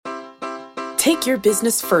Take your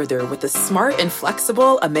business further with the smart and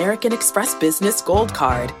flexible American Express Business Gold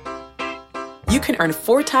Card. You can earn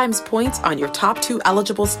 4 times points on your top 2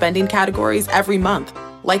 eligible spending categories every month,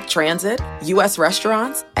 like transit, U.S.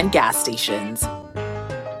 restaurants, and gas stations.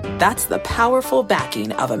 That's the powerful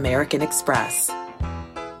backing of American Express.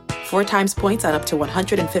 4 times points on up to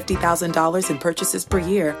 $150,000 in purchases per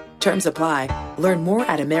year. Terms apply. Learn more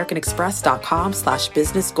at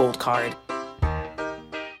americanexpress.com/businessgoldcard.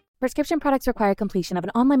 Prescription products require completion of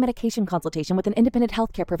an online medication consultation with an independent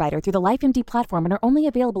healthcare provider through the LifeMD platform and are only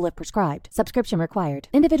available if prescribed. Subscription required.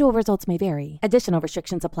 Individual results may vary. Additional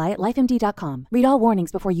restrictions apply at lifemd.com. Read all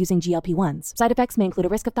warnings before using GLP-1s. Side effects may include a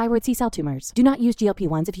risk of thyroid C-cell tumors. Do not use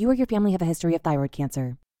GLP-1s if you or your family have a history of thyroid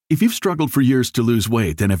cancer. If you've struggled for years to lose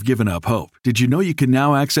weight and have given up hope, did you know you can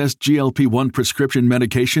now access GLP-1 prescription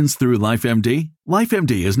medications through LifeMD?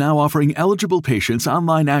 LifeMD is now offering eligible patients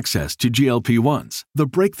online access to GLP-1s, the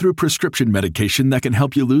breakthrough prescription medication that can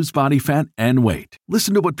help you lose body fat and weight.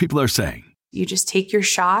 Listen to what people are saying. You just take your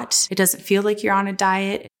shot. It doesn't feel like you're on a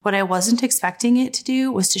diet. What I wasn't expecting it to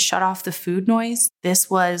do was to shut off the food noise. This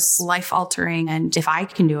was life-altering, and if I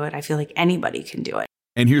can do it, I feel like anybody can do it.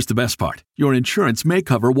 And here's the best part. Your insurance may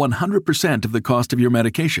cover 100% of the cost of your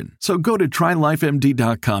medication. So go to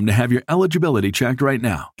TryLifeMD.com to have your eligibility checked right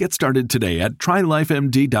now. Get started today at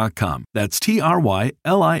TryLifeMD.com. That's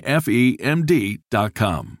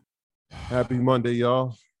TryLifeMD.com. Happy Monday,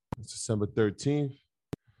 y'all. It's December 13th.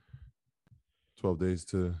 12 days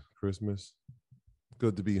to Christmas.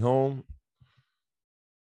 Good to be home.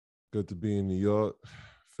 Good to be in New York.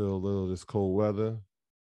 Feel a little of this cold weather.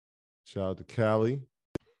 Shout out to Cali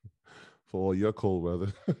for all your cold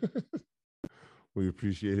weather. We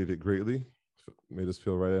appreciated it greatly. Made us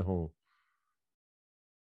feel right at home.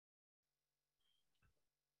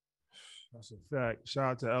 That's a fact.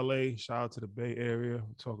 Shout out to LA. Shout out to the Bay Area.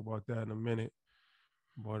 We'll talk about that in a minute.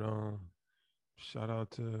 But shout out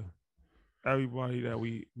to everybody that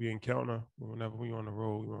we encounter whenever we're on the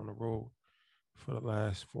road. We're on the road for the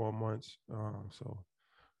last 4 months. So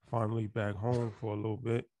finally back home for a little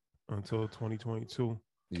bit until 2022.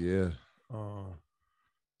 Yeah. So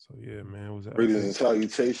yeah, man. It was greetings and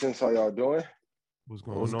salutations. How y'all doing? What's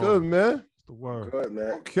going What's on? good, man? What's the word? Good,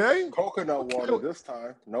 man. Okay. Coconut water this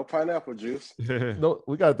time. No pineapple juice. No,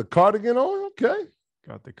 we got the cardigan on. Okay.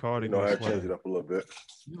 Got the cardigan. You know, I changed it up a little bit.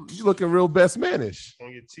 You looking real best manish. On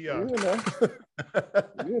your TI. You know.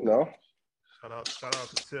 You know. Shout out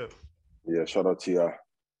to Tip. Yeah, shout out to y'all.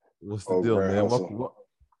 What's the deal, man?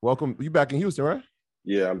 Welcome. You back in Houston, right?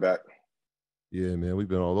 Yeah, I'm back. Yeah, man. We've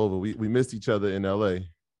been all over. We missed each other in LA.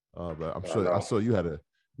 But I'm sure I saw you had a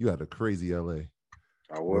crazy LA.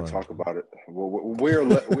 I will talk about it.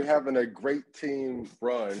 We're having a great team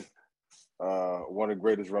run. One of the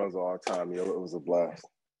greatest runs of all time. Yeah, it was a blast.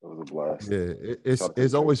 It was a blast. Yeah,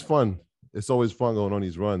 it's always fun. It's always fun going on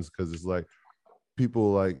these runs because it's like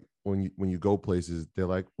people like when you go places, they're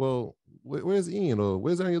like, well, where's Ian or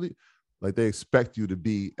where's Aaron Lee? Like they expect you to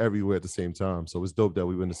be everywhere at the same time. So it's dope that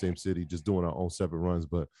we were in the same city, just doing our own separate runs.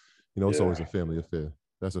 But it's always a family affair.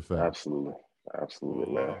 That's a fact.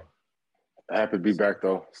 Absolutely, man. Happy to be back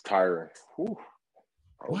though. It's tiring. Whew.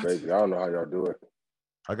 Oh, baby, I don't know how y'all do it.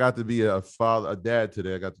 I got to be a dad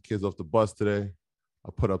today. I got the kids off the bus today. I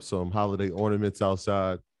put up some holiday ornaments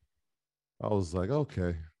outside. I was like,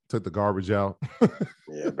 okay. Took the garbage out.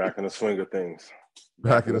 Yeah, back in the swing of things.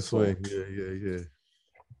 Back in the swing. Yeah.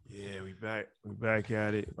 Yeah, we back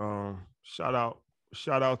at it. Shout out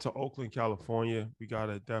to Oakland, California. We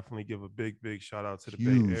gotta definitely give a big shout out to the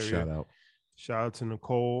Bay Area. Shout out to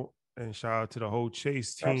Nicole and shout out to the whole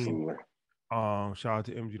Chase team. Absolutely. Shout out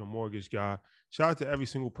to MG the mortgage guy. Shout out to every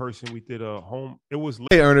single person. We did a home. It was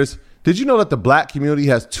Hey Ernest, did you know that the Black community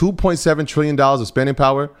has $2.7 trillion of spending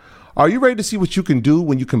power? Are you ready to see what you can do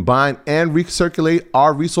when you combine and recirculate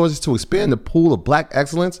our resources to expand the pool of Black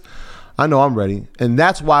excellence? I know I'm ready, and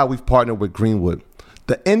that's why we've partnered with Greenwood,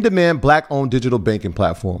 the in-demand Black-owned digital banking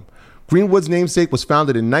platform. Greenwood's namesake was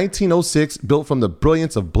founded in 1906, built from the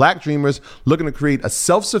brilliance of Black dreamers looking to create a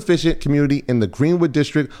self-sufficient community in the Greenwood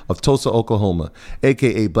district of Tulsa, Oklahoma,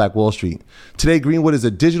 aka Black Wall Street. Today, Greenwood is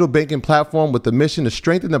a digital banking platform with the mission to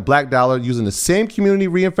strengthen the Black dollar using the same community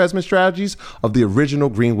reinvestment strategies of the original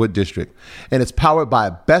Greenwood district. And it's powered by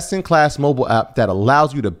a best-in-class mobile app that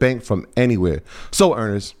allows you to bank from anywhere. So,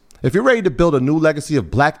 Ernest, if you're ready to build a new legacy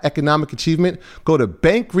of Black economic achievement, go to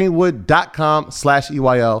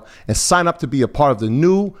bankgreenwood.com/EYL and sign up to be a part of the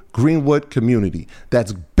new Greenwood community.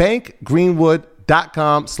 That's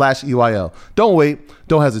bankgreenwood.com/EYL. Don't wait.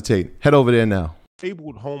 Don't hesitate. Head over there now.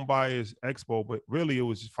 Disabled Home Buyers Expo, but really it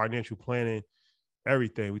was just financial planning,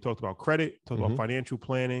 everything. We talked about credit, talked about financial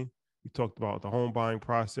planning, We talked about the home buying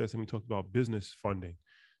process, and we talked about business funding.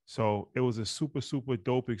 So it was a super, super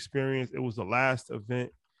dope experience. It was the last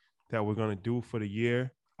event that we're going to do for the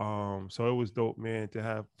year. So it was dope, man, to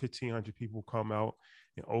have 1,500 people come out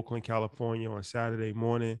in Oakland, California on Saturday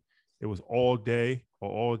morning. It was all day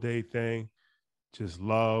thing. Just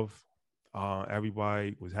love.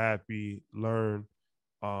 Everybody was happy, learned.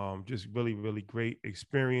 Just really, really great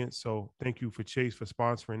experience. So thank you for Chase for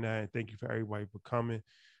sponsoring that. And thank you for everybody for coming.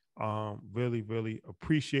 Really, really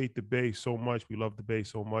appreciate the Bay so much. We love the Bay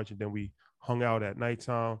so much. And then we hung out at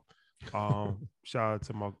nighttime. Shout out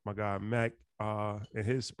to my guy Mac in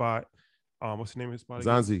his spot. What's the name of his spot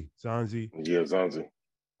again? Zanzi. Yeah, Zanzi.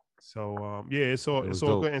 So yeah, it's all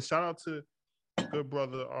dope. good. And shout out to good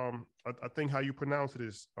brother. I think how you pronounce it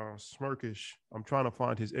is Smirkish. I'm trying to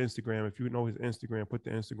find his Instagram. If you know his Instagram, put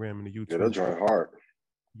the Instagram in the YouTube. Yeah, that's drawing hard.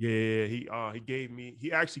 Yeah,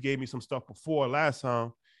 he actually gave me some stuff before last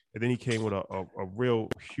time, and then he came with a real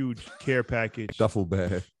huge care package. Duffel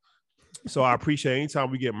bag. So I appreciate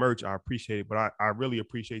anytime we get merch, I appreciate it. But I really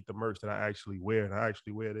appreciate the merch that I actually wear. And I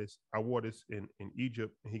actually wear this. I wore this in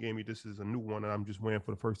Egypt. And he gave me this as a new one that I'm just wearing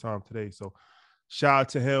for the first time today. So shout out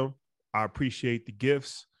to him. I appreciate the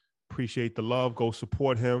gifts. Appreciate the love. Go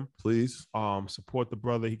support him. Please. Support the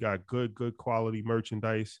brother. He got good quality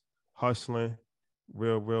merchandise. Hustling.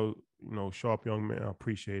 Real, sharp young man. I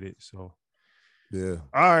appreciate it. So yeah.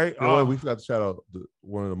 All right. We forgot to shout out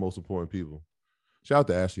one of the most important people. Shout out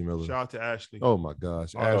to Ashley Miller. Shout out to Ashley. Oh my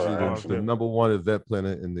gosh, Ashley, the number one event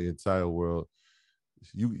planner in the entire world.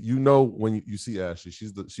 You know when you see Ashley,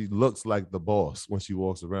 she looks like the boss when she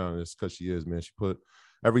walks around. And it's because she is, man. She put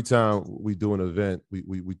every time we do an event,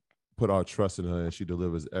 we put our trust in her, and she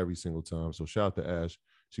delivers every single time. So shout out to Ash.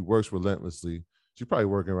 She works relentlessly. She's probably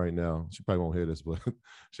working right now. She probably won't hear this, but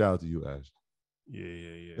shout out to you, Ash.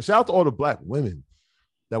 Yeah. And shout out to all the Black women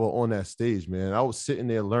that were on that stage, man. I was sitting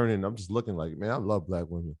there learning. I'm just looking like, man, I love Black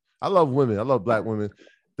women. I love women. I love Black women.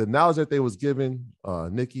 The knowledge that they was given,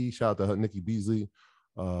 Nikki, shout out to her, Nikki Beasley.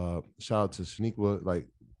 Shout out to Shaniqua. Like,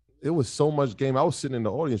 it was so much game. I was sitting in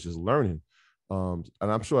the audience just learning. And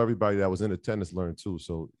I'm sure everybody that was in attendance learned too.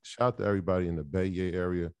 So shout out to everybody in the Bay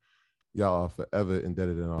area. Y'all are forever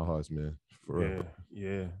indebted in our hearts, man. Forever.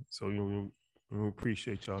 Yeah. So we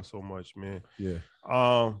appreciate y'all so much, man. Yeah.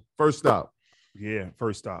 First stop. Yeah,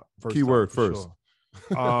 first stop. Keyword first.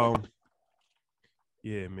 Sure.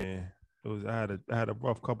 Yeah, man. I had a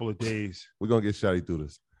rough couple of days. We're gonna get Shotty through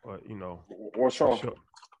this. But What's wrong?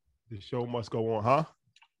 The show must go on, huh?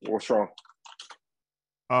 What's wrong?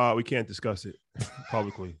 We can't discuss it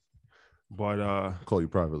publicly. But call you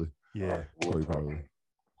privately. Yeah. Call you privately.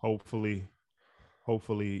 Hopefully,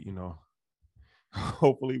 hopefully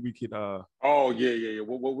we could Oh yeah.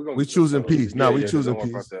 We're gonna we choosing peace. No, we choosing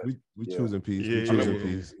peace. We choosing peace. Yeah, we choosing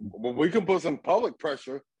peace. Well, we can put some public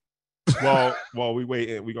pressure. Well, we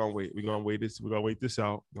wait. We're gonna wait. We're gonna wait this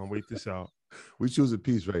out. We choosing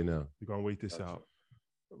peace right now. We're gonna wait this out.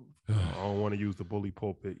 I don't want to use the bully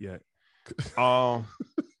pulpit yet.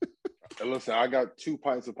 Listen, I got 2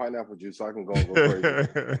 pints of pineapple juice, so I can go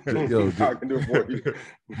crazy. Yo, I can do it for you.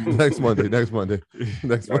 Next Monday.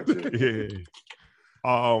 Yeah.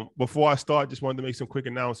 Before I start, just wanted to make some quick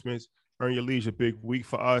announcements. Earn Your Leisure, big week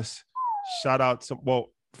for us. Shout out to,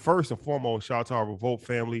 first and foremost, shout out to our Revolt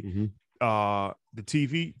family. Mm-hmm. The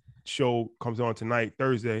TV show comes on tonight,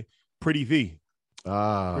 Thursday. Pretty V.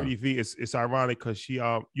 Pretty V. It's ironic because she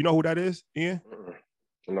you know who that is, Ian?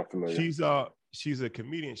 I'm not familiar. She's a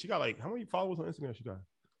comedian. She got like, how many followers on Instagram she got?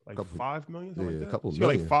 Like 5 million? Yeah, like a couple she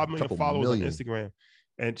million. got like 5 million followers million. on Instagram.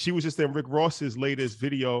 And she was just in Rick Ross's latest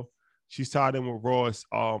video. She's tied in with Ross.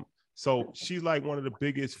 So she's like one of the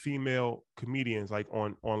biggest female comedians, like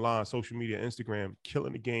online, social media, Instagram,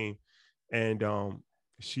 killing the game. And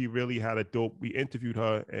she really had a dope. We interviewed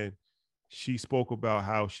her, and she spoke about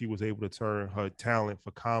how she was able to turn her talent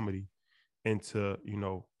for comedy into,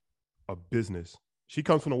 a business. She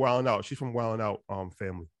comes from the Wild 'N Out. She's from Wild 'N Out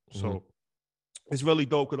family. So it's really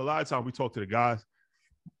dope because a lot of times we talk to the guys,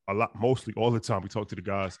 mostly all the time we talk to the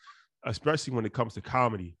guys, especially when it comes to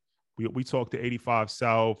comedy. We talk to 85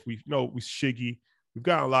 South. We Shiggy. We've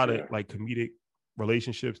got a lot of like comedic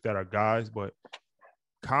relationships that are guys, but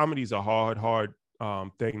comedy's a hard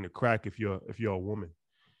thing to crack if you're a woman.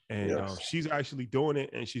 And she's actually doing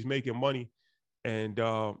it, and she's making money. And,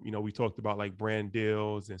 we talked about like brand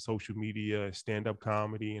deals and social media and stand-up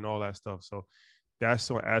comedy and all that stuff. So that's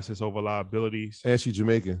on assets over liabilities. And she's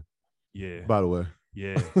Jamaican. Yeah. By the way.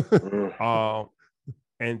 Yeah.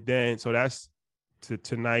 And then, so that's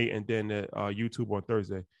tonight, and then YouTube on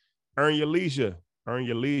Thursday. Earn Your Leisure.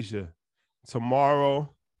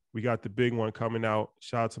 Tomorrow, We got the big one coming out.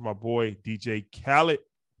 Shout out to my boy DJ Khaled.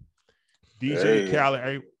 DJ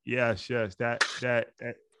Khaled. Yes. That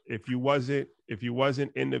if you wasn't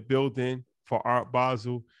in the building for Art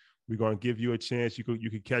Basel, we're gonna give you a chance. You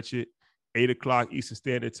could catch it 8:00 Eastern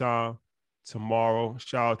Standard Time tomorrow.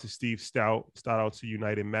 Shout out to Steve Stout. Shout out to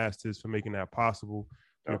United Masters for making that possible.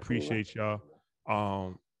 We appreciate y'all.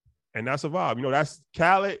 And that's a vibe. You know, that's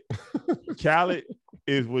Khaled. Khaled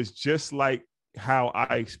was just like how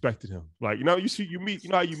I expected him. Like, you know, you meet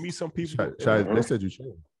how you meet some people. They said you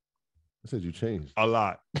changed. I said you changed. A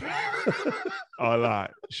lot. A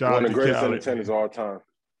lot. Shout One out of to the greatest Khaled. entertainers of all time.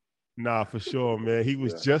 Nah, for sure, man. He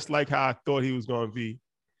was just like how I thought he was going to be.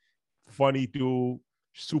 Funny dude,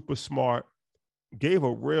 super smart. Gave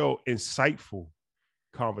a real insightful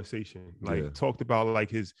conversation. Like talked about like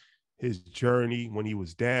his journey when he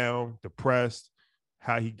was down, depressed,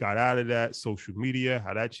 how he got out of that, social media,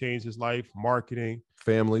 how that changed his life, marketing,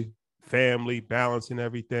 family, balancing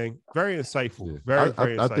everything. Very insightful. Very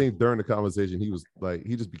insightful. I think during the conversation, he was like,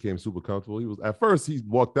 he just became super comfortable. He was at first he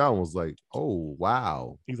walked out and was like, "Oh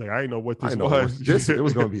wow." He's like, "I didn't know what this was. It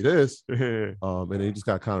was going to be this." And then he just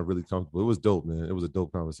got kind of really comfortable. It was dope, man. It was a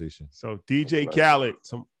dope conversation. So DJ Khaled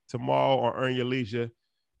tomorrow on Earn Your Leisure,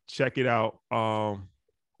 check it out.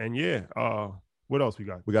 What else we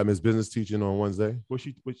got? We got Miss Business teaching on Wednesday. Was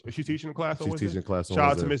she teaching a class on Wednesday? She's teaching a class on Wednesday. Shout out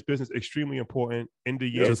Wednesday. to Miss Business. Extremely important. End of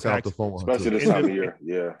year tax. Especially this time of year.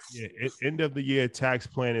 Yeah. End of the year tax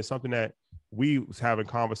plan is something that we was having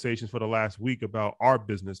conversations for the last week about our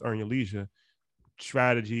business, Earn Your Leisure,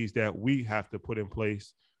 strategies that we have to put in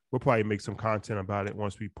place. We'll probably make some content about it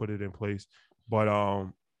once we put it in place. But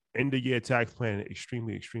end of year tax plan,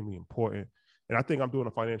 extremely, extremely important. And I think I'm doing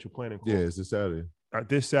a financial planning course. Yeah, it's this Saturday.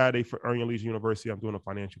 This Saturday for Earn Your Leisure University, I'm doing a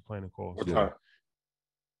financial planning course. What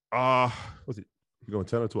time? What's it? You going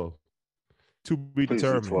 10 or 12? To be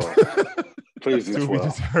determined. Please do 12. To be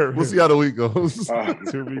determined. We'll see how the week goes.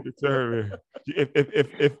 To be determined.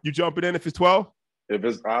 If you jumping in, if it's 12?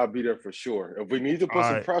 I'll be there for sure. If we need to put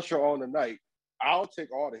some pressure on the night, I'll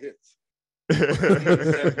take all the hits.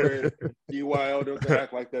 DYL doesn't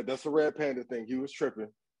act like that. That's a Red Panda thing. He was tripping.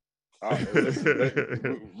 We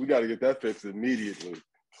got to get that fixed immediately.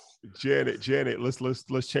 Janet, let's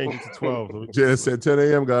change it to 12. Janet said 10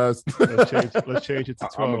 a.m. guys. Let's change it to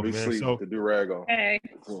 12. I'm gonna be asleep to do rag on. Hey,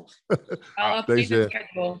 I'll update the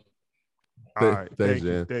schedule. All right, thanks,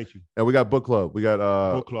 Jan. Thank you. And we got book club. We got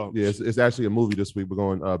book club. Yeah, it's actually a movie this week. We're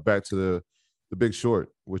going back to the Big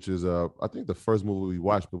Short, which is I think the first movie we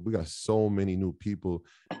watched, but we got so many new people,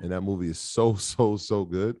 and that movie is so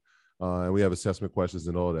good. And we have assessment questions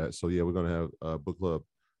and all that. So yeah, we're gonna have a book club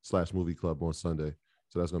 / movie club on Sunday.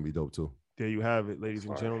 So that's gonna be dope too. There you have it, ladies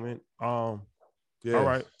and gentlemen. Yeah. All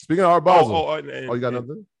right. Speaking of Art Basel, you got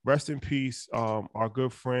nothing? Rest in peace, our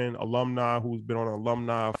good friend, alumni who's been on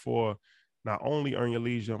alumni for not only Earn Your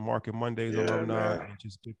Leisure, Market Mondays alumni, and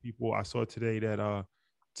just good people. I saw today that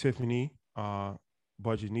Tiffany,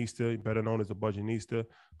 Budgetnista, better known as the Budgetnista,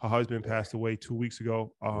 her husband passed away 2 weeks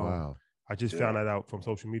ago. Wow. I just found that out from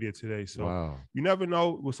social media today. So you never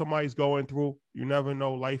know what somebody's going through. You never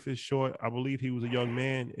know. Life is short. I believe he was a young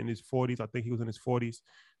man in his 40s. I think he was in his 40s.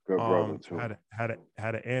 Good brother too. Had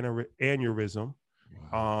an aneurysm.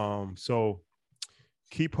 So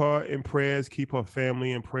keep her in prayers. Keep her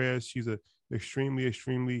family in prayers. She's a extremely,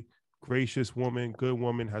 extremely gracious woman. Good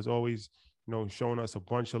woman. Has always, shown us a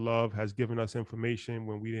bunch of love. Has given us information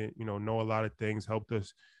when we didn't, know a lot of things. Helped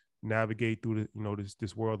us navigate through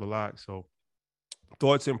this world a lot. So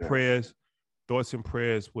thoughts and prayers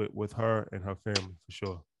with her and her family for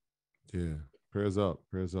sure. Yeah, prayers up.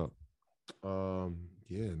 Yeah,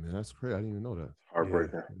 man, that's crazy. I didn't even know that.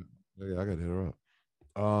 Heartbreaking. Yeah, I gotta hit her up.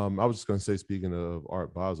 I was just gonna say, speaking of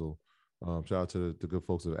Art Basel, shout out to the good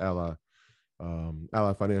folks of Ally.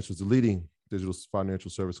 Ally Financial is the leading digital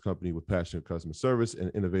financial service company with passionate customer service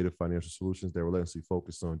and innovative financial solutions. They're relentlessly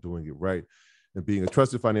focused on doing it right and being a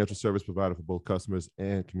trusted financial service provider for both customers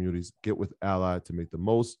and communities. Get with Ally to make the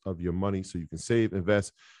most of your money so you can save,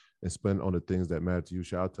 invest, and spend on the things that matter to you.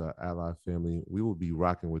 Shout out to our Ally family. We will be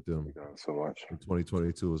rocking with them. Thank you so much. In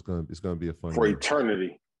 2022. It's gonna be a fun for year.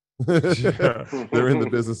 Eternity. They're in the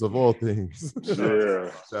business of all things. Yeah.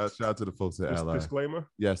 Shout out to the folks at Ally. Disclaimer?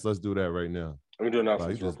 Yes, let's do that right now. Let me do an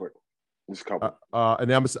announcement real quick. Just a couple. And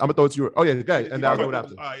then I'm gonna throw it to you. Oh yeah, go ahead. And then I'll do it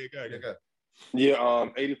after. Yeah,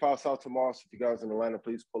 85 South tomorrow. So if you guys in Atlanta,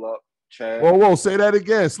 please pull up. Chad. Whoa, say that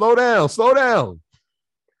again. Slow down.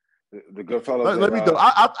 The good fellows. Let me do.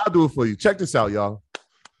 I'll do it for you. Check this out, y'all.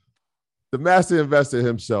 The master investor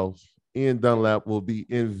himself, Ian Dunlap, will be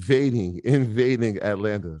invading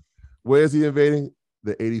Atlanta. Where is he invading?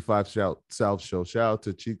 the 85 South show. Shout out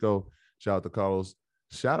to Chico. Shout out to Carlos.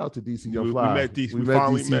 Shout out to DC Young Fly. We met DC. We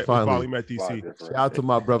finally met DC. Shout out to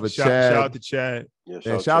my brother Chad. Shout out to Chad. Yeah,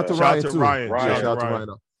 and shout out to Ryan too. Shout out to Ryan.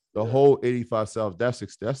 The whole 85 South. That's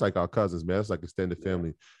like our cousins, man. That's like extended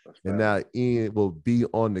family. And now Ian will be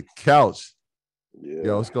on the couch. Yeah.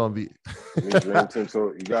 Yo, it's gonna be. Dream team.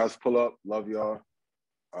 So you guys pull up. Love y'all.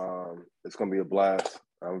 It's gonna be a blast.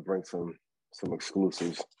 I'm gonna bring some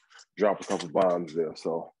exclusives. Drop a couple bombs there.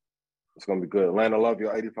 So it's gonna be good. Atlanta, love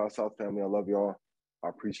y'all. 85 South family. I love y'all. I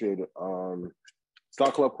appreciate it.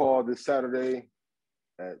 Stock Club call this Saturday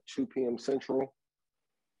at 2 p.m. Central.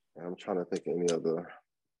 And I'm trying to think of any other.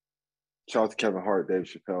 Shout out to Kevin Hart, Dave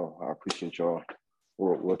Chappelle. I appreciate y'all.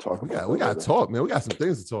 We'll talk about it. We got to talk, man. We got some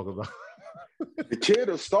things to talk about. The kid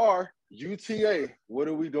of star, UTA. What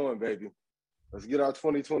are we doing, baby? Let's get our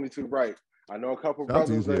 2022 right. I know a couple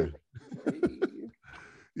brothers there.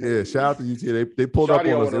 Yeah, shout out to UTA. They pulled up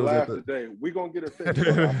on us. Laugh today. We're going to get it fixed.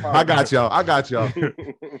 I got y'all.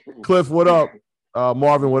 Cliff, what up?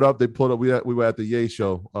 Marvin, what up? They pulled up. We were at the Ye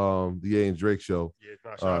show, the Ye and Drake show. Yeah,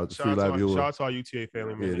 shout out to our UTA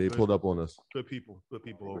family, man. Yeah, they pulled up on us. Good people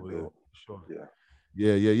over there. Sure.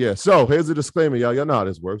 Yeah. So here's a disclaimer, y'all. Y'all know how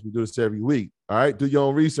this works. We do this every week. All right. Do your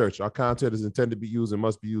own research. Our content is intended to be used and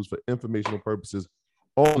must be used for informational purposes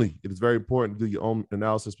only. It is very important to do your own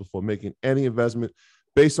analysis before making any investment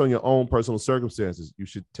based on your own personal circumstances. You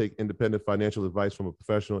should take independent financial advice from a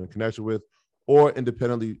professional in connection with, or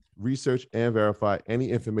independently research and verify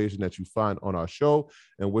any information that you find on our show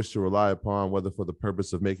and wish to rely upon, whether for the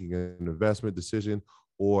purpose of making an investment decision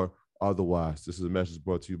or otherwise. This is a message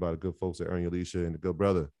brought to you by the good folks at Earn Your Leisure and the good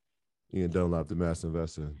brother, Ian Dunlap, the master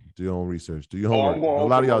investor. Do your own research. Do your homework. A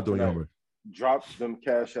lot of y'all doing your homework. Drop them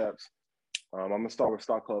cash apps. I'm going to start with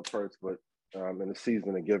Stock Club first, but in the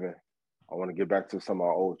season of giving, I want to get back to some of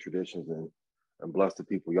our old traditions and bless the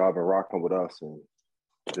people. Y'all been rocking with us and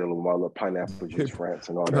dealing with my little pineapple juice France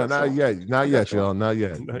and all that. Not yet, y'all. Not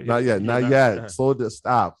yet. Slow this.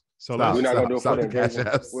 Stop. So we're not going to do it for the cash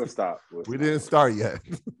apps. We'll stop. We didn't start yet.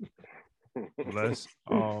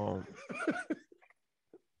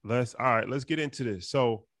 Let's get into this.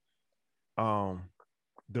 So the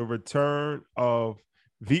return of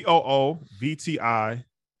VOO, VTI,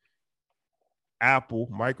 Apple,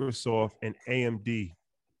 Microsoft, and AMD.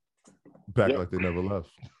 Back like they never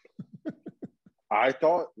left. I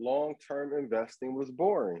thought long-term investing was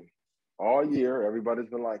boring. All year, everybody's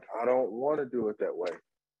been like, I don't want to do it that way.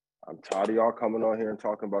 I'm tired of y'all coming on here and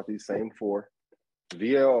talking about these same four.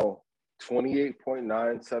 VOO,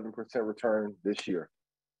 28.97% return this year.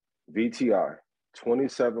 VTI,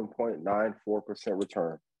 27.94%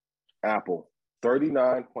 return. Apple,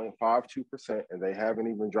 39.52%, and they haven't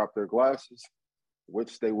even dropped their glasses,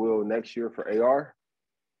 which they will next year for AR.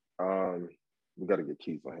 We got to get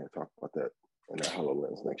Keith on here and talk about that and that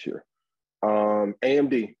HoloLens next year.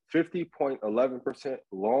 AMD, 50.11%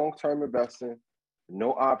 long-term investing,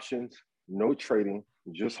 no options, no trading,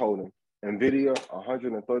 just holding. NVIDIA,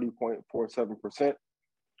 130.47%.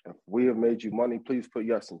 If we have made you money, please put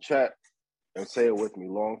yes in chat and say it with me.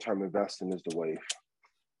 Long-term investing is the wave.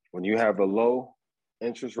 When you have a low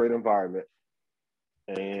interest rate environment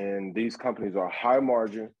and these companies are high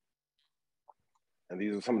margin, and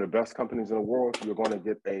these are some of the best companies in the world, you're going to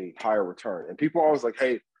get a higher return. And people are always like,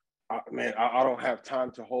 hey, I don't have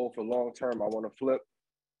time to hold for long-term. I want to flip.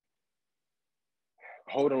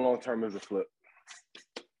 Holding long-term is a flip.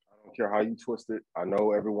 I don't care how you twist it. I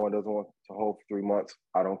know everyone doesn't want to hold for 3 months.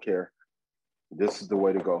 I don't care. This is the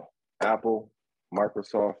way to go. Apple,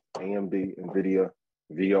 Microsoft, AMD, NVIDIA,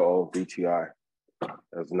 VOO, VTI.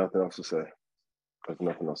 There's nothing else to say.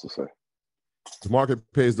 The market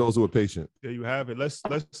pays those who are patient. There you have it.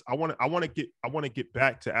 I want to get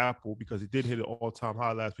back to Apple because it did hit an all-time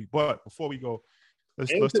high last week. But before we go,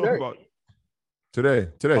 let's talk about today.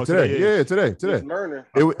 Today.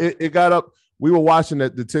 It got up. We were watching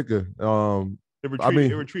the ticker. It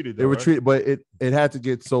retreated. But it had to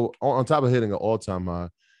get so on top of hitting an all-time high.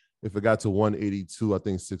 If it got to 182, I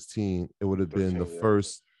think 16, it would have been the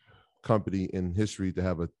first company in history to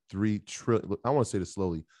have a $3 trillion. I want to say this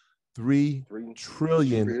slowly. $3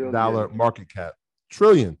 trillion market cap.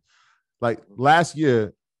 Trillion. Like last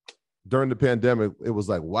year during the pandemic, it was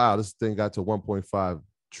like, wow, this thing got to 1.5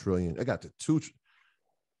 trillion. It got to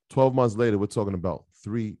 12 months later, we're talking about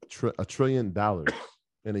 $1 trillion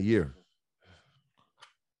in a year.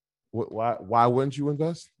 Why wouldn't you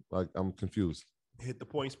invest? Like, I'm confused. Hit the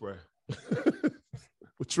point spread.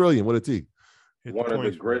 A trillion, what a T. One of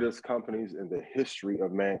the greatest companies in the history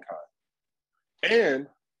of mankind. And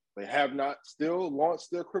they have not still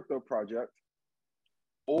launched their crypto project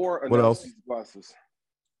or announced these glasses.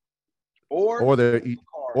 or their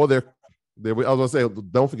I was gonna say,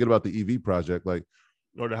 don't forget about the EV project, like,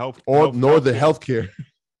 or the healthcare.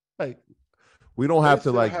 Like, we don't have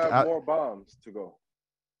to have more bombs to go.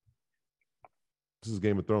 This is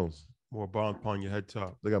Game of Thrones. More bombs upon your head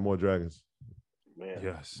top. They got more dragons. Man,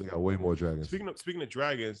 yes, they got way more dragons. Speaking of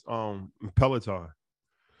dragons, Peloton.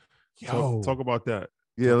 Talk about that.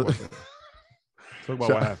 Yeah, talk about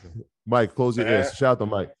what happened. Mike, close your ears. Shout out to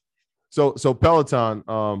Mike. So Peloton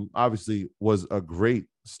obviously was a great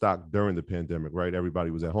stock during the pandemic, right?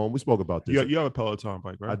 Everybody was at home. We spoke about this. You have a Peloton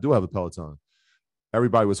bike, right? I do have a Peloton.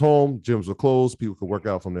 Everybody was home. Gyms were closed. People could work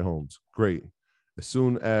out from their homes. Great. As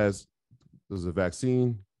soon as there was a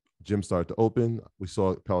vaccine, gyms started to open. We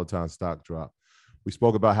saw Peloton stock drop. We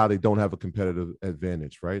spoke about how they don't have a competitive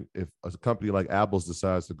advantage, right? If a company like Apple's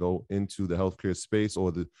decides to go into the healthcare space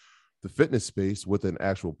or the fitness space with an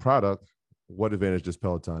actual product, what advantage does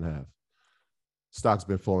Peloton have? Stock's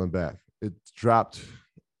been falling back. It dropped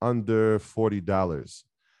under $40.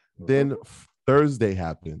 Then Thursday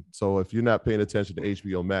happened. So if you're not paying attention to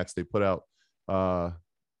HBO Max, they put out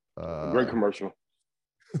great commercial.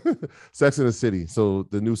 Sex and the City. So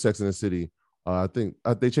the new Sex and the City, I think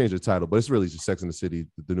they changed the title, but it's really just Sex and the City,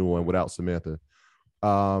 the new one without Samantha.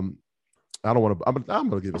 I don't want to. I'm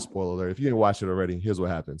going to give a spoiler alert. If you didn't watch it already, here's what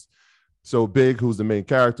happens. So Big, who's the main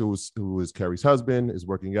character, who is Carrie's husband, is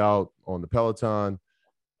working out on the Peloton,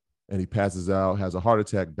 and he passes out, has a heart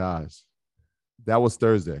attack, dies. That was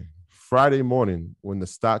Thursday. Friday morning, when the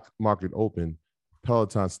stock market opened,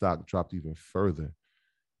 Peloton stock dropped even further,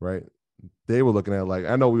 right? They were looking at it like,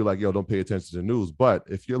 I know we were like, yo, don't pay attention to the news. But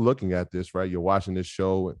if you're looking at this, right, you're watching this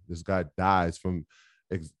show, and this guy dies from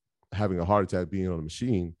having a heart attack being on a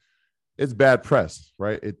machine, it's bad press,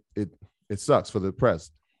 right? It sucks for the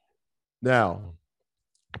press. Now,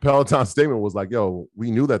 Peloton's statement was like, yo,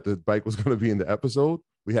 we knew that the bike was going to be in the episode.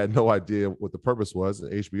 We had no idea what the purpose was.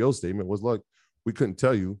 And HBO's statement was, look, we couldn't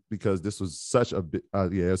tell you because this was such a big,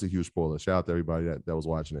 it's a huge spoiler. Shout out to everybody that was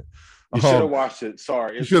watching it. You should have watched it.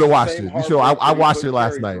 Sorry. You should have watched it. You should. I watched it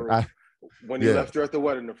last night. When you left her at the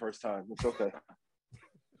wedding the first time. It's okay.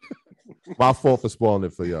 My fault for spoiling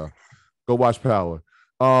it for y'all. Go watch Power.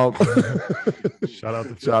 Shout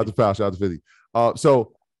out to Power. Shout out to 50.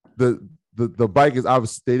 So the bike is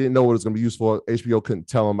obviously, they didn't know what it was going to be used for. HBO couldn't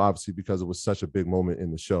tell them, obviously, because it was such a big moment in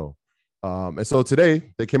the show. And so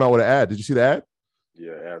today they came out with an ad. Did you see the ad?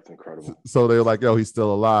 Yeah, ad's incredible. So they were like, yo, he's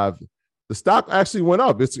still alive. The stock actually went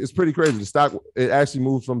up. It's pretty crazy. The stock, it actually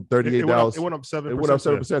moved from $38. It went up 7%. It went up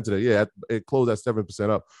 7% today. Yeah, it closed at 7%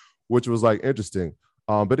 up, which was like interesting.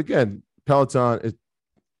 But again, Peloton,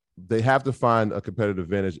 they have to find a competitive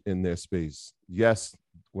advantage in their space. Yes,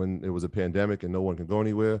 when it was a pandemic and no one can go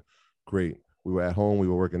anywhere, great. We were at home, we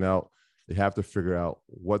were working out. They have to figure out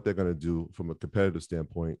what they're going to do from a competitive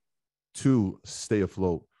standpoint to stay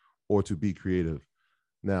afloat or to be creative.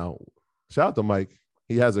 Now, shout out to Mike.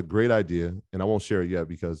 He has a great idea, and I won't share it yet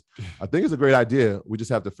because I think it's a great idea. We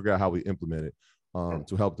just have to figure out how we implement it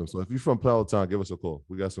to help them. So if you're from Peloton, give us a call.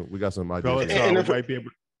 We got some ideas. Peloton, we might be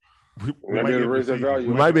able. We might be able to raise that value.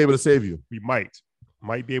 We might be able to save you. We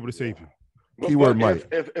might be able to save you. Keyword might.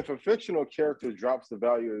 If a fictional character drops the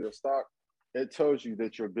value of your stock, it tells you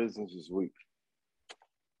that your business is weak.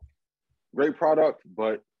 Great product,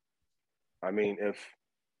 but I mean, if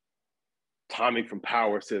Tommy from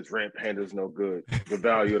Power says Red Panda's no good, the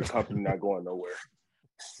value of the company not going nowhere.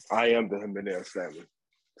 I am the Jimenez family.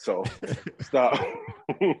 So stop.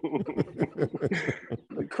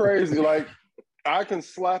 Crazy. Like, I can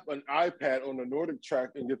slap an iPad on the Nordic track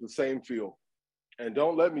and get the same feel. And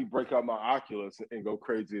don't let me break out my Oculus and go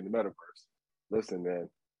crazy in the metaverse. Listen, man,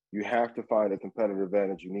 you have to find a competitive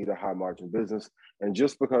advantage. You need a high margin business. And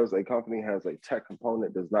just because a company has a tech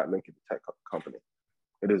component does not make it a tech company.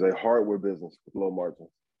 It is a hardware business with low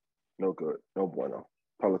margins. No good. No bueno.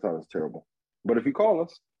 Peloton is terrible. But if you call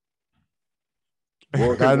us,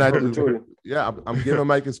 yeah, I'm giving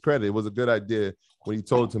Mike his credit. It was a good idea. When he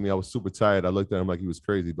told it to me, I was super tired. I looked at him like he was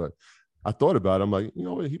crazy, but I thought about it. I'm like, you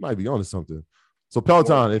know what? He might be onto something. So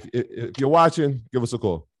Peloton, if you're watching, give us a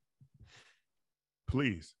call.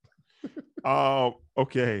 Please.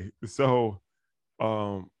 Okay. So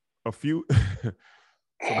a few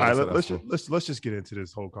all right, let's just get into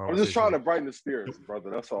this whole conversation. I'm just trying to brighten the spirits,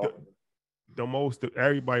 brother. That's all. The most that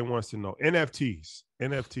everybody wants to know. NFTs.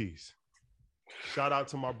 Shout out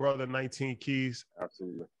to my brother 19 Keys.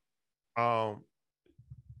 Absolutely.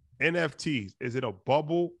 NFTs, is it a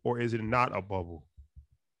bubble or is it not a bubble?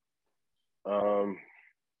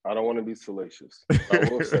 I don't want to be salacious. I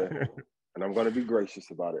will say, and I'm going to be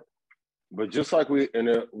gracious about it. But just like when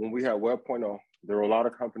we had Web.0, there were a lot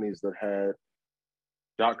of companies that had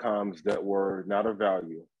 .coms that were not of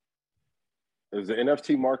value. Is the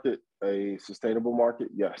NFT market a sustainable market?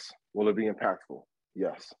 Yes. Will it be impactful?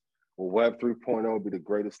 Yes. Will Web 3.0 be the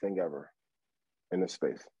greatest thing ever in this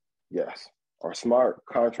space? Yes. Are smart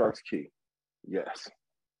contracts key? Yes.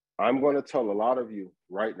 I'm going to tell a lot of you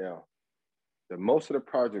right now that most of the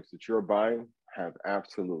projects that you're buying have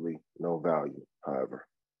absolutely no value, however.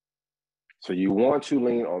 So you want to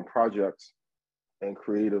lean on projects and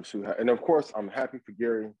creatives who have, and of course, I'm happy for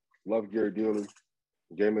Gary, love Gary dearly.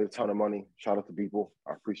 Gave me a ton of money. Shout out to people.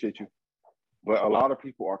 I appreciate you. But a lot of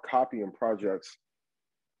people are copying projects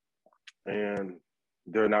and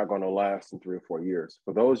they're not going to last in 3 or 4 years.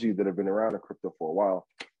 For those of you that have been around in crypto for a while,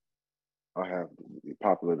 I have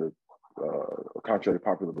contrary to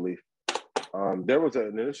popular belief. There was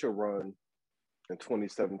an initial run in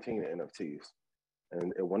 2017 in NFTs,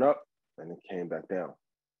 and it went up and it came back down.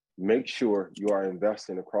 Make sure you are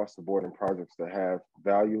investing across the board in projects that have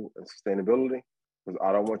value and sustainability, because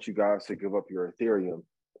I don't want you guys to give up your Ethereum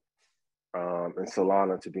and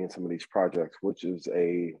Solana to be in some of these projects, which is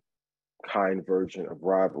a kind version of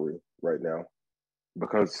bribery right now.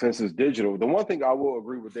 Because since it's digital, the one thing I will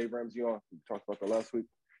agree with Dave Ramsey on, we talked about that last week,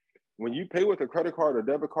 when you pay with a credit card or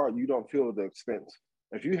debit card, you don't feel the expense.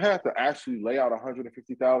 If you have to actually lay out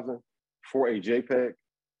 $150,000 for a JPEG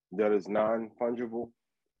that is non-fungible,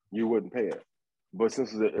 you wouldn't pay it. But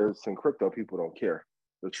since it's in crypto, people don't care.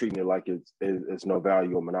 They're treating it like it's no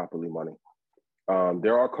value or monopoly money.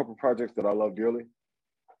 There are a couple projects that I love dearly.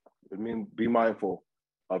 I mean, be mindful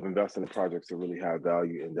of investing in projects that really have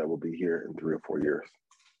value and that will be here in 3 or 4 years.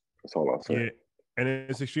 That's all I'll say. Yeah, and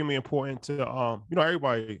it's extremely important to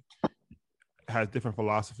everybody has different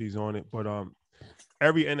philosophies on it, but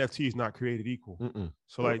every NFT is not created equal. Mm-mm.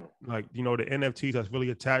 So like the NFTs that's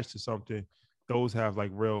really attached to something, those have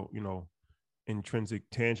like real, intrinsic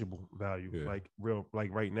tangible value, like real,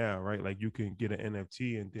 like right now, right? Like you can get an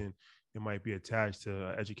NFT and then it might be attached to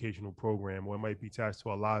an educational program, or it might be attached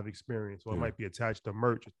to a live experience, or it might be attached to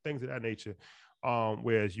merch, things of that nature.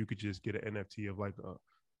 Whereas you could just get an NFT of like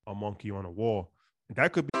a monkey on a wall. And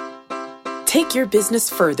that could be. Take your business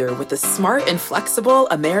further with the smart and flexible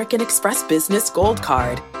American Express Business Gold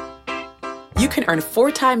Card. You can earn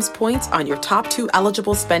 4 times points on your top 2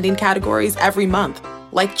 eligible spending categories every month,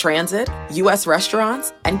 like transit, U.S.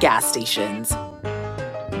 restaurants, and gas stations.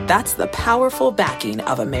 That's the powerful backing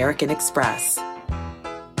of American Express.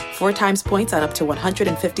 4 times points on up to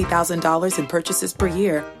 $150,000 in purchases per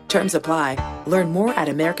year. Terms apply. Learn more at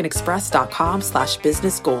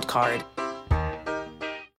americanexpress.com/businessgoldcard.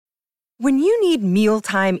 When you need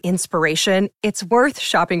mealtime inspiration, it's worth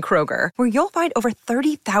shopping Kroger, where you'll find over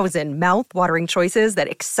 30,000 mouth-watering choices that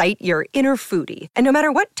excite your inner foodie. And no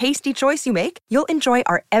matter what tasty choice you make, you'll enjoy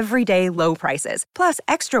our everyday low prices, plus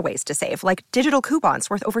extra ways to save, like digital coupons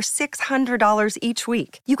worth over $600 each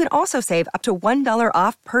week. You can also save up to $1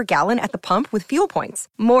 off per gallon at the pump with fuel points.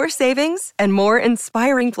 More savings and more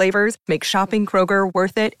inspiring flavors make shopping Kroger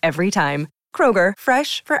worth it every time. Kroger,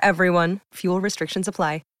 fresh for everyone. Fuel restrictions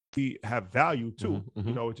apply. We have value too.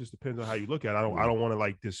 Mm-hmm. It just depends on how you look at it. I don't want to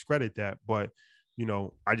like discredit that, but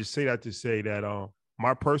I just say that to say that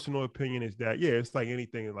my personal opinion is that it's like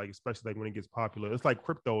anything, like especially like when it gets popular, it's like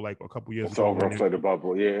crypto like a couple years ago. It's overinflated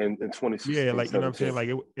bubble, in 2016. Yeah, like what I'm saying, like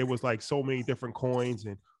it was like so many different coins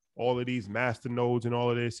and all of these master nodes and all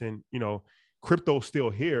of this, and crypto's still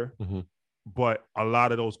here, but a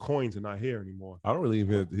lot of those coins are not here anymore. I don't really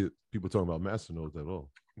even hear people talking about master nodes at all.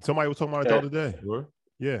 Somebody was talking about it the other day. Sure.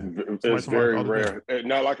 Yeah, it's very rare.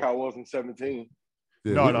 Not like how it was in 17.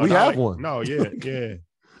 Yeah, no, we have like, one. No, yeah.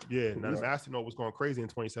 Now the Masternode was going crazy in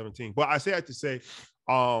 2017. But I say that to say,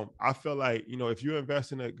 I feel like if you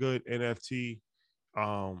invest in a good NFT,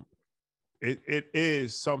 it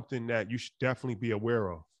is something that you should definitely be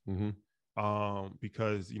aware of.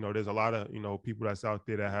 Because there's a lot of people that's out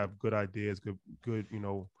there that have good ideas, good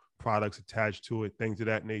products attached to it, things of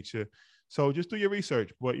that nature. So just do your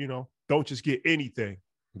research, but don't just get anything.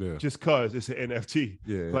 Yeah. Just because it's an NFT.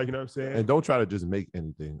 Yeah. Like, you know what I'm saying? And don't try to just make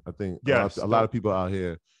anything. I think a lot of people out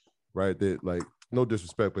here, right, that like, no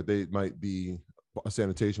disrespect, but they might be a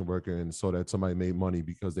sanitation worker and so that somebody made money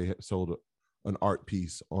because they sold an art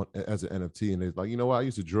piece as an NFT. And they're like, you know what? I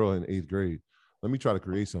used to draw in 8th grade. Let me try to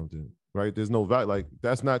create something, right? There's no value. Like,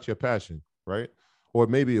 that's not your passion, right? Or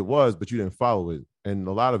maybe it was, but you didn't follow it. And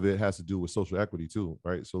a lot of it has to do with social equity too,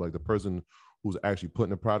 right? So like the person who's actually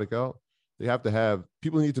putting the product out, they have to have,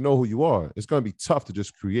 people need to know who you are. It's going to be tough to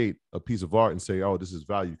just create a piece of art and say, oh, this is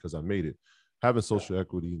value because I made it. Having social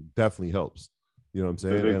equity definitely helps. You know what I'm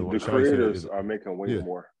saying? The creators are making way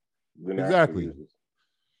more than exactly.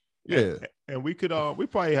 Yeah. And we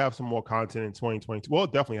probably have some more content in 2022. We'll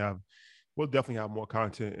definitely have more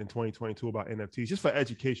content in 2022 about NFTs, just for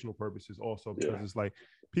educational purposes also, because it's like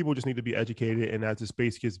people just need to be educated. And as the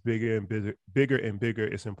space gets bigger and bigger,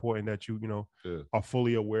 it's important that you are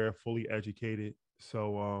fully aware, fully educated.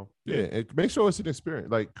 So and make sure it's an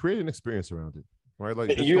experience, like create an experience around it. Right,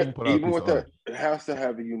 like even with that, it has to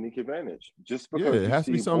have a unique advantage. Just because it has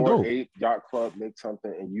to be something dope. A yacht club make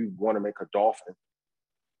something and you want to make a dolphin,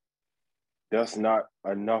 that's not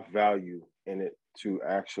enough value in it to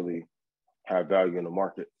actually have value in the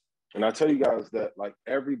market. And I tell you guys that like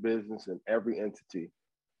every business and every entity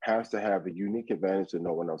has to have a unique advantage that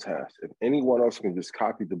no one else has. If anyone else can just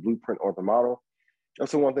copy the blueprint or the model,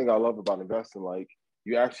 that's the one thing I love about investing. Like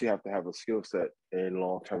you actually have to have a skill set in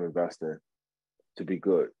long-term investing to be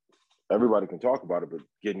good. Everybody can talk about it, but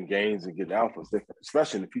getting gains and getting alpha is different,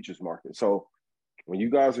 especially in the futures market. So when you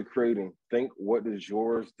guys are creating, think what does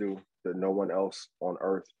yours do that no one else on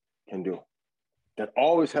earth can do? That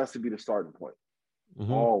always has to be the starting point.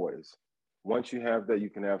 Always. Once you have that, you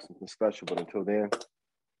can have something special. But until then,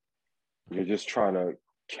 you're just trying to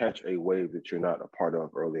catch a wave that you're not a part of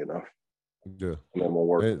early enough. Yeah. No more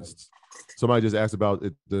work. Somebody just asked about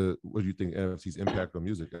what do you think NFT's impact on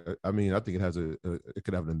music? I mean, I think it has it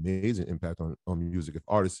could have an amazing impact on music if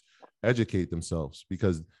artists educate themselves,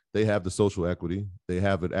 because they have the social equity, they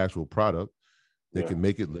have an actual product, they can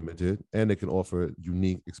make it limited, and they can offer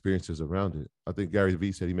unique experiences around it. I think Gary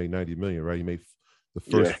Vee said he made 90 million, right? He made the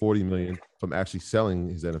first 40 million from actually selling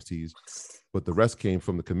his NFTs, but the rest came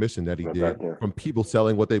from the commission that he did from people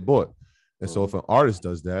selling what they bought. And so if an artist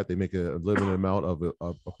does that, they make a limited amount of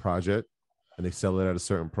a project and they sell it at a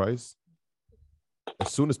certain price.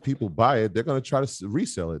 As soon as people buy it, they're going to try to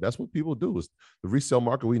resell it. That's what people do. Is the resale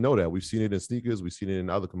market. We know that. We've seen it in sneakers. We've seen it in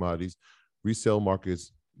other commodities. Resale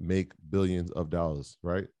markets make billions of dollars,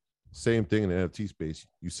 right? Same thing in the NFT space.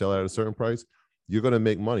 You sell it at a certain price, you're going to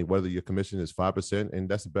make money, whether your commission is 5%. And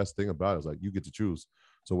that's the best thing about it, is like you get to choose.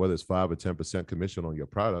 So whether it's 5 or 10% commission on your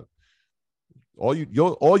product, all you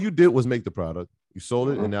did was make the product, you sold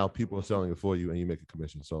it, and now people are selling it for you and you make a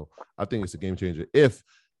commission. So I think it's a game changer if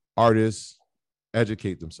artists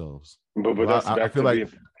educate themselves. But that's I feel like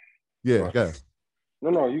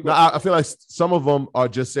I feel like some of them are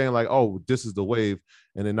just saying like, oh, this is the wave,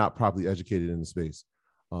 and they're not properly educated in the space,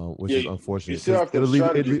 which is unfortunate. You still have to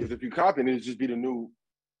strategy, because if you copy it, it'll just be the new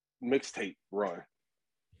mixtape run.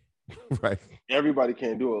 Right. Everybody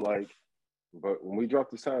can't do it. Like, but when we drop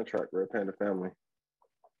the soundtrack, Red Panda Family,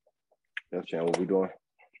 that's channel what we doing.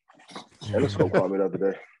 And the scope called me the other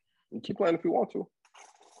day. You keep playing if you want to.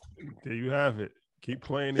 There you have it. Keep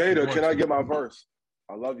playing. Jada, can I get my verse?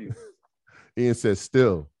 I love you. Ian says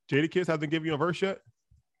still. Jadakiss hasn't given you a verse yet?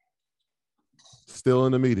 Still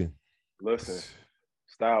in the meeting. Listen,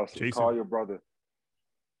 Styles, call your brother.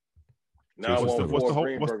 Now Jason, what's the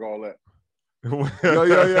Greenberg all that. Yo. We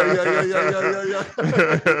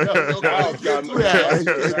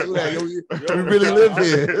really live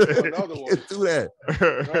here. Do that.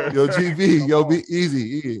 Yo, GB, yo, be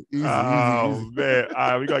easy. Oh, man. All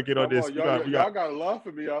right, we got to get on this. Y'all got love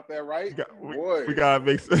for me out there, right? We got to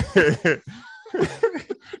make some.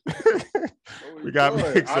 We got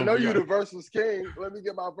to make some. I know you the versus king. Let me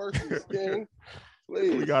get my versus king.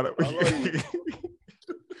 Please. We got to.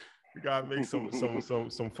 We gotta make some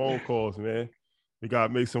phone calls, man. We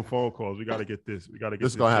gotta make some phone calls. We gotta get this. This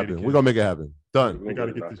is gonna happen. We're gonna make it happen. Done. We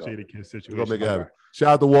gotta get this Jadakiss situation. We're gonna make it happen.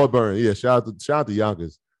 Shout out to Warburn. Yeah, shout out to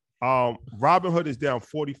Yonkers. Robinhood is down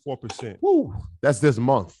 44%. Woo! That's this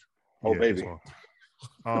month. Oh, baby.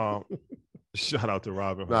 Shout out to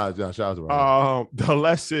Robinhood. Nah, shout out to Robinhood. The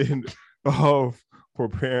lesson of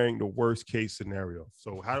preparing the worst case scenario.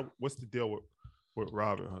 So what's the deal with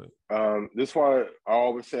Robinhood? This one, I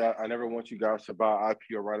always say I never want you guys to buy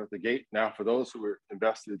IPO right at the gate. Now, for those who were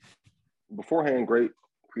invested beforehand, great.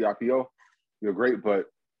 Pre-IPO, you're great, but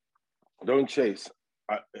don't chase.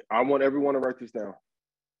 I want everyone to write this down.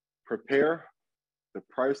 Prepare the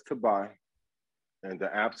price to buy and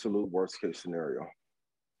the absolute worst case scenario.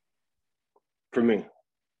 For me,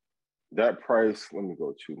 that price, let me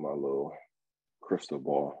go to my little crystal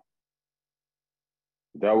ball.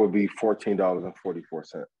 That would be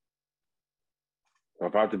 $14.44.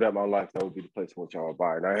 If I had to bet my life, that would be the place in which I would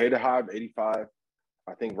buy it. Now, I hate a high of 85.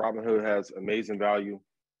 I think Robinhood has amazing value,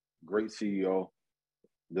 great CEO.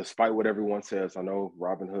 Despite what everyone says, I know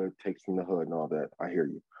Robinhood takes from the hood and all that. I hear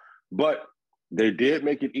you. But they did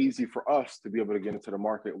make it easy for us to be able to get into the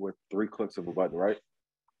market with 3 clicks of a button, right?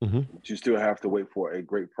 Mm-hmm. But you still have to wait for a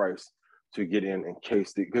great price to get in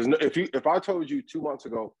case because if I told you 2 months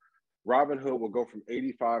ago Robinhood will go from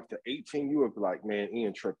 85 to 18, you would be like, man,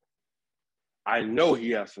 Ian tripping. I know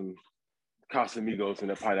he has some Casamigos in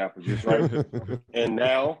the pineapple juice, right? And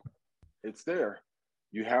now it's there.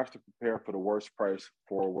 You have to prepare for the worst price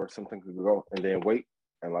for where something could go, and then wait.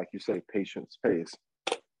 And like you say, patience pays.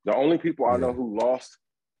 The only people I know who lost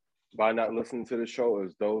by not listening to the show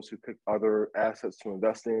is those who picked other assets to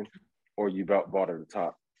invest in, or you bought at the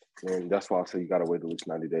top. And that's why I say you got to wait at least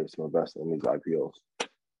 90 days to invest in these IPOs.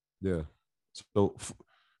 Yeah. So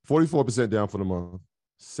 44% down for the month,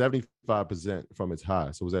 75% from its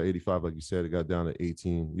high. So it was at 85, like you said, it got down to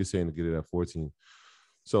 18. You're saying to get it at 14.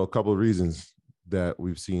 So a couple of reasons that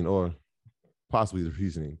we've seen, or possibly the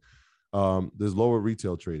reasoning. There's lower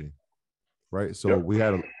retail trading, right? So we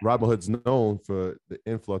had Robinhood's known for the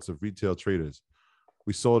influx of retail traders.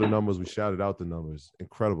 We saw the numbers, we shouted out the numbers.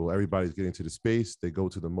 Incredible. Everybody's getting to the space. They go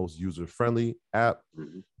to the most user-friendly app.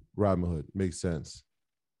 Robinhood makes sense.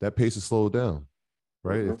 That pace has slowed down,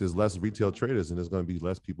 right? If there's less retail traders, then there's going to be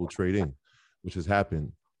less people trading, which has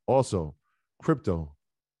happened. Also, crypto,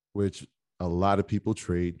 which a lot of people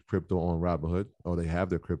trade crypto on Robinhood, or they have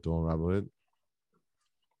their crypto on Robinhood.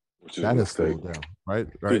 That has slowed down, right?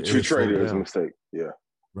 To trade it is a mistake. Yeah.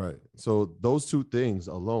 Right. So those two things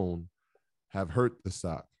alone have hurt the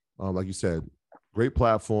stock. Like you said, great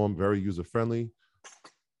platform, very user friendly.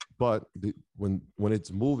 But when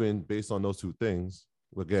it's moving based on those two things,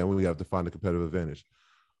 again, we have to find a competitive advantage.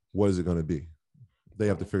 What is it going to be? They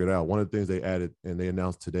have to figure it out. One of the things they added and they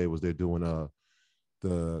announced today was they're doing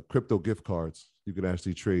the crypto gift cards. You can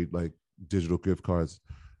actually trade like digital gift cards,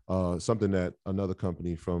 something that another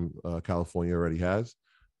company from California already has.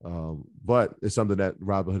 But it's something that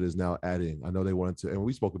Robinhood is now adding. I know they wanted to, and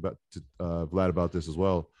we spoke about to Vlad about this as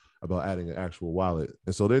well, about adding an actual wallet.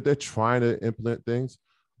 And so they're trying to implement things.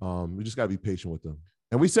 We just got to be patient with them.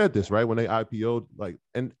 And we said this, right? When they IPO'd, like,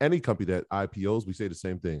 and any company that IPOs, we say the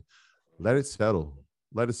same thing. Let it settle.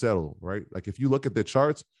 Let it settle, right? Like if you look at the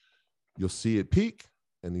charts, you'll see it peak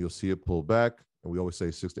and you'll see it pull back. And we always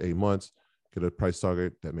say 6 to 8 months, get a price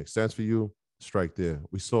target that makes sense for you, strike there.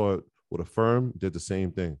 We saw it with Affirm, did the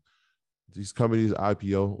same thing. These companies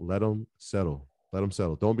IPO, let them settle. Let them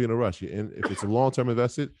settle. Don't be in a rush. If it's a long-term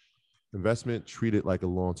investment, treat it like a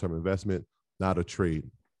long-term investment, not a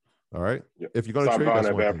trade. All right? Yep. If you're going to trade, buying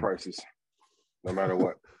at bad prices, no matter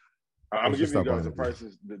what. I'm giving you guys the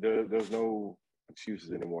prices. There's no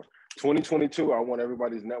excuses anymore. 2022, I want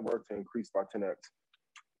everybody's network to increase by 10x.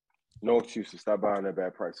 No excuses. Stop buying at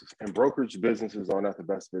bad prices. And brokerage businesses are not the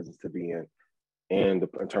best business to be in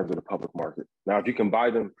terms of the public market. Now, if you can buy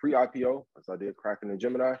them pre-IPO, as I did Kraken and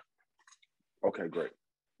Gemini, okay, great.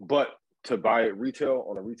 But to buy it retail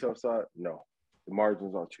on the retail side, no. The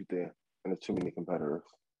margins are too thin and there's too many competitors.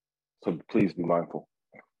 So please be mindful.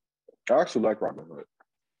 I actually like Robinhood.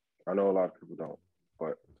 I know a lot of people don't,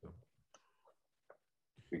 but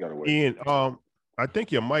we gotta wait. Ian, I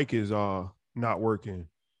think your mic is not working.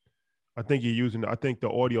 I think the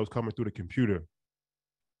audio is coming through the computer.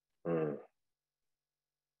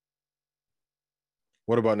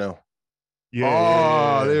 What about now?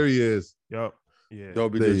 Yeah. There he is. Yep. Yeah.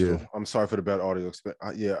 Dolby Digital. I'm sorry for the bad audio.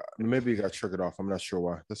 Yeah, maybe it got triggered off. I'm not sure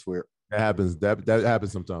why. That's weird. That happens. That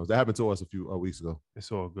happens sometimes. That happened to us a few weeks ago.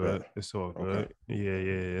 It's all good. Yeah. It's all good. Okay.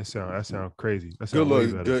 Yeah. That sound crazy. That good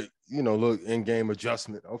look. Good. Look in-game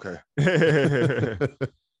adjustment. Okay. There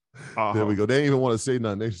we go. They didn't even want to say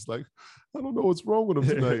nothing. They just like, I don't know what's wrong with him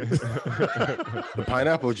tonight. The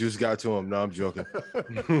pineapple juice got to him. No, I'm joking.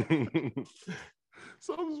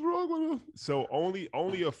 Something's wrong with him. So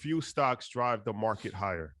only a few stocks drive the market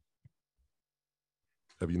higher.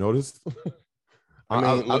 Have you noticed?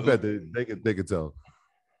 I bet they could tell.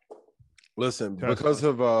 Listen, because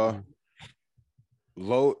of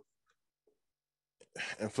low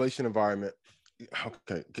inflation environment.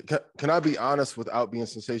 Okay, can I be honest without being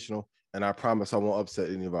sensational? And I promise I won't upset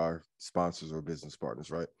any of our sponsors or business partners,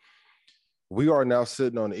 right? We are now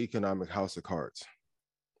sitting on the economic house of cards.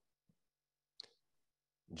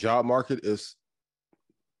 Job market is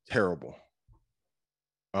terrible.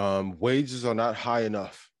 Wages are not high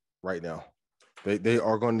enough right now. They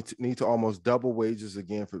are going to need to almost double wages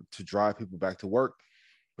again to drive people back to work,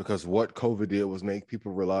 because what COVID did was make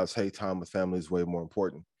people realize, hey, time with family is way more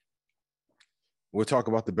important. We'll talk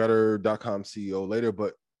about the Better.com CEO later,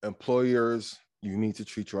 but employers, you need to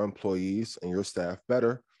treat your employees and your staff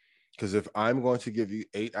better, because if I'm going to give you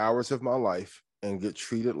 8 hours of my life and get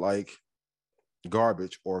treated like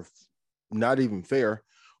garbage or not even fair,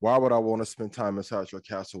 why would I want to spend time inside your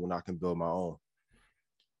castle when I can build my own?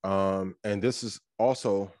 And this is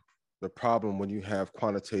also the problem when you have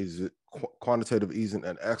quantitative easing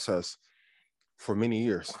and excess for many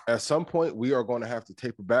years. At some point, we are going to have to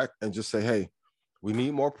taper back and just say, hey, We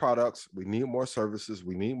need more products. We need more services.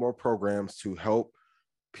 We need more programs to help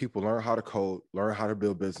people learn how to code, learn how to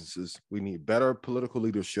build businesses. We need better political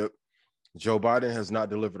leadership. Joe Biden has not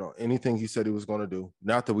delivered on anything he said he was going to do.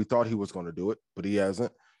 Not that we thought he was going to do it, but he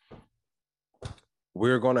hasn't.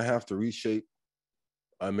 We're going to have to reshape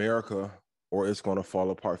America, or it's going to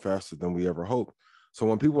fall apart faster than we ever hoped. So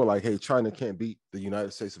when people are like, hey, China can't beat the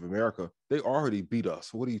United States of America, they already beat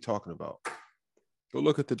us. What are you talking about? Go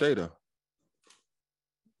look at the data.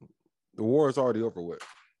 The war is already over with.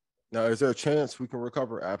 Now, is there a chance we can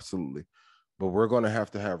recover? Absolutely. But we're going to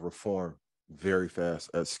have reform very fast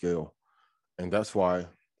at scale. And that's why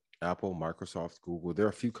Apple, Microsoft, Google, there are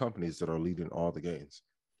a few companies that are leading all the gains.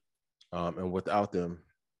 And without them,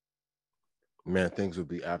 man, things would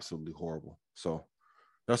be absolutely horrible. So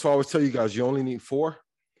that's why I always tell you guys, you only need 4.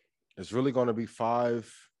 It's really going to be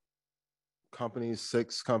 5 companies,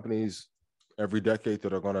 6 companies every decade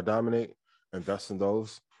that are going to dominate. Invest in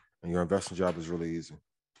those, and your investing job is really easy.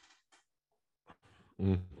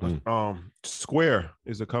 Mm-hmm. Square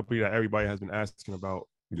is a company that everybody has been asking about.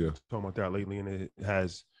 Yeah, talking about that lately, and it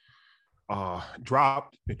has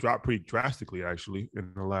dropped. It dropped pretty drastically, actually,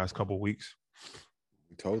 in the last couple of weeks.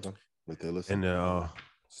 We told them, but they listen. And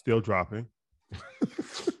still dropping.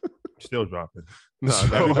 Still dropping. No,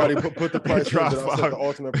 so, everybody put the price in that I said the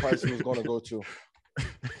ultimate price he was going to go to.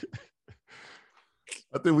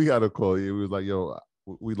 I think we had a call. It was like, yo,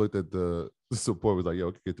 we looked at the support. Was like, yo,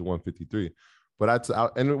 it could get to 153. But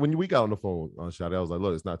and when we got on the phone on Shadi, I was like,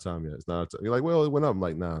 look, it's not time yet. It's not time. You're like, well, it went up. I'm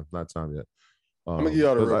like, nah, not time yet. I'm gonna give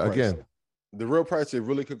y'all the real price. Again, the real price it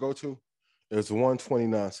really could go to is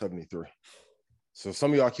 129.73. So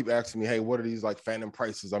some of y'all keep asking me, hey, what are these like phantom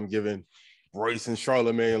prices I'm giving Royce and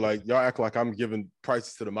Charlamagne? Like, y'all act like I'm giving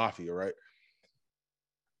prices to the mafia, right?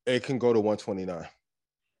 It can go to 129.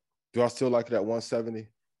 Do I still like it at 170?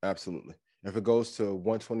 Absolutely. If it goes to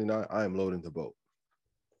 129, I am loading the boat.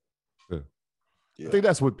 Yeah. I think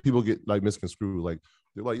that's what people get like misconstrued. Like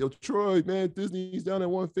they're like, yo, Troy, man, Disney's down at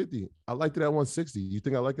 150. I liked it at 160. You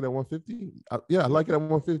think I like it at 150? Yeah, I like it at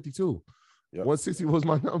 150 too. Yep. 160 was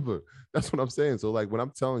my number. That's what I'm saying. So like when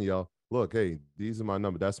I'm telling y'all, look, hey, these are my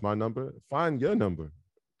number. That's my number. Find your number.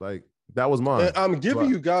 Like that was mine. And I'm giving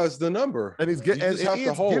you guys the number. And he's getting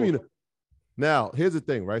to hold. Now, here's the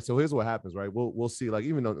thing, right? So here's what happens, right? We'll see. Like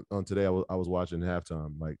even on today, I was watching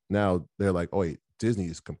halftime. Like now they're like, oh wait, Disney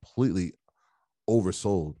is completely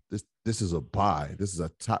oversold. This is a buy. This is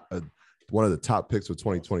one of the top picks for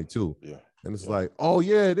 2022. Yeah. And it's like, oh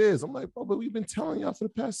yeah, it is. I'm like, bro, but we've been telling y'all for the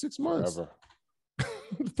past 6 months.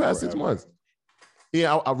 The past 6 months.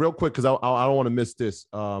 Yeah, I real quick because I don't want to miss this.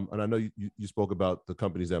 And I know you spoke about the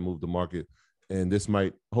companies that moved the market, and this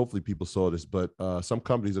might hopefully people saw this, but some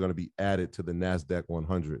companies are going to be added to the NASDAQ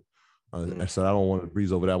 100. So I don't want to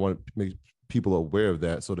breeze over that. I want to make people aware of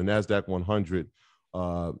that. So the NASDAQ 100.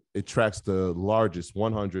 It tracks the largest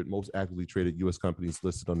 100 most actively traded U.S. companies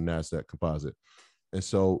listed on the NASDAQ composite. And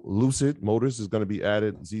so Lucid Motors is going to be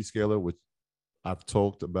added, Zscaler, which I've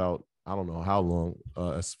talked about, I don't know how long,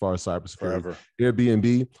 as far as cybersecurity. Forever.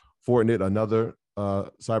 Airbnb, Fortinet, another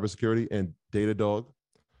cybersecurity, and Datadog.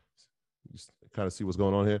 You kind of see what's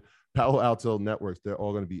going on here. Palo Alto Networks, they're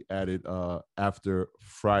all going to be added after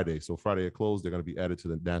Friday. So Friday at close, they're going to be added to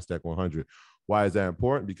the NASDAQ 100. Why is that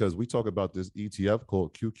important? Because we talk about this ETF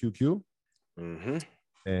called QQQ,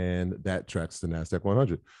 and that tracks the NASDAQ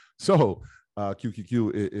 100. So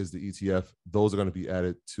QQQ is the ETF. Those are going to be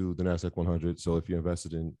added to the NASDAQ 100. So if you're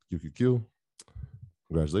invested in QQQ,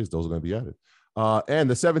 congratulations, those are going to be added. And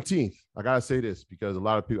the 17th, I got to say this because a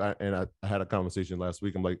lot of people, I had a conversation last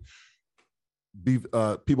week. I'm like,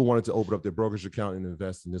 people wanted to open up their brokerage account and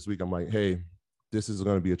invest in this week. I'm like, hey, this is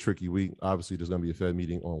going to be a tricky week. Obviously, there's going to be a Fed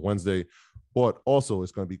meeting on Wednesday, but also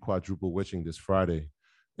it's going to be quadruple witching this Friday.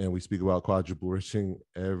 And we speak about quadruple witching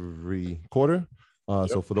every quarter.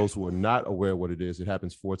 So for those who are not aware what it is, it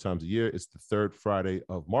happens 4 times a year. It's the third Friday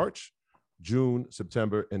of March, June,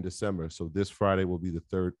 September, and December. So this Friday will be the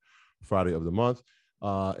third Friday of the month.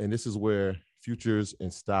 And this is where futures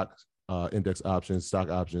and stock index options, stock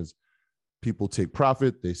options, people take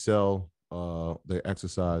profit, they sell, they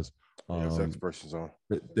exercise. It's expiration zone.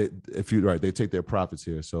 They take their profits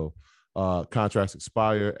here. So contracts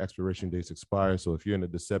expire, expiration dates expire. So if you're in the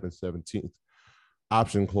December 17th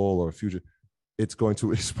option call or future, it's going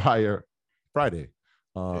to expire Friday.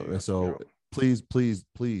 And so please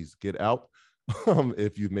get out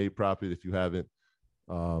if you've made profit. If you haven't,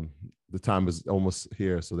 the time is almost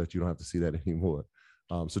here so that you don't have to see that anymore.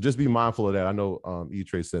 So just be mindful of that. I know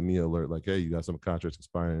E-Trade sent me an alert like, hey, you got some contracts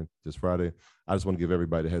expiring this Friday. I just want to give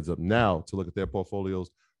everybody a heads up now to look at their portfolios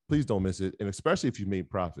please don't miss it. And especially if you made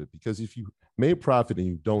profit, because if you made profit and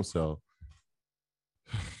you don't sell,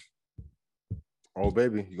 oh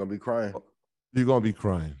baby, you're gonna be crying. You're gonna be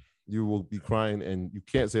crying. You will be crying, and you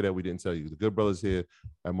can't say that we didn't tell you. The good brothers here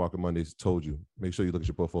at Market Mondays told you. Make sure you look at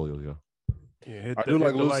your portfolio, yo. Yeah, I do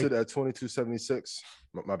like Lucid at 2276.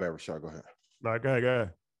 My bad, Rashad. Go ahead. No, go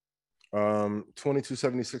ahead.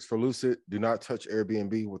 2276 for Lucid. Do not touch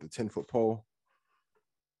Airbnb with a 10-foot pole.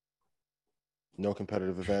 No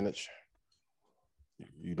competitive advantage.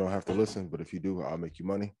 You don't have to listen, but if you do, I'll make you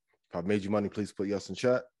money. If I've made you money, please put yes in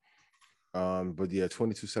chat. But yeah,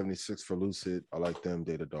 2276 for Lucid. I like them.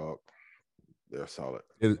 Datadog, they're solid.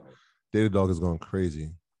 Datadog is going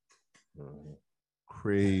crazy.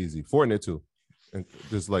 Crazy. Fortinet too. And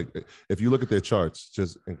just like, if you look at their charts,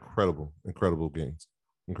 just incredible gains.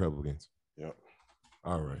 Incredible gains. Yep.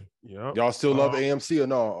 All right. Yep. Y'all still love AMC or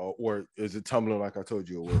no? Or is it tumbling like I told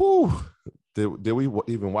you? Did we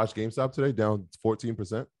even watch GameStop today? Down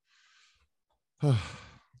 14%.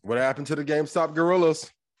 What happened to the GameStop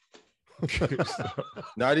gorillas?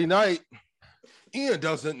 Nighty night. Ian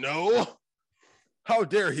doesn't know. How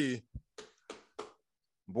dare he?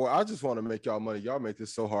 Boy, I just want to make y'all money. Y'all make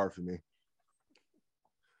this so hard for me.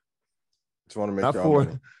 Just want to make y'all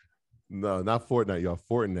money. No, not Fortnite, y'all.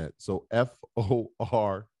 Fortinet. So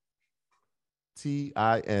Fortinet.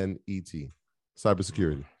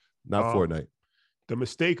 Cybersecurity, not Fortnite. The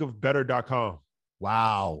mistake of better.com.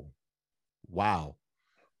 Wow.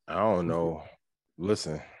 I don't know.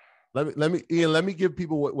 Listen. Let me Ian, let me give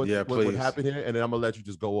people what happened here, and then I'm gonna let you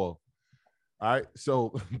just go off. All right.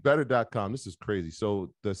 So better.com. This is crazy.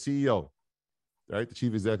 So the CEO, right? The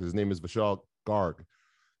chief executive, his name is Vishal Garg.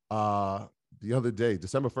 The other day,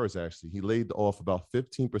 December 1st, actually, he laid off about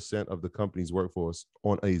 15% of the company's workforce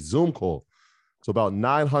on a Zoom call. So about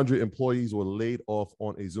 900 employees were laid off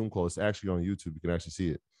on a Zoom call. It's actually on YouTube. You can actually see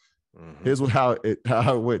it. Mm-hmm. Here's how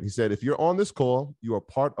it went. He said, if you're on this call, you are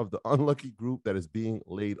part of the unlucky group that is being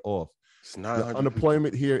laid off. The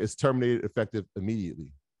unemployment here is terminated effective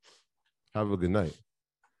immediately. Have a good night.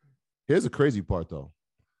 Here's the crazy part, though.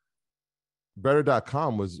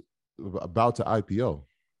 Better.com was about to IPO.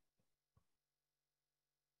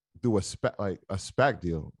 Do a SPAC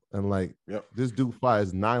deal, and this dude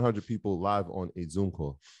fires 900 people live on a Zoom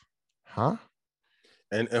call. Huh?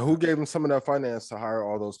 And who gave him some of that finance to hire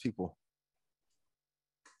all those people?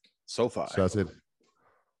 SoFi. So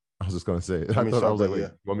I was just gonna say it. I was like, wait,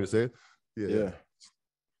 you want me to say it? Yeah.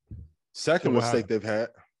 Second mistake they've had.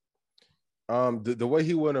 The way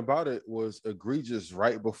he went about it was egregious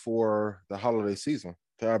right before the holiday season,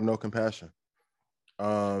 to have no compassion.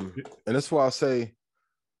 And that's why I say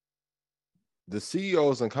the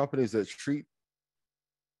CEOs and companies that treat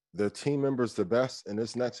their team members the best in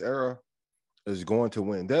this next era is going to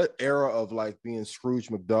win. That era of being Scrooge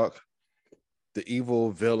McDuck, the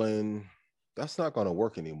evil villain, that's not going to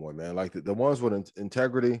work anymore, man. The ones with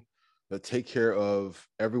integrity that take care of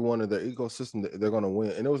everyone in their ecosystem, they're going to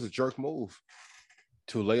win. And it was a jerk move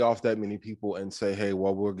to lay off that many people and say, hey,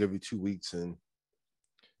 well, we'll give you 2 weeks. And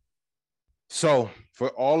so for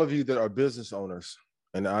all of you that are business owners,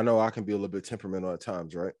 and I know I can be a little bit temperamental at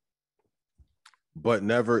times, right? But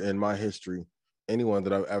never in my history, anyone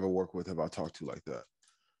that I've ever worked with have I talked to like that.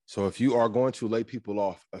 So if you are going to lay people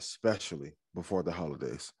off, especially before the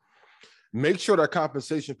holidays, make sure that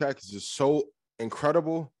compensation package is so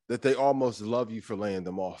incredible that they almost love you for laying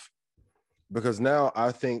them off. Because now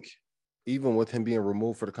I think even with him being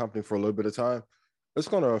removed for the company for a little bit of time, it's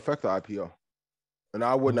going to affect the IPO. And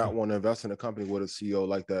I would not want to invest in a company with a CEO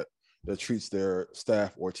like that treats their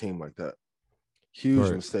staff or team like that. Huge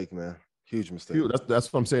mistake, man. Huge mistake.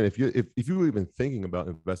 That's what I'm saying. If you were even thinking about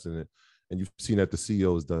investing in it, and you've seen that the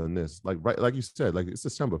CEO has done this, like you said, it's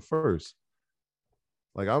December 1st.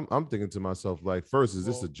 I'm thinking to myself, first, is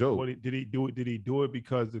this a joke? Did he do it? Did he do it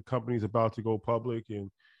because the company's about to go public? And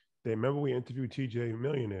they remember we interviewed TJ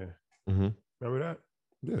Millionaire. Mm-hmm. Remember that?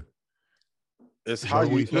 Yeah. It's how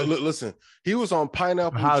you listen. He was on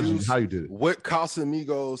pineapple juice. How you did it? With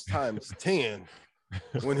Casamigos times 10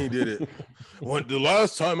 when he did it. When the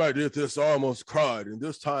last time I did this, I almost cried, and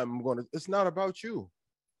this time I'm going to. It's not about you.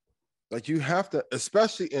 You have to,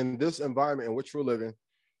 especially in this environment in which we're living,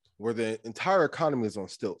 where the entire economy is on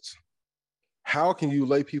stilts. How can you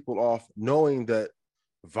lay people off knowing that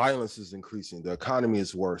violence is increasing, the economy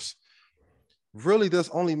is worse? Really, there's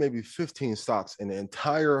only maybe 15 stocks in the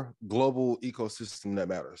entire global ecosystem that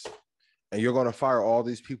matters. And you're going to fire all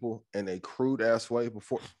these people in a crude ass way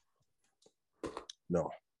before? No.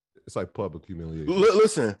 It's like public humiliation.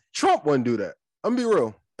 Listen, Trump wouldn't do that. I'm going to be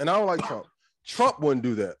real. And I don't like Trump. Trump wouldn't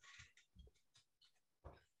do that.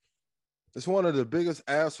 It's one of the biggest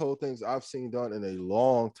asshole things I've seen done in a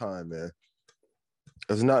long time, man.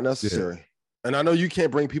 It's not necessary. Yeah. And I know you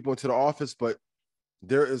can't bring people into the office, but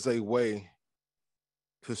there is a way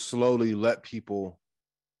to slowly let people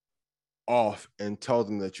off and tell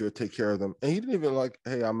them that you'll take care of them. And he didn't even like,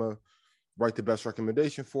 hey, I'm going to write the best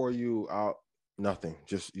recommendation for you. Nothing.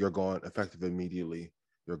 Just you're gone, effective immediately.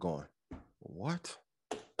 You're gone. What?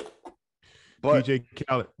 But DJ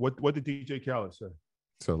Khaled, what did DJ Khaled say?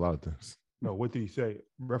 So a lot of things. No, what did he say?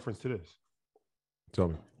 Reference to this. Tell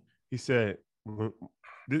me. He said,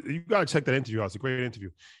 you got to check that interview out. It's a great interview.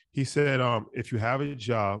 He said, if you have a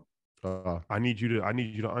job, I need you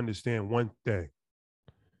to understand one thing.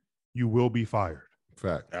 You will be fired.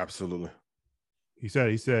 Fact. Absolutely. He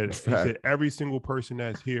said every single person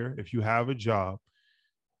that's here, if you have a job,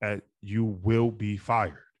 you will be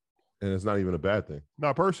fired. And it's not even a bad thing.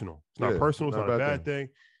 Not personal. It's not personal. It's not a bad thing.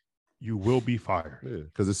 You will be fired. Yeah,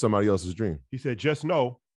 because it's somebody else's dream. He said, just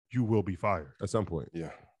know you will be fired. At some point. Yeah.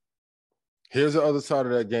 Here's the other side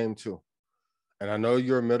of that game, too. And I know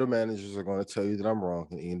your middle managers are going to tell you that I'm wrong.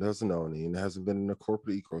 And Ian doesn't know. And Ian hasn't been in the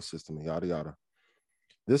corporate ecosystem, yada, yada.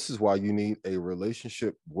 This is why you need a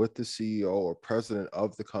relationship with the CEO or president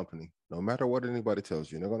of the company, no matter what anybody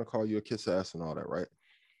tells you. They're going to call you a kiss ass and all that, right?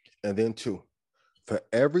 And then, two, for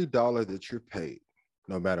every dollar that you're paid,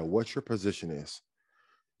 no matter what your position is,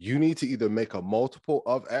 you need to either make a multiple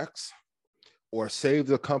of X or save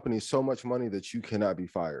the company so much money that you cannot be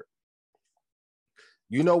fired.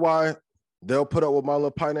 You know why they'll put up with my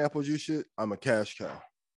little pineapple juice shit? I'm a cash cow.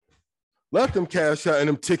 Let them cash out and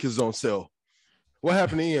them tickets don't sell. What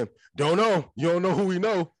happened to Ian? Don't know. You don't know who we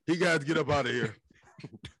know. He got to get up out of here.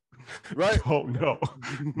 Right? Don't know.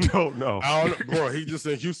 I don't know. Bro, he just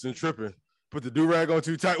in Houston tripping. Put the do-rag on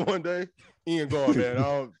too tight one day. Ian gone,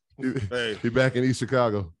 man. Hey. He back in East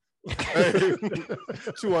Chicago. Hey.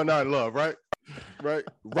 219 Love, right?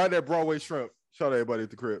 Right at Broadway Shrimp. Shout out everybody at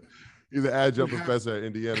the crib. He's an adjunct professor at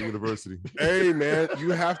Indiana University. Hey, man,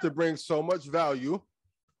 you have to bring so much value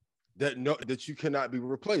that you cannot be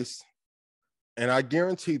replaced. And I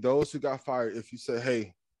guarantee those who got fired, if you say,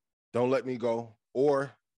 hey, don't let me go,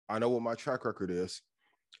 or I know what my track record is,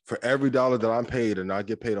 for every dollar that I'm paid and I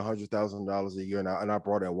get paid $100,000 a year and I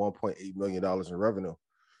brought in $1.8 million in revenue,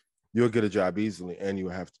 you'll get a job easily and you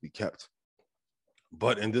have to be kept.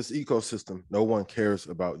 But in this ecosystem, no one cares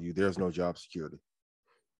about you. There's no job security.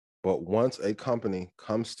 But once a company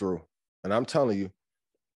comes through, and I'm telling you,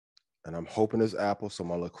 and I'm hoping it's Apple, so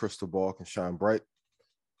my little crystal ball can shine bright,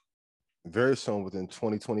 very soon within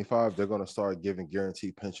 2025, they're going to start giving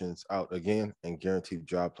guaranteed pensions out again and guaranteed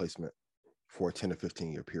job placement for a 10 to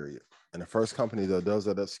 15 year period. And the first company that does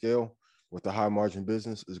that at scale with a high margin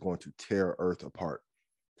business is going to tear Earth apart.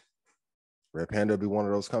 Red Panda will be one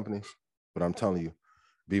of those companies, but I'm telling you,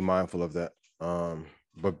 be mindful of that.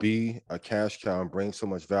 But be a cash cow and bring so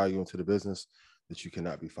much value into the business that you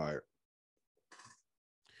cannot be fired.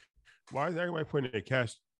 Why is everybody putting a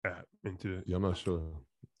cash app into it? Yeah, I'm not sure.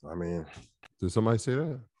 I mean, did somebody say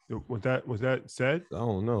that? Was that said? I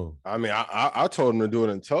don't know. I mean, I told him to do it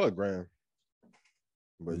in Telegram.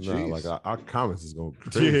 But like our comments is going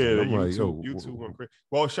crazy. Yeah, YouTube going crazy.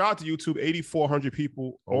 Well, shout out to YouTube, 8,400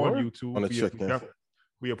 people on YouTube.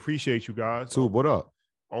 We appreciate you guys. YouTube, what up?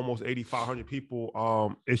 Almost 8,500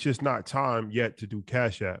 people. It's just not time yet to do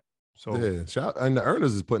Cash App. So yeah, and the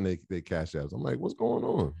earners is putting their Cash Apps. I'm like, what's going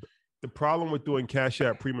on? The problem with doing Cash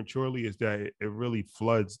App prematurely is that it really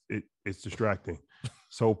floods. It's distracting.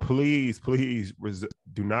 So please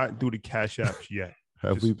do not do the Cash Apps yet.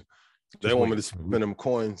 They want me to spend them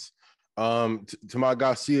coins. To my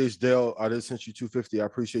guy CH Dale, I did send you $250. I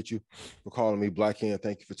appreciate you for calling me Black Hand.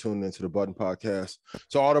 Thank you for tuning into the Button Podcast.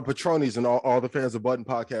 So all the Patronis and all the fans of Button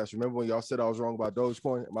Podcast, remember when y'all said I was wrong about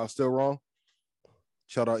Dogecoin? Am I still wrong?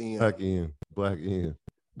 Shout out Ian. Black Ian.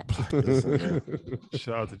 Listen,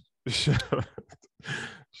 shout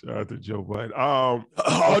out to Joe Biden.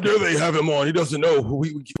 How dare they have him on? He doesn't know.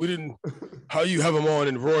 We didn't. How you have him on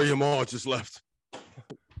and Roy Amal just left.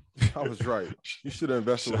 I was right. You should have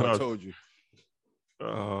invested what I told you.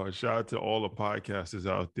 Shout out to all the podcasters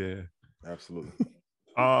out there. Absolutely.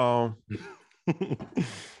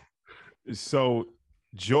 So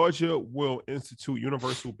Georgia will institute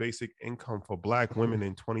universal basic income for Black women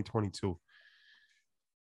in 2022.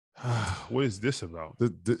 What is this about?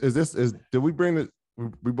 Did we bring it?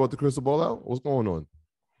 We brought the crystal ball out? What's going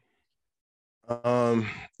on?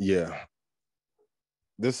 Yeah.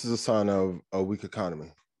 This is a sign of a weak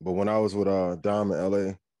economy. But when I was with Dom in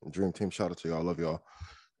LA, Dream Team, shout out to y'all, I love y'all.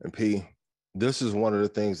 And P, this is one of the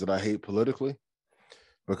things that I hate politically,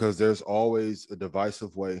 because there's always a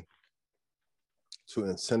divisive way to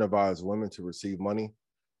incentivize women to receive money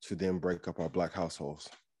to then break up our Black households.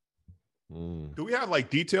 Do we have like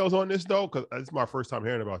details on this though? Because it's my first time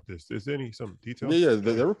hearing about this. Is there some details? Yeah,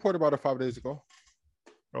 they reported about it 5 days ago.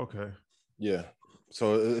 Okay. Yeah.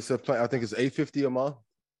 So it's a plan. I think it's $850 a month.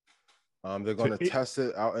 They're going to test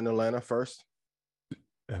it out in Atlanta first.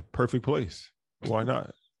 Perfect place. Why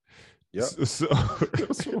not? Yep. So,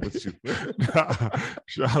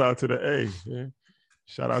 shout out to the A. Man.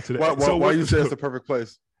 Shout out to the why you say it's the perfect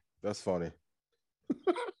place? That's funny.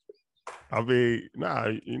 I mean,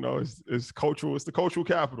 it's cultural. It's the cultural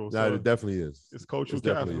capital. So it definitely is. It's cultural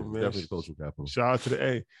capital, man. Definitely cultural capital. Shout out to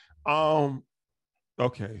the A.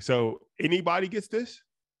 Okay, so anybody gets this?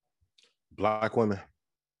 Black women.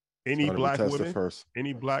 Any black woman? First.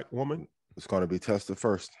 Any black woman? It's going to be tested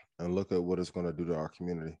first, and look at what it's going to do to our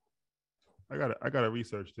community. I gotta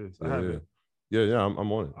research this. Yeah,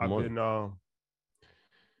 I'm on it. I've been on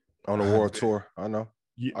a world tour. I know.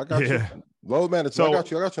 I got you. Low man, I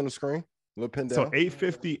got you on the screen. Little pin down. So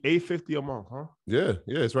 $850 a month, huh? Yeah,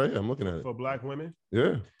 it's right here. I'm looking at it. For black women?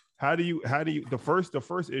 Yeah. How do you the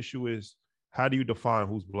first issue is, how do you define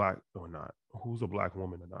who's black or not? Who's a black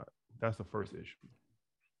woman or not? That's the first issue.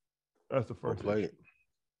 That's the first issue.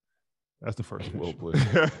 That's the first issue.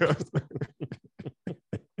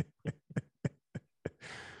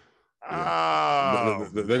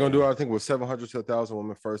 They're gonna do, I think, with 700 to 1,000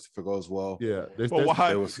 women first if it goes well. Yeah, they're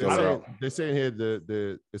saying here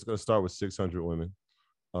that it's gonna start with 600 women,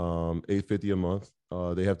 $850 a month.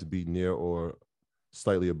 They have to be near or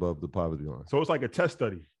slightly above the poverty line. So it's like a test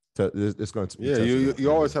study. It's going to be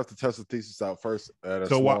you always have to test the thesis out first at a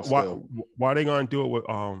small scale. Why are they gonna do it with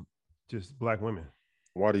just black women?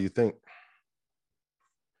 Why do you think?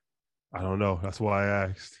 I don't know. That's why I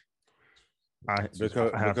asked.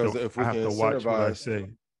 Because if we can watch what I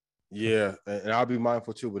say. Yeah, and I'll be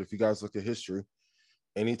mindful too. But if you guys look at history,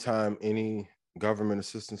 anytime any government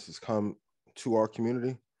assistance has come to our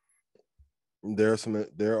community, there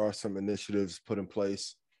are some initiatives put in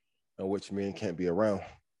place in which men can't be around.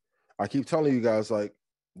 I keep telling you guys, like,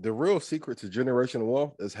 the real secret to generational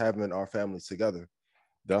wealth is having our families together.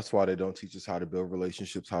 That's why they don't teach us how to build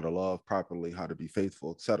relationships, how to love properly, how to be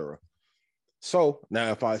faithful, etc. So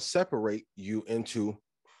now if I separate you into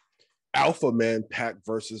alpha man pack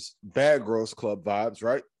versus bad girls club vibes,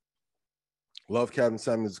 right? Love Kevin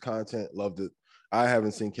Samuels' content, loved it. I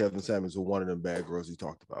haven't seen Kevin Samuels with one of them bad girls he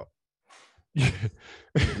talked about.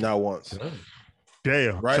 Not once.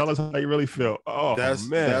 Damn. Right? Tell us how you really feel. Oh,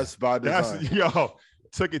 man. That's by design.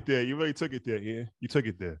 Took it there. You really took it there. Yeah, you took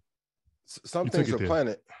it there. Some things are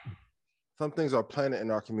planted. Some things are planted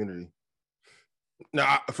in our community.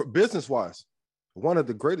 Now, for business-wise, one of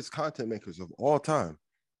the greatest content makers of all time.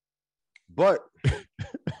 But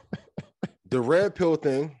the red pill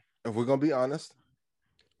thing, if we're going to be honest,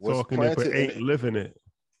 was planted living it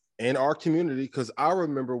in our community, because I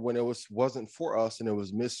remember when it wasn't for us and it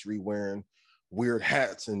was mystery wearing weird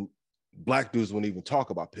hats and black dudes wouldn't even talk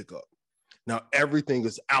about pickup. Now everything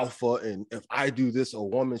is alpha, and if I do this, a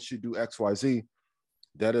woman should do XYZ.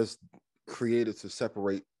 That is created to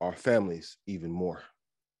separate our families even more.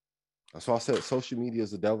 That's why I said social media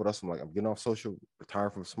is the devil. That's why I'm getting off social,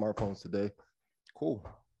 retired from smartphones today. Cool.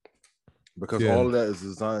 Because all of that is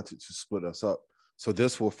designed to split us up. So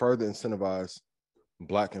this will further incentivize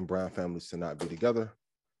Black and brown families to not be together.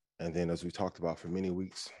 And then, as we talked about for many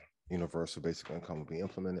weeks, universal basic income will be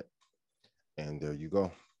implemented. And there you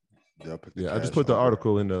go. I just put the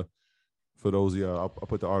article in the, for those of y'all, I'll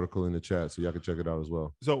put the article in the chat so y'all can check it out as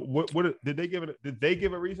well. So what did they give it? Did they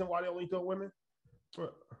give a reason why they only do women?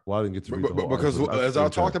 Well, I didn't get to read the whole because article. as I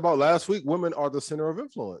talked about last week, women are the center of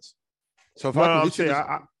influence. So if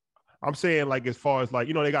I'm saying like, as far as like,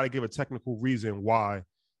 they got to give a technical reason why.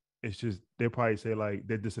 It's just they probably say like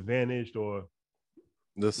they're disadvantaged, or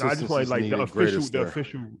I just want like the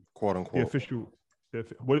official quote unquote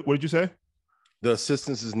what did you say? The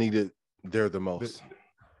assistance is needed there the most.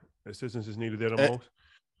 The assistance is needed there the most,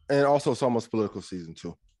 and also it's almost political season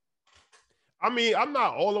too. I mean, I'm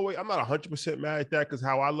not 100% mad at that, because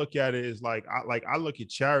how I look at it is like I look at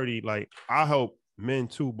charity, like I help men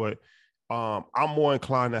too, but I'm more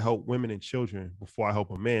inclined to help women and children before I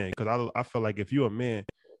help a man, because I feel like if you're a man,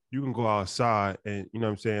 you can go outside and, you know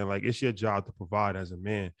what I'm saying? Like, it's your job to provide as a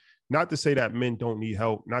man. Not to say that men don't need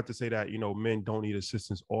help. Not to say that, men don't need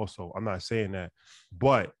assistance also. I'm not saying that.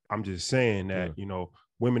 But I'm just saying that,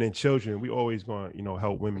 women and children, we always going to,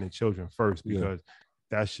 help women and children first, because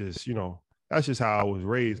that's just, that's just how I was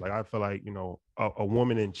raised. Like, I feel like, a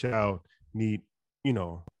woman and child need, I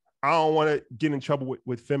don't want to get in trouble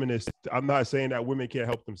with feminists. I'm not saying that women can't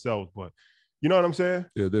help themselves, but You know what I'm saying?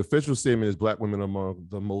 Yeah, the official statement is Black women are among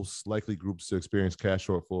the most likely groups to experience cash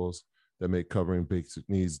shortfalls that make covering basic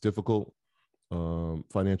needs difficult.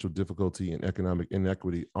 Financial difficulty and economic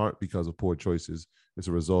inequity aren't because of poor choices. It's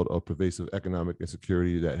a result of pervasive economic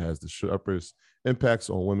insecurity that has the sharpest impacts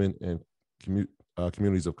on women and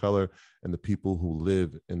communities of color and the people who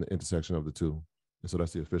live in the intersection of the two. And so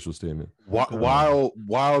that's the official statement.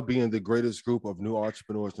 While being the greatest group of new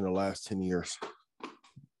entrepreneurs in the last 10 years.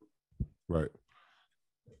 Right.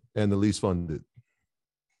 And the least funded.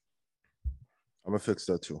 I'm going to fix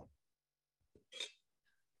that too.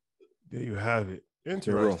 There you have it.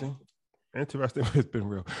 Interesting. Interesting. It's been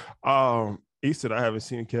real. He said, I haven't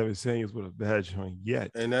seen Kevin Samuels with a bad joint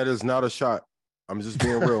yet. And that is not a shot. I'm just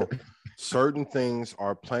being real. Certain things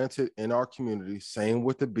are planted in our community. Same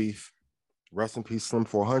with the beef. Rest in peace, Slim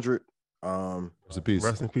 400. Rest in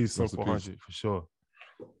peace, Slim 400, for sure.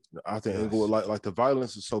 I think Inglewood, like the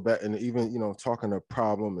violence is so bad. And even, talking a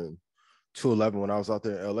problem and 211, when I was out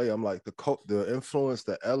there in LA, I'm like, the influence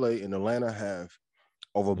that LA and Atlanta have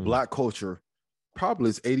over Black culture probably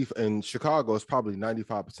is 80, and Chicago is probably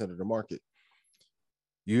 95% of the market.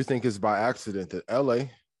 You think it's by accident that LA,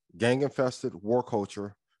 gang infested, war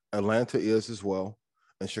culture, Atlanta is as well,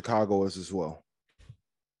 and Chicago is as well.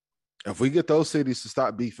 If we get those cities to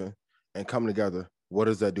stop beefing and come together, what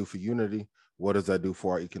does that do for unity? What does that do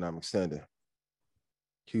for our economic standing?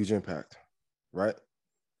 Huge impact, right?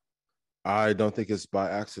 I don't think it's by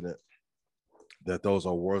accident that those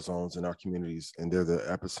are war zones in our communities, and they're the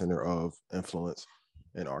epicenter of influence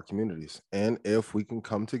in our communities. And if we can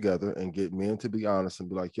come together and get men to be honest and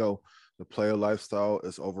be like, yo, the player lifestyle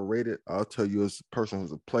is overrated. I'll tell you, as a person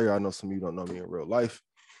who's a player, I know some of you don't know me in real life,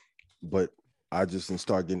 but I just didn't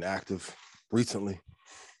start getting active recently.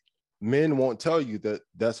 Men won't tell you that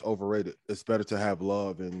that's overrated. It's better to have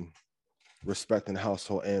love and respect in the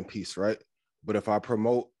household and peace, right? But if I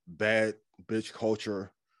promote bad bitch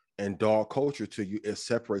culture and dog culture to you, it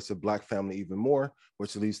separates the Black family even more,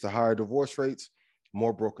 which leads to higher divorce rates,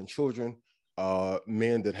 more broken children,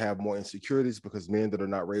 men that have more insecurities, because men that are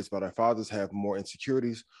not raised by their fathers have more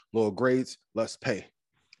insecurities, lower grades, less pay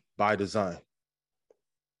by design.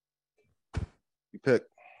 You pick.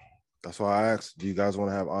 That's why I asked, do you guys want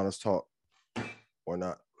to have honest talk or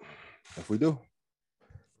not? If we do,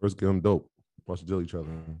 first give them dope, watch them kill each other.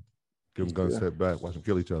 Give them guns, step back, watch them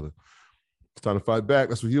kill each other. It's time to fight back.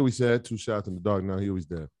 That's what Huey said. 2 shots in the dark. Now Huey's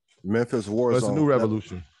dead. Memphis war zone. That's a new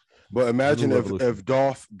revolution. But imagine if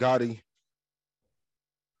Dolph, Gotti,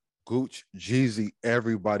 Gooch, Jeezy,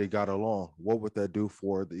 everybody got along. What would that do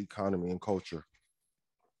for the economy and culture?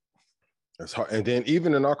 That's hard. And then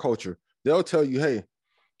even in our culture, they'll tell you, hey,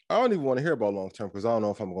 I don't even want to hear about long-term because I don't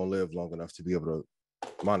know if I'm going to live long enough to be able to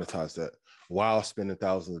monetize that while spending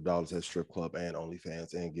thousands of dollars at strip club and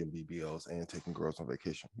OnlyFans and getting BBLs and taking girls on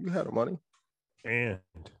vacation. You had the money. And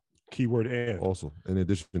keyword and. Also, in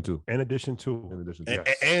addition to. And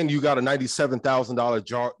you got a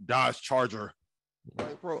 $97,000 Dodge Charger.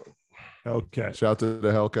 Like, bro. Hellcat. Shout out to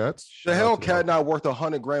the Hellcats. The Hellcat not worth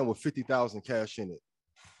 $100,000 with 50,000 cash in it.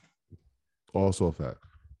 Also a fact.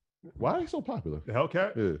 Why are they so popular? The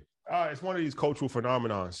Hellcat? Yeah. It's one of these cultural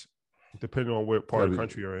phenomenons, depending on what part of the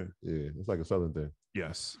country you're in. Yeah, it's like a Southern thing.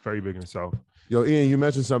 Yes, very big in the South. Yo, Ian, you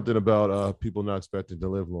mentioned something about people not expecting to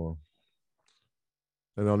live long.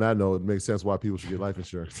 And on that note, it makes sense why people should get life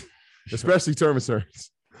insurance, especially term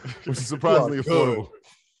insurance, which is surprisingly affordable.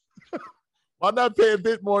 Why not pay a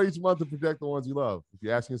bit more each month to protect the ones you love? If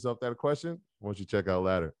you're asking yourself that question, why don't you check out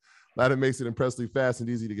Ladder? Ladder makes it impressively fast and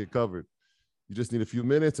easy to get covered. You just need a few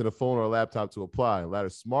minutes and a phone or a laptop to apply.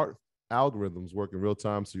 Ladder's smart algorithms work in real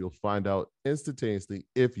time, so you'll find out instantaneously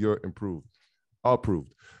if you're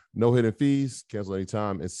approved. No hidden fees, cancel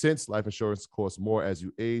anytime. And since life insurance costs more as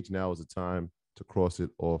you age, now is the time to cross it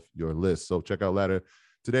off your list. So check out Ladder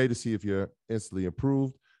today to see if you're instantly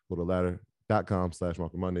approved. Go to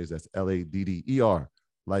ladder.com/Market Mondays. That's LADDER,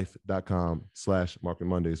 life.com/Market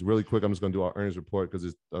Mondays. Really quick, I'm just going to do our earnings report because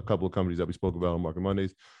there's a couple of companies that we spoke about on Market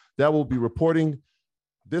Mondays that will be reporting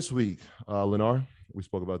this week. Lennar, we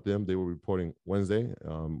spoke about them. They were reporting Wednesday,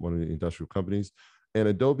 one of the industrial companies. And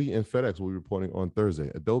Adobe and FedEx will be reporting on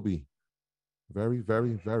Thursday. Adobe, very,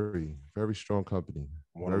 very, very, very strong company.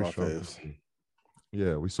 One of my faves.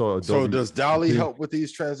 Yeah, we saw Adobe. So does Dolly help with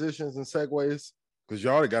these transitions and segues? Because you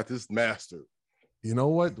already got this mastered. You know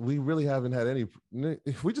what? We really haven't had any.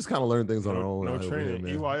 We just kind of learned things on our own. No training.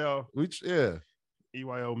 Here, EYO.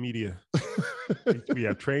 EYO Media. We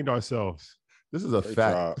have trained ourselves. This is a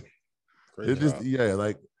fact. It just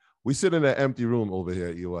like we sit in an empty room over here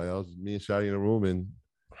at EYO. Me and Shadi in a room, and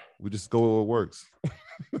we just go where it works.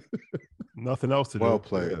 Nothing else to do. Well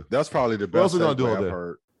played. Yeah. That's probably the What else best we gonna do segue all I've day?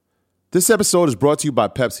 heard. This episode is brought to you by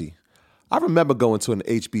Pepsi. I remember going to an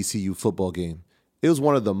HBCU football game. It was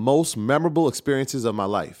one of the most memorable experiences of my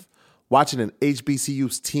life. Watching an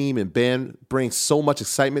HBCU's team and band bring so much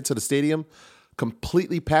excitement to the stadium,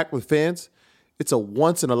 completely packed with fans, it's a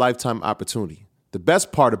once-in-a-lifetime opportunity. The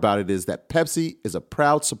best part about it is that Pepsi is a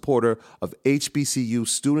proud supporter of HBCU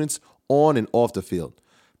students on and off the field.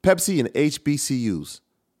 Pepsi and HBCUs,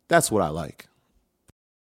 that's what I like.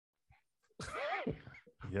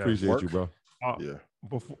 Yeah. Appreciate you, bro. Yeah.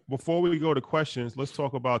 Before we go to questions, let's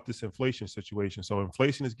talk about this inflation situation. So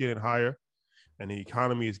inflation is getting higher, and the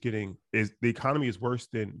economy is worse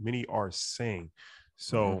than many are saying.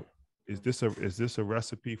 So, is this a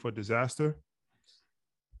recipe for disaster?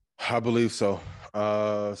 I believe so.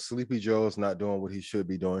 Sleepy Joe is not doing what he should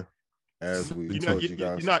be doing, as we told you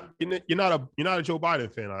guys. You're not a Joe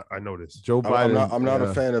Biden fan. I noticed. Joe Biden. I'm not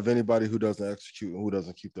a fan of anybody who doesn't execute and who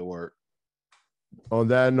doesn't keep their word. On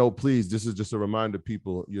that note, please, this is just a reminder,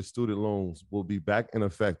 people, your student loans will be back in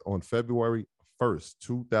effect on February 1st,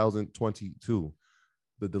 2022.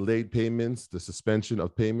 The delayed payments, the suspension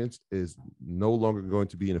of payments is no longer going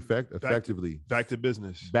to be in effect. Effectively, back to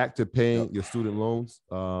business. Back to paying your student loans.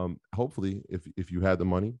 Hopefully, if you had the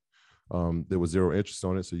money, there was zero interest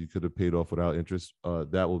on it, so you could have paid off without interest.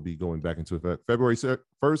 That will be going back into effect February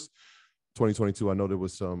 1st. 2022. I know there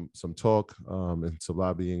was some talk and some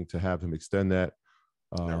lobbying to have him extend that.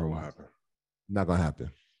 Never will happen. Not gonna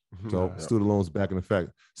happen. So student loans back in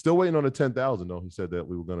effect. Still waiting on the 10,000 though. He said that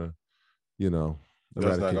we were gonna,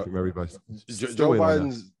 eradicate from everybody. Joe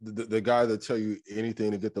Biden's the guy that tell you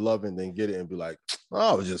anything to get the love and then get it and be like,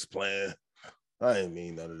 oh, I was just playing. I didn't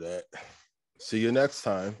mean none of that. See you next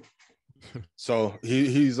time. So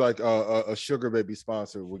he's like a sugar baby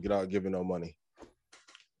sponsor without giving no money.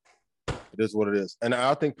 It is what it is. And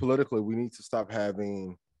I think politically we need to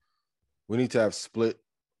have split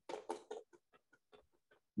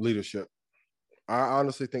leadership. I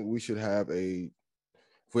honestly think we should have if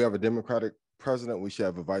we have a Democratic president, we should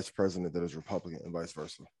have a vice president that is Republican and vice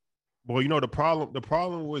versa. Well, the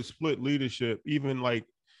problem with split leadership, even like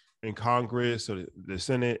in Congress or the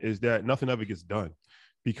Senate, is that nothing ever gets done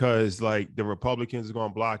because like the Republicans are going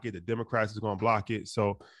to block it, the Democrats is going to block it.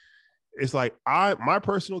 So it's like my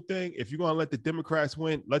personal thing, if you're going to let the Democrats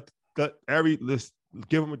win, let's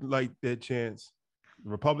give them like their chance. The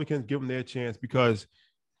Republicans give them their chance because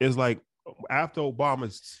it's like after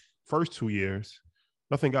Obama's first 2 years,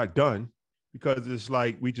 nothing got done because it's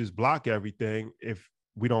like we just block everything if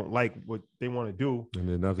we don't like what they want to do,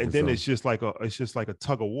 and then it's just like a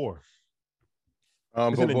tug of war.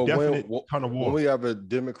 It's an indefinite ton of war. When we have a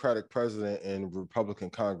Democratic president and Republican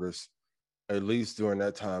Congress, at least during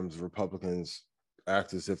that time, Republicans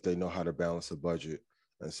act as if they know how to balance a budget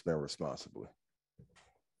and spend responsibly.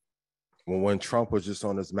 When Trump was just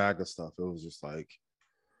on this MAGA stuff, it was just like,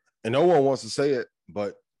 and no one wants to say it,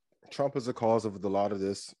 but Trump is the cause of a lot of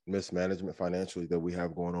this mismanagement financially that we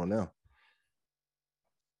have going on now.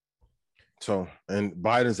 So, and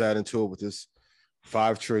Biden's adding to it with this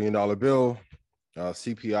 $5 trillion bill.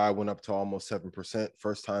 CPI went up to almost 7%,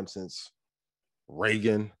 first time since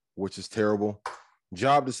Reagan, which is terrible.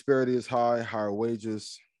 Job disparity is high, higher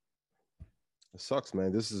wages. It sucks,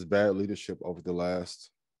 man. This is bad leadership over the last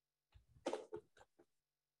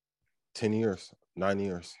 10 years, 9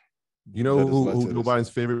 years. You know who Joe Biden's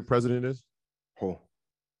favorite president is? Who?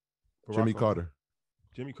 Jimmy Carter.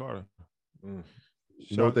 Jimmy Carter. You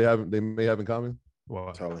know what they may have in common?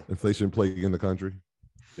 Well, inflation plaguing the country.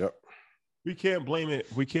 Yep. We can't blame it.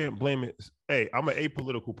 Hey, I'm an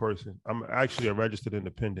apolitical person. I'm actually a registered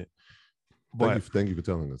independent. But thank you for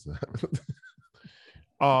telling us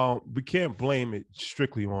that. We can't blame it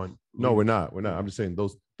strictly on. No, we're not. I'm just saying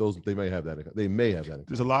those they may have that. They may have that.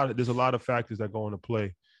 There's a lot of factors that go into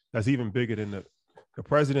play. That's even bigger than the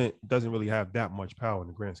president doesn't really have that much power in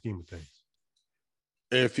the grand scheme of things.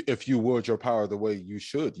 If you wield your power the way you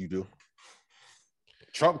should, you do.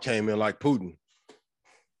 Trump came in like Putin.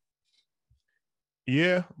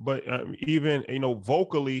 Yeah, but even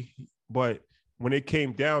vocally, but when it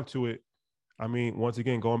came down to it, I mean, once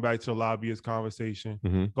again, going back to the lobbyist conversation,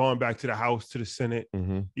 going back to the House, to the Senate,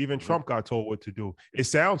 even Trump got told what to do. It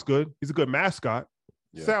sounds good. He's a good mascot.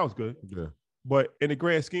 Yeah. Sounds good. Yeah. But in the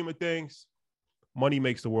grand scheme of things, money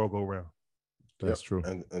makes the world go round. That's true.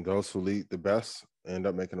 And those who lead the best end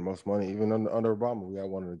up making the most money. Even under Obama, we had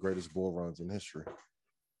one of the greatest bull runs in history.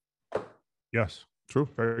 Yes. True.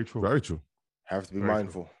 Very true. Very true. Have to be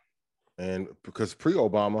mindful. And because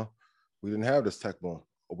pre-Obama, we didn't have this tech boom.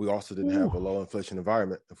 We also didn't have a low inflation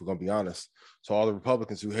environment, if we're going to be honest. So all the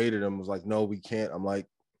Republicans who hated him was like, no, we can't. I'm like,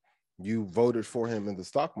 you voted for him in the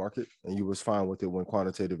stock market and you was fine with it when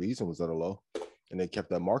quantitative easing was at a low, and they kept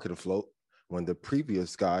that market afloat when the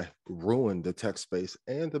previous guy ruined the tech space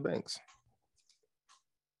and the banks.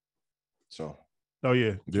 So, oh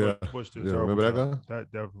yeah, Yeah. Bush did Yeah, terrible remember that job. guy?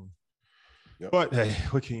 That definitely. Yep. But hey,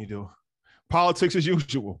 what can you do? Politics as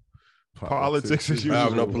usual. Politics as usual. I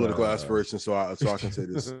have no political aspirations, so I can say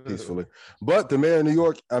this peacefully. But the mayor of New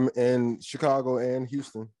York, and Chicago and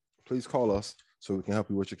Houston, please call us so we can help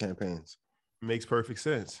you with your campaigns. Makes perfect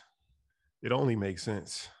sense. It only makes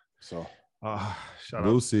sense. So, shout out.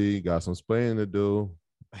 Lucy got some explaining to do.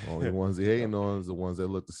 Only the ones he hating on is the ones that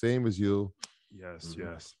look the same as you. Yes,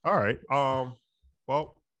 yes. All right.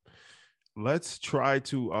 Well, let's try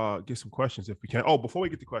to get some questions if we can. Oh, before we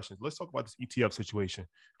get to questions, let's talk about this ETF situation.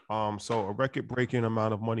 So a record-breaking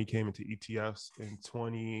amount of money came into ETFs in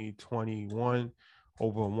 2021,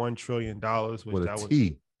 over $1 trillion. With a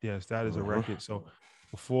T. Yes, that is a record. So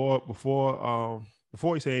before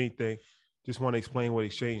we say anything, just want to explain what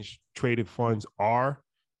exchange traded funds are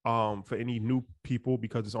for any new people,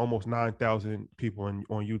 because it's almost 9,000 people on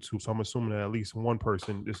YouTube. So I'm assuming that at least one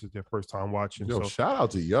person, this is their first time watching. Yo, so shout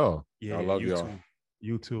out to y'all. yeah, I love YouTube,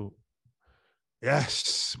 YouTube.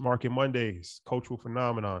 Yes, Market Mondays, cultural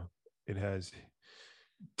phenomenon. It has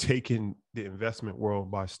taken the investment world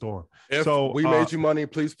by storm. if we made you money,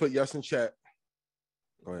 please put yes in chat.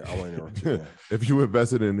 Go ahead. I want to interrupt you. If you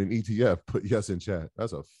invested in an ETF, put yes in chat.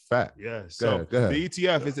 That's a fact. Yes. Go So ahead, go ahead. the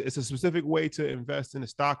ETF it's a specific way to invest in the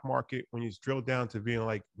stock market when you drill down to being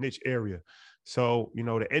like niche area. So,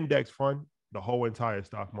 the index fund, the whole entire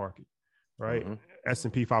stock market, right?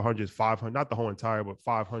 S&P 500 is 500, not the whole entire, but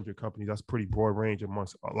 500 companies. That's pretty broad range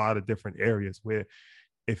amongst a lot of different areas where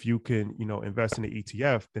if you can, invest in the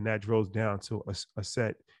ETF, then that drills down to a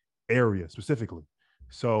set area specifically.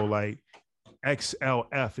 So like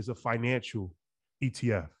XLF is a financial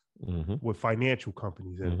ETF with financial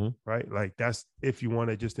companies in it, right? Like that's if you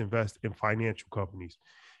want to just invest in financial companies.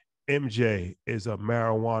 MJ is a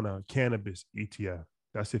marijuana cannabis ETF.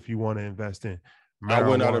 That's if you want to invest in marijuana. I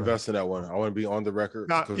would not invest in that one. I want to be on the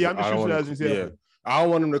record. I'm just using that as an example. Yeah. I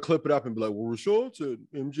don't want them to clip it up and be like, well, Rashad said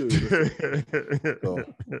MJ. So,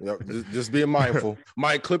 just being mindful.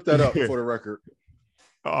 Mike, clip that up for the record.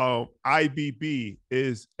 IBB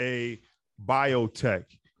is a biotech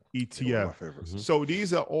ETF. So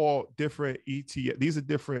these are all different ETF. These are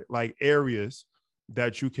different like areas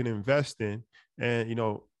that you can invest in. And,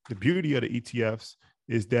 the beauty of the ETFs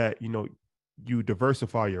is that, you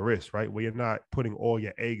diversify your risk, right? Where you're not putting all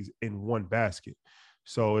your eggs in one basket.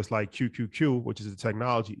 So it's like QQQ, which is a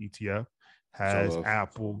technology ETF, has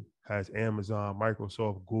Apple, has Amazon,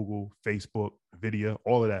 Microsoft, Google, Facebook, Nvidia,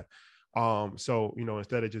 all of that. So,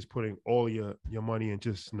 instead of just putting all your money in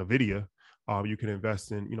just Nvidia, you can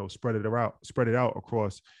invest in, spread it out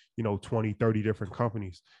across, 20, 30 different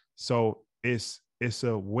companies. So it's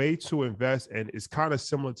a way to invest, and it's kind of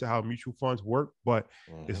similar to how mutual funds work, but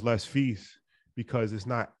it's less fees because it's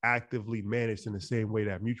not actively managed in the same way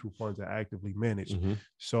that mutual funds are actively managed.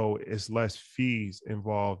 So it's less fees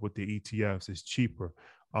involved with the ETFs. It's cheaper.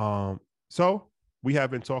 So we have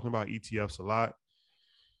been talking about ETFs a lot.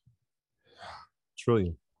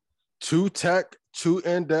 Trillion. 2 tech, 2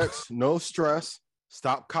 index, no stress.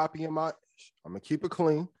 Stop copying I'm gonna keep it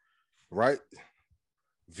clean, right?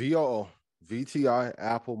 VOO, VTI,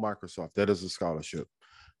 Apple, Microsoft. That is a scholarship.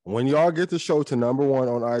 When y'all get the show to number 1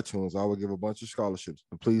 on iTunes, I will give a bunch of scholarships.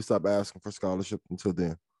 But please stop asking for scholarship until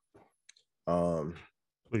then.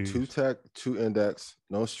 2 tech, 2 index,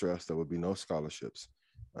 no stress. There would be no scholarships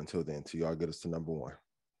until then. Till y'all get us to number 1.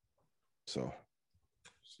 So,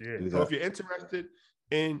 so if you're interested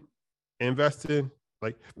in investing,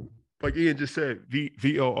 like Ian just said,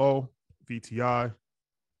 VOO, VTI,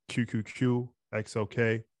 QQQ,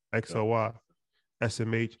 XOK, XOY,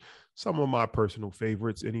 SMH. Some of my personal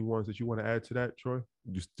favorites. Any ones that you want to add to that, Troy?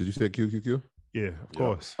 Did you say QQQ? Yeah, of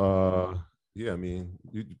course. Yeah, I mean,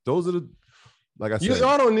 those are the, like I said.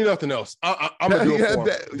 Y'all don't need nothing else. I'm going to do it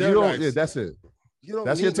for them. That's it. You don't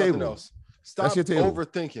that's need your table. Nothing else. Stop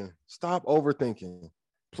overthinking. Stop overthinking.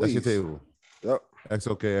 Please. That's your table. Yep.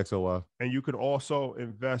 XOK, XOY. And you can also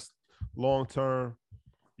invest long term.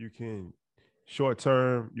 You can short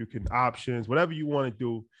term. You can options. Whatever you want to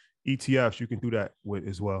do. ETFs, you can do that with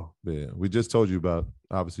as well. Yeah, we just told you about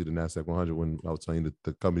obviously the NASDAQ 100 when I was telling you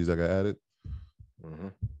the companies that got added.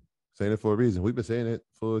 Saying it for a reason. We've been saying it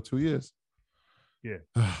for 2 years. Yeah,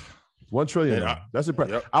 $1 trillion. That's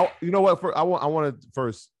impressive. You know what? I want to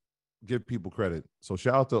first give people credit. So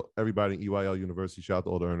shout out to everybody in EYL University. Shout out to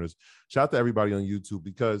all the earners. Shout out to everybody on YouTube,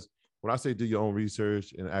 because when I say do your own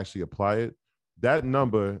research and actually apply it, that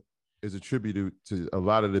number is attributed to a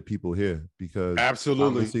lot of the people here because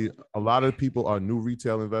absolutely, obviously a lot of people are new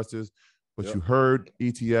retail investors, but you heard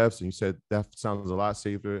ETFs and you said that sounds a lot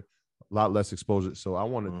safer, a lot less exposure. So I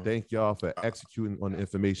want to thank y'all for executing on the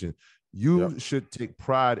information. You should take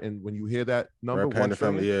pride in when you hear that number. Red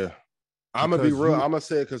family, yeah. I'm gonna be real. I'm gonna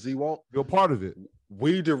say it because he won't. You're part of it.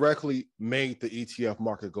 We directly made the ETF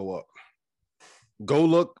market go up. Go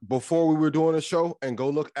look before we were doing the show and go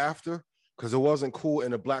look after, because it wasn't cool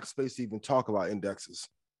in the black space to even talk about indexes.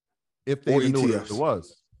 If they even knew what it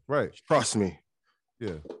was. Right. Trust me.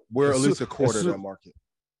 Yeah. We're at least a quarter of that market.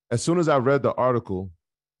 As soon as I read the article,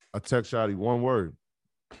 I text Shotty one word: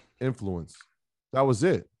 influence. That was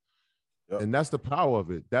it. Yep. And that's the power of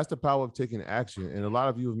it. That's the power of taking action. And a lot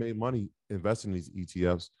of you have made money investing in these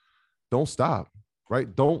ETFs. Don't stop,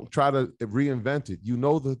 right? Don't try to reinvent it. You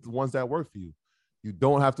know the ones that work for you. You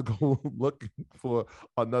don't have to go look for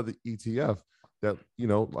another ETF that, you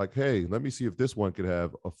know, like, hey, let me see if this one could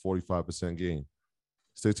have a 45% gain.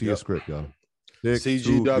 Stick to your script, y'all.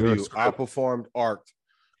 CGW outperformed ARK.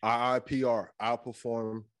 IIPR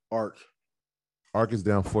outperformed ARK. ARK is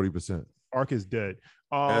down 40%. ARK is dead.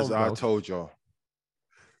 As I told y'all.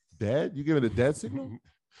 Dead? You giving a dead signal?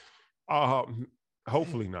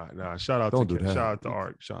 Hopefully not. Nah, shout out to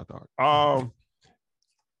ARK. Shout out to ARK.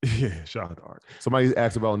 Yeah, shout out to ARK. Somebody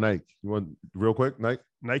asked about Nike. You want real quick,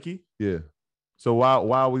 Nike? Yeah. So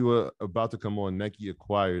while we were about to come on, Nike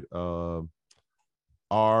acquired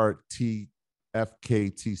RTFKT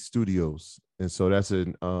Studios. And so that's a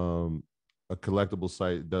collectible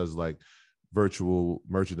site that does like virtual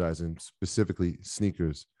merchandising, specifically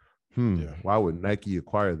sneakers. Why would Nike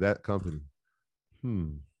acquire that company?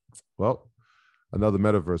 Well, another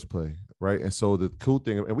metaverse play, right? And so the cool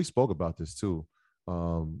thing, and we spoke about this too,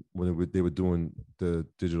 when they were doing the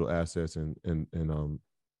digital assets and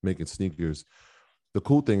making sneakers. The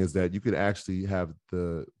cool thing is that you could actually have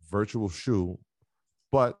the virtual shoe,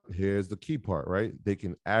 but here's the key part, right? They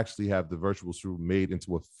can actually have the virtual shoe made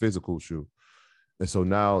into a physical shoe. And so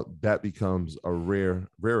now that becomes a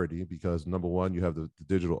rarity because number one, you have the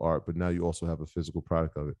digital art, but now you also have a physical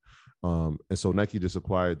product of it. And so Nike just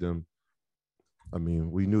acquired them. I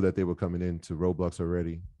mean, we knew that they were coming into Roblox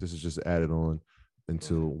already. This is just added on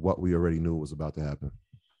into what we already knew was about to happen.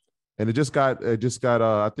 And it just got I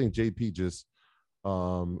think JP just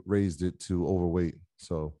raised it to overweight.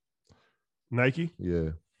 So Nike?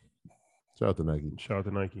 Yeah. Shout out to Nike. Shout out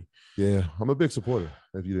to Nike. Yeah. I'm a big supporter,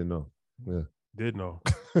 if you didn't know. Yeah. Did know.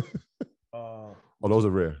 Those are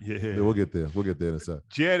rare. Yeah. We'll get there. We'll get there in a second.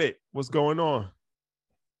 Janet, what's going on?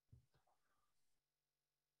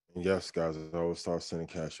 Yes, guys. I always start sending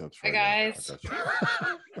cash ups. Hi, guys.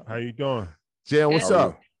 How you doing? Jan, what's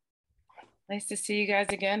up? Nice to see you guys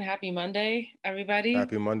again. Happy Monday, everybody.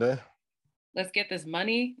 Happy Monday. Let's get this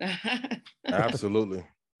money. Absolutely.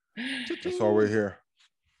 That's why we're here.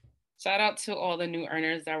 Shout out to all the new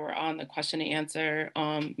earners that were on the question and answer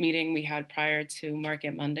meeting we had prior to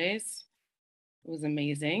Market Mondays. It was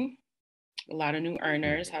amazing. A lot of new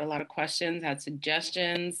earners, had a lot of questions, had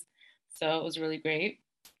suggestions. So it was really great.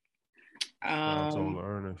 Shout out to all the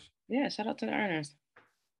earners. Yeah, shout out to the earners.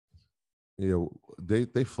 Yeah,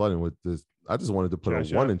 they flooding with this. I just wanted to put a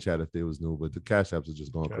one in chat if they was new, but the Cash Apps are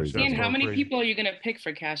just going crazy. Ian, how many people are you going to pick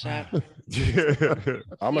for Cash App? I'm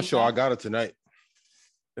going to show I got it tonight.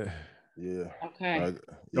 Yeah. Okay.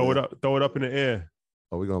 Throw it up in the air.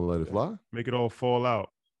 Are we gonna let it fly? Make it all fall out.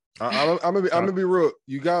 I'm gonna be real.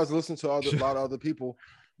 You guys listen to a lot of other people,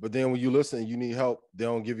 but then when you listen, you need help. They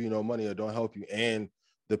don't give you no money or don't help you, and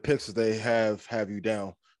the picks that they have you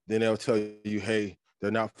down. Then they'll tell you, hey,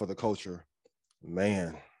 they're not for the culture,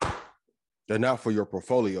 man. They're not for your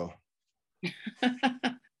portfolio.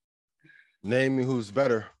 Name me who's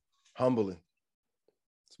better, humbly.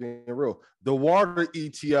 Being real, the water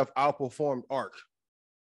ETF outperformed ARK.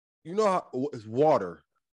 You know how it's water.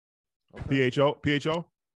 Okay. PHO?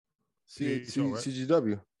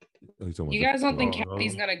 CGW. You guys don't think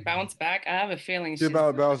Kathy's gonna bounce back? I have a feeling she's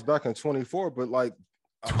about to bounce back in 24, but like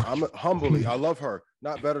I'm humbly, I love her.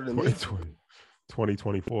 Not better than me.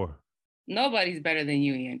 2024. Nobody's better than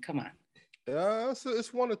you, Ian. Come on. Yeah,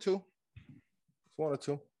 it's one or two. It's one or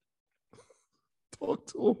two. Talk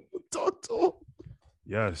to him.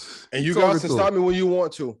 Yes. And you guys can stop me when you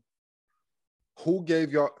want to. Who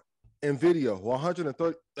gave y'all NVIDIA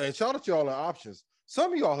 130? And shout out to y'all on options.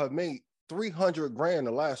 Some of y'all have made $300,000 in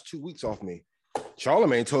the last 2 weeks off me.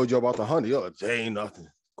 Charlamagne told you about the 100. Yo, they ain't nothing.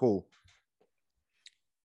 Cool.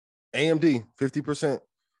 AMD 50%.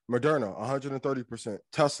 Moderna 130%.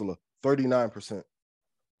 Tesla 39%.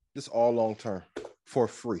 This all long term for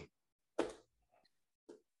free.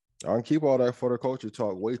 I can keep all that for the culture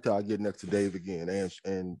talk. Wait till I get next to Dave again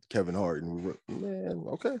and Kevin Hart. And man,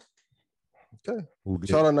 okay.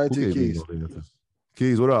 Shout out 19 Keys.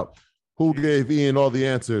 Keys, what up? Who gave Ian all the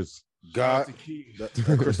answers? God. That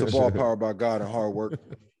crystal ball powered by God and hard work.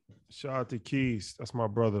 Shout out to Keys. That's my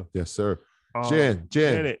brother. Yes, sir. Janet,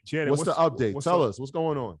 what's the update? Tell us what's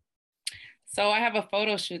going on. So I have a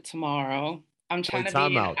photo shoot tomorrow. I'm trying to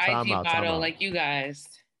be an IG model like you guys.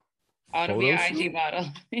 I want to be an IG model.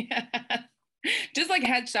 Just like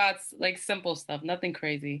headshots, like simple stuff, nothing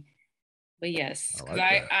crazy. But yes, because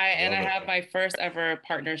I have my first ever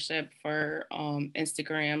partnership for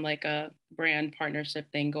Instagram, like a brand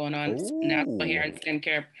partnership thing going on, natural hair and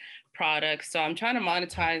skincare products. So I'm trying to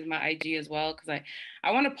monetize my IG as well because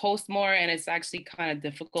I want to post more, and it's actually kind of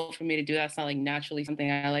difficult for me to do that. It's not like naturally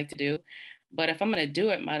something I like to do. But if I'm going to do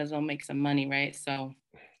it, might as well make some money, right? So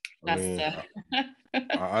that's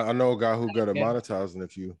I know a guy who's good at monetizing.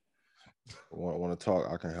 If you want to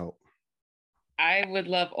talk, I can help. I would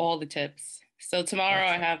love all the tips. So tomorrow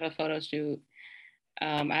I have a photo shoot.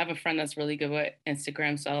 I have a friend that's really good with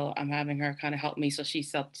Instagram, so I'm having her kind of help me. So she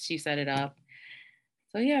set it up.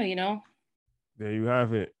 So yeah, you know. There you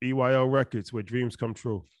have it. EYL Records, where dreams come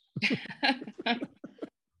true.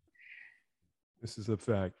 This is a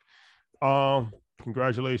fact.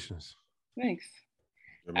 Congratulations. Thanks.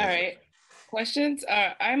 All right. Questions?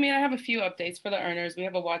 I have a few updates for the earners. We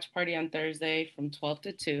have a watch party on Thursday from 12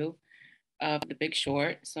 to 2 of The Big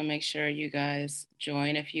Short. So make sure you guys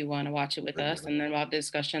join if you want to watch it with us. And then we'll have the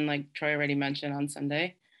discussion like Troy already mentioned on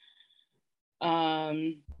Sunday.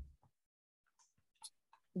 Lawrence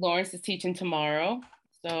is teaching tomorrow.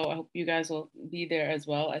 So I hope you guys will be there as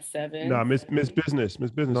well at 7. No, Miss Business.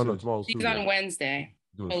 Miss Business. No, tomorrow. She's on Wednesday.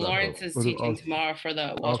 But Lawrence is teaching tomorrow for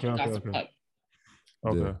the Wall Street Gossip Club.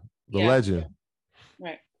 Okay. The legend.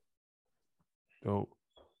 Right. Dope.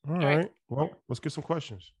 All right. Well, let's get some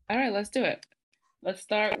questions. All right, let's do it. Let's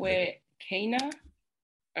start with Kana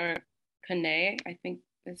or Kane. I think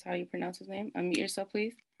that's how you pronounce his name. Unmute yourself,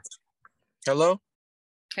 please. Hello.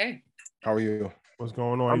 Hey. How are you? What's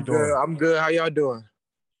going on? I'm good. I'm good. How y'all doing?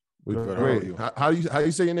 We're great. How do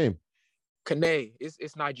you say your name? Kane.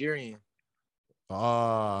 It's Nigerian.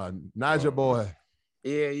 Niger boy.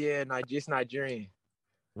 Yeah, it's Nigerian.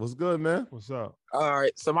 What's good, man? What's up? All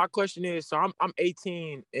right. So my question is, so I'm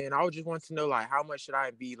 18, and I would just want to know, like, how much should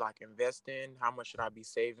I be like investing? How much should I be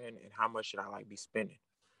saving? And how much should I like be spending?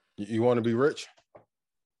 You want to be rich?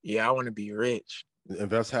 Yeah, I want to be rich.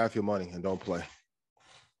 Invest half your money and don't play.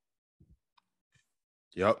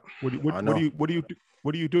 Yep.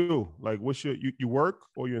 What do you do? Like, what's you work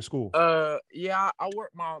or you in school? Yeah, I work.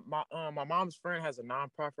 My mom's friend has a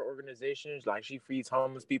nonprofit organization. Like, she feeds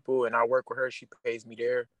homeless people, and I work with her. She pays me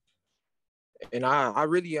there. And I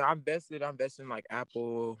invested in like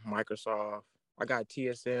Apple, Microsoft. I got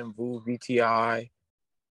TSM, VU, VTI,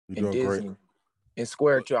 and Disney. Great. And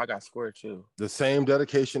Square too. I got Square too. The same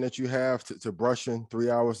dedication that you have to brushing 3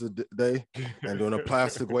 hours a day and doing a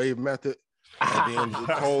plastic wave method, and then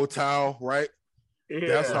the cold towel, right? Yeah,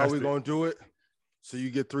 that's how we're gonna do it. So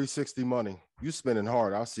you get 360 money. You spending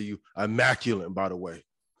hard. I see you immaculate, by the way.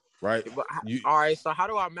 Right? All right. So how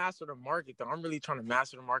do I master the market though? I'm really trying to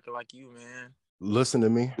master the market like you, man. Listen to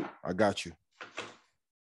me. I got you.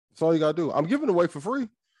 That's all you gotta do. I'm giving it away for free.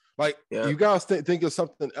 Like, you guys think of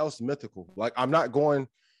something else mythical. Like, I'm not going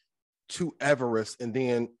to Everest and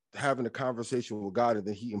then having a conversation with God and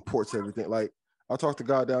then he imports everything. Like, I'll talk to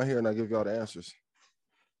God down here and I give y'all the answers.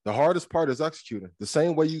 The hardest part is executing. The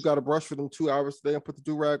same way you got to brush for them 2 hours today and put the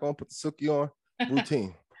do-rag on, put the silky on,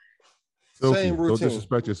 routine. Same routine. Don't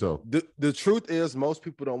disrespect yourself. The truth is most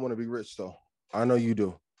people don't want to be rich, though. I know you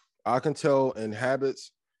do. I can tell in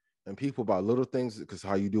habits and people by little things, because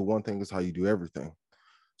how you do one thing is how you do everything.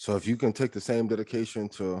 So if you can take the same dedication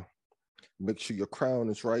to make sure your crown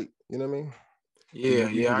is right, you know what I mean? Yeah,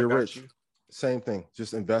 you're rich. You. Same thing.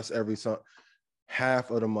 Just invest half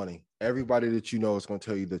of the money. Everybody that you know is going to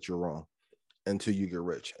tell you that you're wrong until you get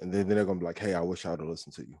rich. And then they're going to be like, hey, I wish I would have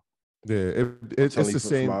listened to you. Yeah, it's the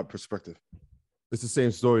same. From my perspective. It's the same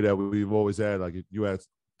story that we've always had. Like,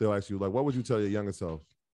 they'll ask you, like, what would you tell your younger self?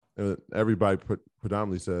 And everybody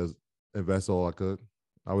predominantly says, invest all I could.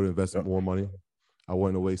 I would invest in more money. I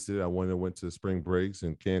wouldn't have wasted it. I wouldn't have went to spring breaks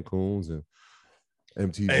and Cancun's and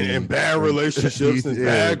MTV. And bad relationships and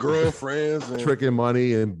bad girlfriends. And tricking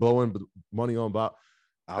money and blowing money on Bob.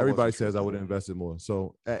 Everybody says I would have invested more.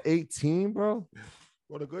 So at 18, bro.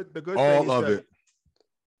 Well, the good all thing of is that it.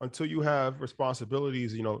 Until you have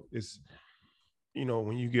responsibilities, it's you know,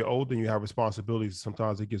 when you get older and you have responsibilities,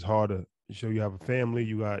 sometimes it gets harder. So you have a family,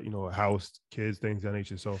 you got, you know, a house, kids, things of that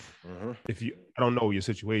nature. So if you, I don't know your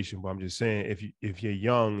situation, but I'm just saying, if you're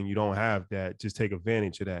young and you don't have that, just take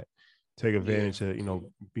advantage of that. Take advantage of, you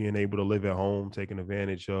know, being able to live at home, taking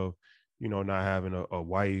advantage of, you know, not having a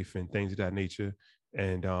wife and things of that nature,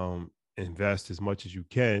 and invest as much as you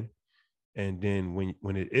can. And then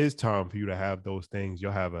when it is time for you to have those things,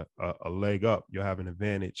 you'll have a leg up, you'll have an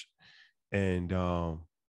advantage. And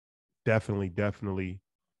definitely,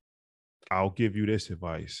 I'll give you this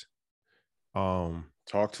advice.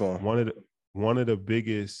 Talk to him. One of the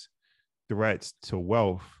biggest threats to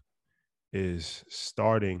wealth is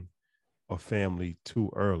starting a family too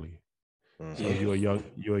early. So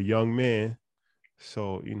you're a young man.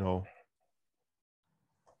 So, you know,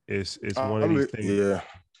 it's one of these things. Yeah.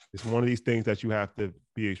 It's one of these things that you have to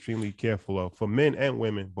be extremely careful of for men and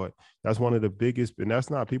women, but that's one of the biggest, and that's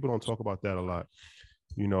not, people don't talk about that a lot.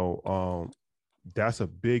 You know, that's a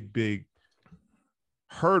big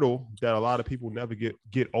hurdle that a lot of people never get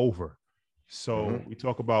over. So we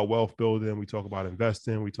talk about wealth building, we talk about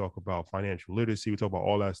investing, we talk about financial literacy, we talk about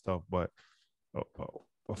all that stuff, but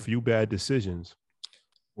a few bad decisions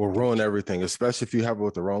will ruin everything, especially if you have it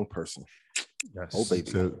with the wrong person. Yes. Oh,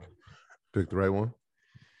 baby. Pick the right one.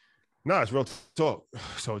 No, it's real talk.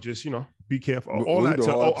 So just, you know, be careful.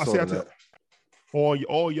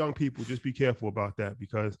 All young people, just be careful about that,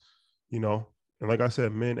 because, you know, and like I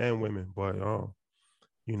said, men and women, but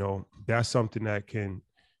you know, that's something that can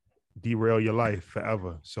derail your life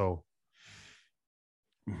forever. So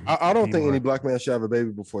I don't think any black man should have a baby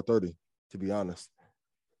before 30, to be honest.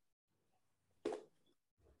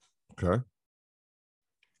 Okay.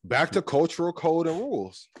 Back to cultural code and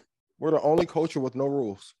rules. We're the only culture with no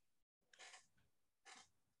rules.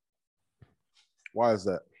 Why is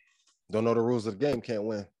that? Don't know the rules of the game, can't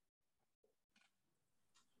win.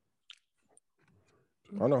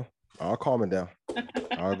 I know. I'll calm it down.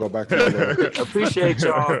 I'll go back to appreciate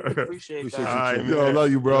y'all. Appreciate that. Right, yo,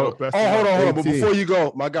 love you, bro. Hold on. But before you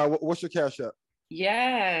go, my guy, what's your cash app?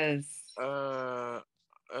 Yes. WAVY.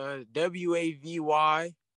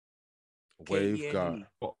 Wave God.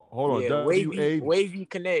 Hold on. Yeah, Wavy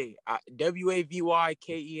Kene.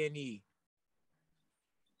 WAVYKENE.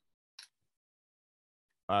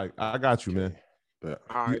 I got you, man. Yeah.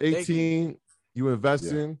 You 18, you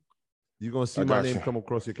investing, you're going to see my name come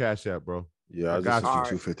across your cash app, bro. Yeah, I got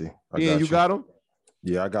you. 250. Yeah, you got him?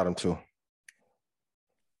 Yeah, I got him too.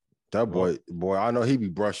 That boy, I know he be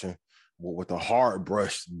brushing with a hard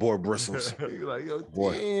brush, boar bristles. You're like, yo,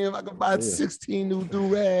 damn, I can buy 16 new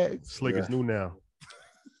do-rags. Slick is new now.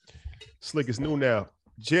 Slick is new now.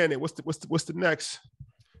 Janet, what's the next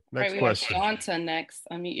Right, question? On to next.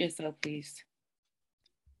 Unmute yourself, please.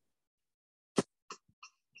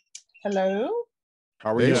 Hello.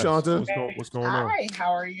 How are you, Shanta? What's going on? Hi,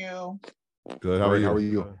 how are you? Good. How are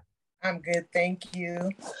you? I'm good, thank you.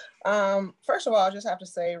 First of all, I just have to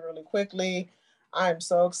say really quickly, I'm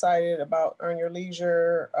so excited about Earn Your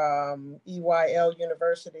Leisure, EYL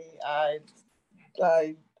University. I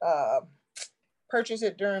purchased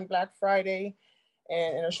it during Black Friday,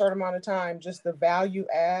 and in a short amount of time, just the value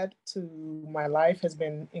add to my life has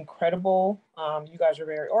been incredible. You guys are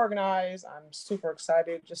very organized. I'm super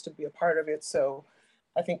excited just to be a part of it. So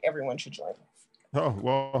I think everyone should join. Oh,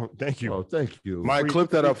 well, thank you. Oh, thank you. Might clip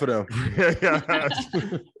that up for them.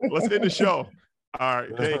 Let's end the show. All right.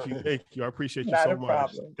 Thank you. I appreciate you so much.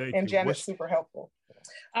 Problem. Thank and you. Janet's super helpful.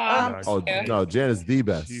 No, Janet's the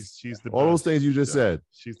best. She's the best. All those things you just said.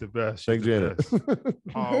 She's the best. Thank Janet.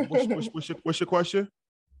 What's your question?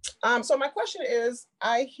 So my question is,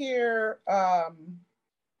 I hear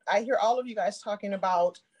all of you guys talking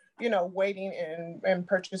about, waiting and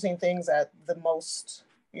purchasing things at the most,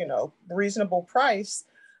 reasonable price,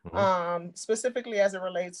 specifically as it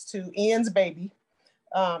relates to Ian's baby,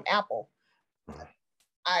 Apple.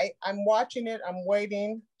 I'm watching it. I'm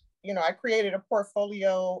waiting. I created a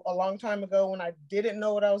portfolio a long time ago when I didn't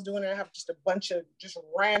know what I was doing. And I have just a bunch of just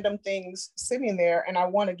random things sitting there. And I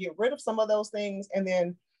want to get rid of some of those things and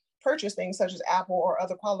then purchase things such as Apple or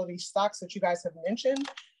other quality stocks that you guys have mentioned.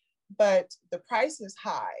 But the price is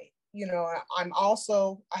high.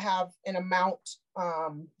 I have an amount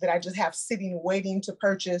that I just have sitting, waiting to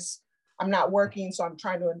purchase. I'm not working, so I'm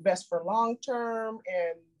trying to invest for long term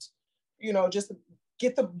and, just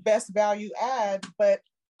get the best value add, but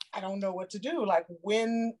I don't know what to do. Like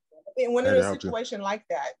when in a situation like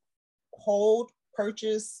that, hold,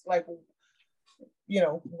 purchase, like,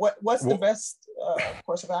 what's the best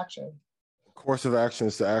course of action? Course of action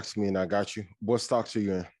is to ask me, and I got you. What stocks are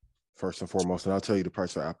you in, first and foremost? And I'll tell you the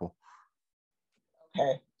price for Apple.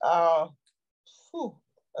 Okay.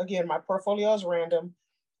 Again, my portfolio is random.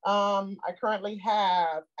 I currently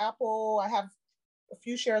have Apple. I have a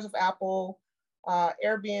few shares of Apple,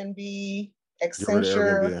 Airbnb, Accenture. Get rid of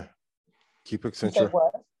Airbnb. Keep Accenture.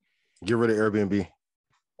 What? Get rid of Airbnb.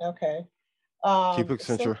 Okay. Keep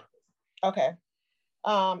Accenture. Okay.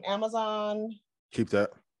 Amazon. Keep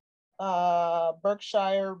that.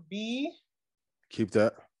 Berkshire B. Keep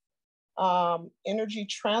that. Energy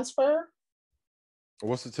Transfer.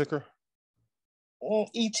 What's the ticker?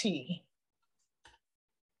 ET.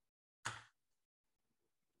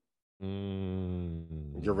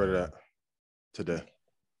 Get rid of that today.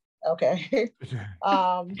 Okay.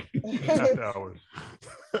 $1.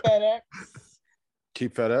 FedEx.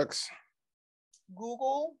 Keep FedEx.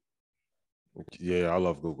 Google. Yeah, I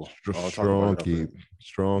love Google. Strong keep.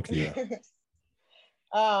 Strong keep.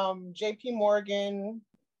 JP Morgan.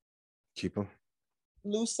 Keep them.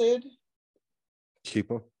 Lucid. Keep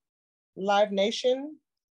them. Live Nation.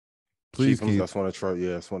 Please keep. That's one of Troy.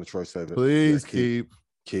 Yeah, that's one of Troy said it. Please keep.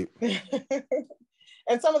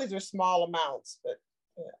 And some of these are small amounts, but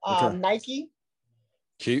Okay. Nike.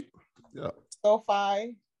 Keep. Yeah.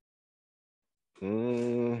 SoFi.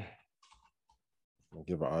 I'll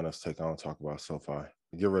give an honest take. I don't talk about SoFi.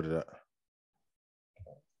 Get rid of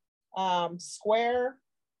that. Square.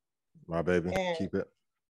 My baby. Keep it.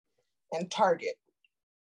 And Target.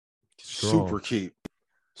 Strong. Super keep.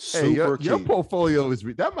 Hey, your portfolio is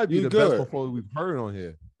that might be You the good. best portfolio we've heard on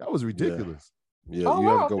here. That was ridiculous. Yeah, Oh, you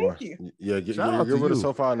have wow, a good thank one. you. Yeah, get Shout out to rid of you.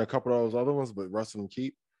 SoFi and a couple of those other ones, but rest of them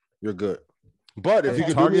keep. You're good. But if you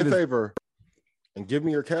Okay. can do me a Target is- favor and give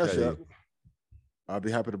me your cash Yeah, app, I'll be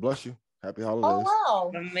happy to bless you. Happy Oh, holidays.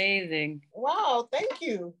 wow. Amazing. Wow. Thank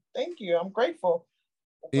you. Thank you. I'm grateful.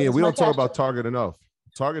 Ian, What's we my don't talk cash about app? Target enough.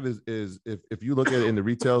 Target is if you look at it in the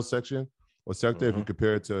retail section or sector, if you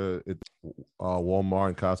compare it to Walmart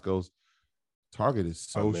and Costco's, Target is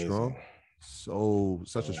so Amazing. strong.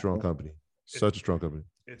 Such a strong company. Such a strong company.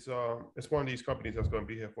 It's one of these companies that's going to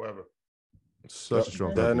be here forever. Such a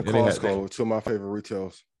strong That and company. And Costco, two of my favorite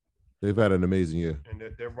retails. they've had an amazing year. And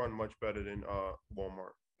they're run much better than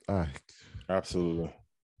Walmart. Absolutely.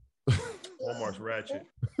 Walmart's ratchet.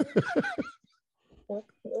 Well,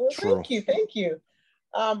 True. Thank you.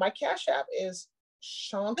 My cash app is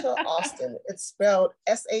Shanta Austin. It's spelled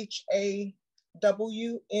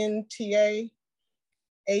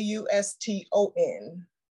SHAWNTAAUSTON.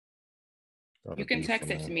 You can text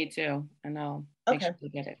it to me too, and I'll make sure you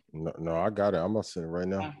get it. No, I got it. I'm gonna send it right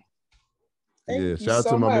now. Thank Yeah, you shout out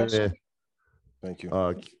so to my much. man Thank you.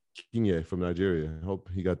 Kinye from Nigeria. I hope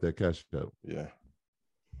he got that cash out. Yeah.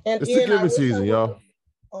 And It's Ian, the I giving wish I season, would've- y'all.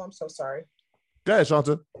 Oh, I'm so sorry. Go ahead,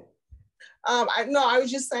 Shanta. I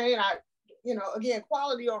was just saying, again,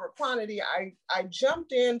 quality over quantity. I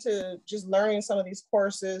jumped into just learning some of these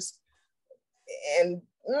courses and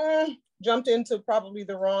jumped into probably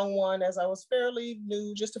the wrong one, as I was fairly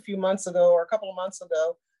new just a few months ago or a couple of months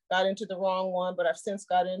ago. Got into the wrong one, but I've since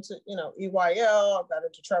got into, EYL. I've got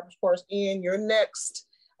into Trevor's course. Ian, you're next.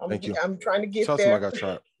 Thank you. I'm trying to get Tell there. somebody I got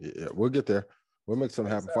tried. Yeah, we'll get there. We'll make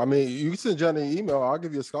something happen. I mean, you can send Johnny an email. I'll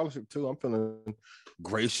give you a scholarship too. I'm feeling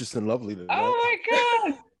gracious and lovely tonight. Oh my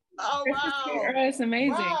God. Oh, wow. That's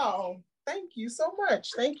amazing. Wow. Thank you so much.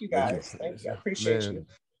 Thank you, guys. Thank you. I appreciate you.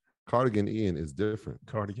 Cardigan Ian is different.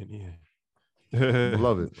 Cardigan Ian. I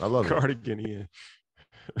love it. I love it. Cardigan Ian.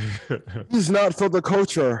 He's not for the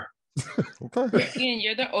culture. Okay. Ian,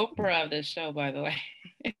 you're the Oprah of this show, by the way.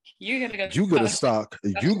 You gotta go. You get a stock.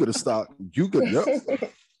 You get a stock. You get. Yep.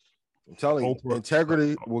 I'm telling you, Oprah.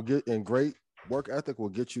 integrity will get, and great work ethic will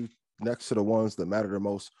get you next to the ones that matter the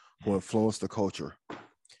most, who influence the culture.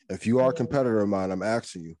 If you are a competitor of mine, I'm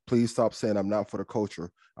asking you, please stop saying I'm not for the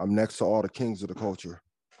culture. I'm next to all the kings of the culture.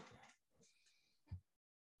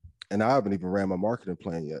 And I haven't even ran my marketing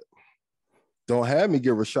plan yet. Don't have me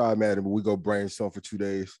get Rashad mad and we go brainstorm for 2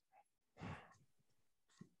 days.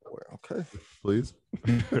 Well, okay. Please.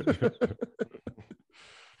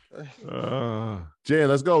 Jay,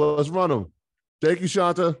 let's go. Let's run them. Thank you,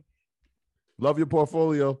 Shanta. Love your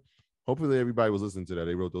portfolio. Hopefully everybody was listening to that.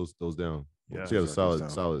 They wrote those down. Yeah, she had a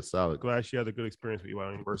solid. Glad she had a good experience with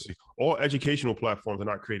EY University. All educational platforms are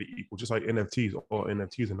not created equal, just like NFTs. All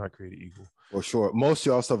NFTs are not created equal. For sure. Most of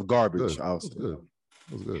y'all stuff garbage. That was good.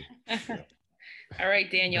 All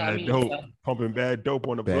right, Daniel. Bad dope. Pumping bad dope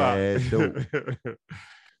on the Bad block. dope.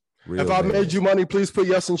 If I made you money, please put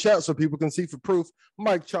yes in chat so people can see for proof.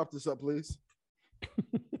 Mike, chop this up, please.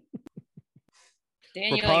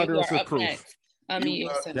 Daniel, you Preponderance are of up proof. next.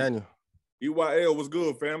 Daniel. EYL was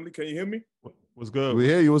good, family. Can you hear me? What's good? We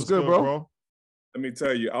hear you. What's good, bro? Let me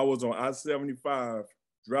tell you, I was on I-75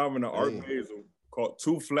 driving to Art Basel, caught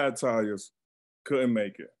 2 flat tires, Couldn't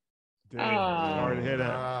make it. Damn. Sorry to hear that.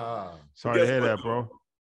 But Sorry to guess hear what, that, bro.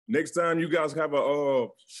 Next time you guys have a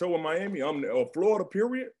show in Miami, I'm there. Florida,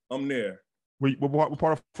 period, I'm there. What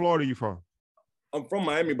part of Florida are you from? I'm from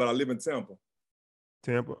Miami, but I live in Tampa.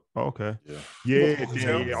 Tampa. Oh, okay. Yeah.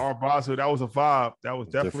 Yeah. Art Basel. That was a vibe. That was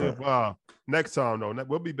definitely a vibe. Next time, though.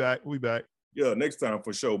 We'll be back. We'll be back. Yeah, next time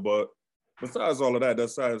for sure. But besides all of that,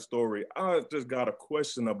 that's side story. I just got a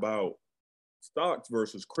question about stocks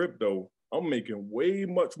versus crypto. I'm making way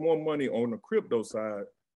much more money on the crypto side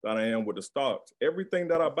than I am with the stocks. Everything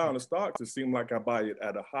that I buy in the stocks, it seems like I buy it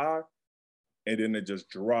at a high and then it just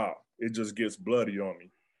drops. It just gets bloody on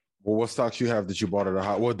me. Well, what stocks you have that you bought at a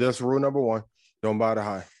high? Well, that's rule number one. Don't buy the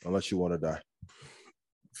high unless you want to die.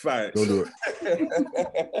 Facts. Don't do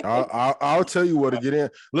it. I'll tell you where to get in.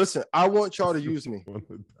 Listen, I want y'all to use me.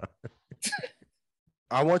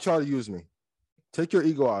 I want y'all to use me. Take your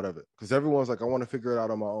ego out of it because everyone's like, I want to figure it out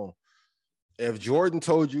on my own. If Jordan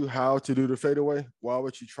told you how to do the fadeaway, why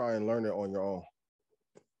would you try and learn it on your own?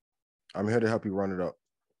 I'm here to help you run it up.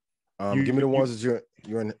 Give me the ones that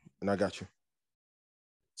you're in, and I got you.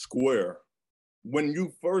 Square. When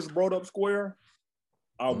you first brought up Square,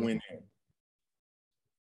 I went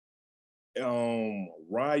in.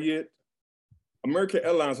 Riot. American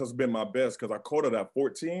Airlines has been my best because I caught it at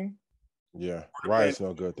 14. Yeah, Riot's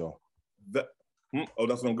no good though.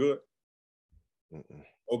 That's no good.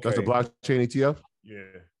 Okay, that's a blockchain ETF. Yeah.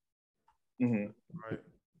 Mm-hmm.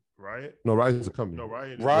 Riot. No, Riot is a company. No,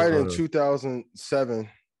 Riot in 2007.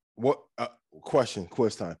 What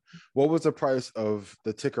quiz time? What was the price of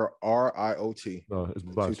the ticker RIOT? No, it's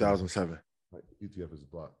blockchain. 2007. ETF is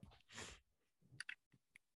block.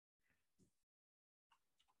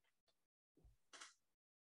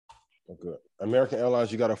 Good. American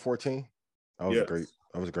Airlines, you got a 14. That was Yes. great.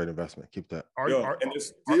 That was a great investment. Keep that. And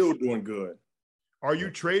it's still doing good. Are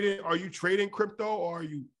you trading crypto, or are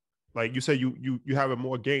you, like you said, you having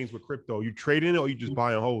more gains with crypto? You trading it, or you just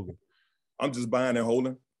buying and holding? I'm just buying and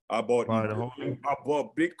holding. I bought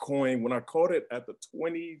Bitcoin when I caught it at the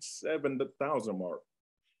 27,000 mark.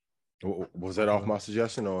 Was that off my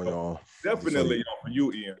suggestion or y'all? Definitely off of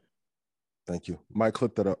you, Ian. Thank you. Mike,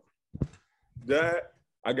 clip that up. That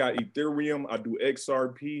I got Ethereum, I do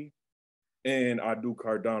XRP, and I do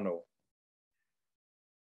Cardano.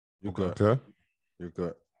 You're good. Okay. You're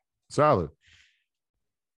good. Solid.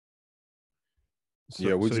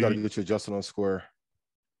 Yeah, we just got to get you adjusted on Square.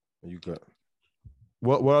 You good.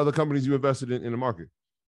 What other companies you invested in the market?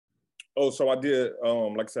 Oh, so I did,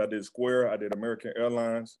 like I said, I did Square, I did American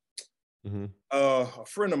Airlines. Mm-hmm. A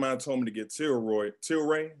friend of mine told me to get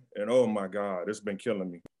Tilray, and oh my God, it's been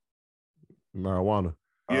killing me. Marijuana.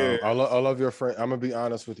 Yeah. I love your friend. I'm going to be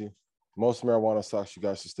honest with you. Most marijuana stocks you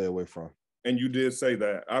guys should stay away from. And you did say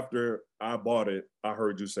that. After I bought it, I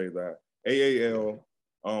heard you say that. AAL,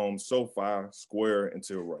 SoFi, Square, and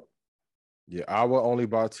Tilray. Yeah, I will only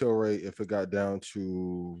buy Tilray if it got down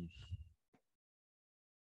to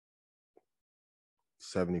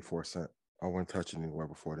 74 cents. I wouldn't touch it anywhere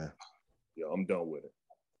before then. Yeah, I'm done with it.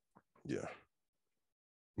 Yeah.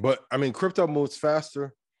 But, I mean, crypto moves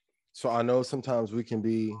faster. So I know sometimes we can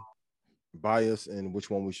be biased in which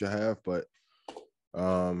one we should have, but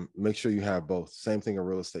make sure you have both. Same thing in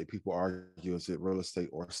real estate. People argue, is it real estate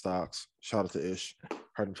or stocks? Shout out to Ish.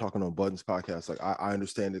 Heard him talking on Buttons podcast. Like, I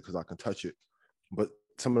understand it because I can touch it. But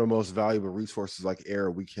some of the most valuable resources like air,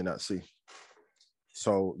 we cannot see.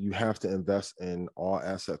 So you have to invest in all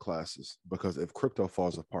asset classes, because if crypto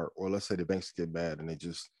falls apart, or let's say the banks get bad and they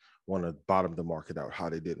just want to bottom the market out, how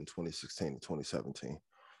they did in 2016 to 2017,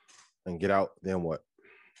 and get out, then what?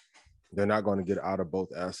 They're not going to get out of both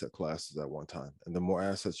asset classes at one time. And the more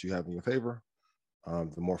assets you have in your favor,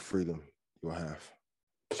 the more freedom you'll have.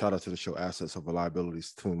 Shout out to the show Assets Over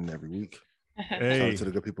Liabilities, tuning in every week. Hey. Shout out to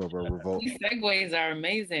the good people of Revolt. These segues are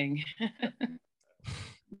amazing.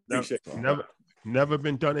 Never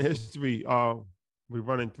been done in history. We're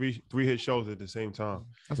running three hit shows at the same time.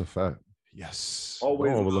 That's a fact. Yes.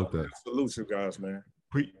 Always Don't overlook that. Salute you guys, man.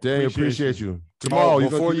 Daniel, appreciate you. Tomorrow, you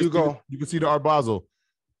can see the Art Basel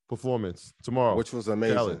performance tomorrow, which was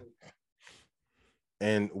amazing. Talent.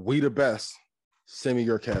 And we the best. Send me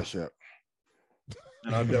your cash app.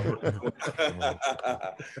 And I'll definitely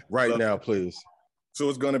right now, please. So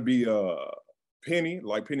it's gonna be Penny,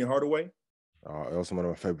 like Penny Hardaway. That was one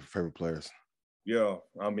of my favorite players. Yeah,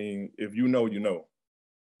 I mean, if you know, you know.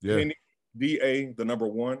 Yeah. Penny DA, the number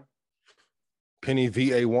one. Penny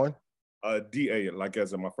VA1. DA, like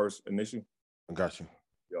as in my first initial. I got you.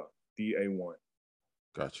 Yeah, DA1.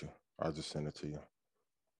 Got you. I'll just send it to you.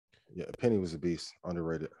 Yeah, Penny was a beast,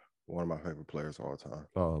 underrated. One of my favorite players of all time.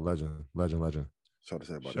 Oh, legend. Shout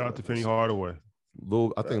out to Penny Hardaway.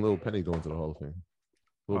 I think Little Penny going to the Hall of Fame.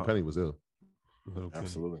 Little Penny was ill.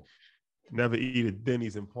 Absolutely. Never eat at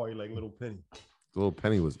Denny's and party like Little Penny. Little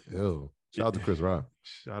Penny was ill. Shout out to Chris Rock.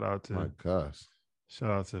 Shout out to my gosh. Shout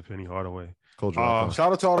out to Penny Hardaway. Shout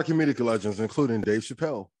out to all the comedic legends, including Dave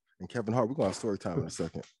Chappelle and Kevin Hart. We're going to have story time in a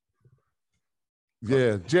second.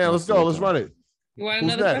 Yeah, Jan, let's go. Let's run it. You want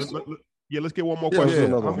Who's another next? question? Yeah, let's get one more Yeah,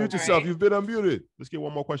 question. Unmute yourself. Right. You've been unmuted. Let's get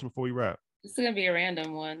one more question before we wrap. This is gonna be a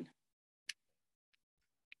random one.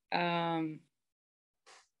 Cameron,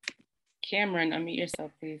 unmute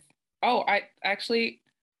yourself, please. Oh, I actually,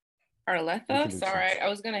 Arletha. Sorry, I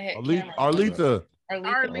was gonna hit Cameron. Arletha.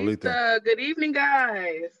 Good evening,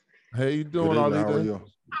 guys. How you doing, Arletha?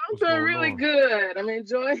 I'm doing really good. I'm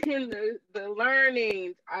enjoying the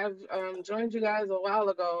learning. I've joined you guys a while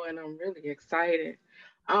ago, and I'm really excited.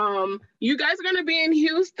 You guys are going to be in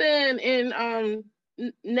Houston in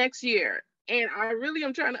next year, and I really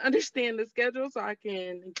am trying to understand the schedule so I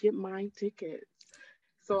can get my tickets.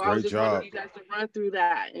 So I was just wanting you guys to run through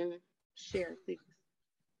that and share, please.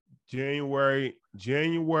 January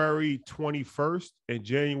 21st and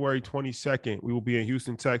January 22nd, we will be in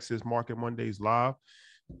Houston, Texas, Market Mondays live.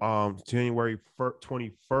 January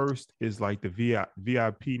 21st is like the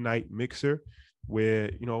VIP night mixer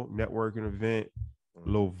where, networking event, a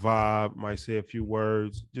little vibe, might say a few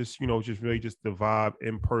words, just really just the vibe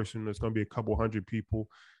in person. There's going to be a couple hundred people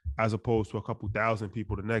as opposed to a couple thousand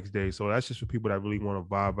people the next day. So that's just for people that really want to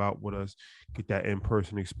vibe out with us, get that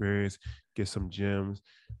in-person experience, get some gems,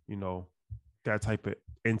 that type of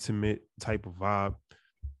intimate type of vibe.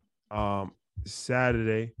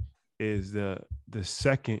 Saturday is the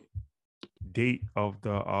second date of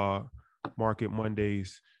the Market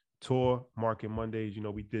Mondays tour. Market Mondays,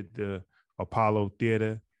 we did the Apollo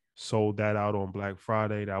Theater, sold that out on Black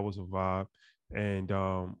Friday. That was a vibe. And,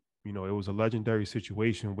 it was a legendary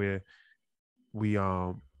situation where we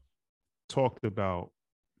talked about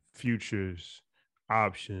futures,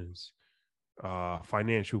 options,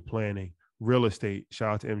 financial planning, real estate.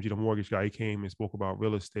 Shout out to MG, the mortgage guy. He came and spoke about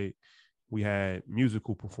real estate. We had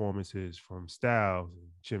musical performances from Styles, and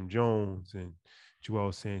Jim Jones, and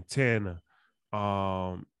Joel Santana.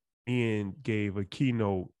 Ian gave a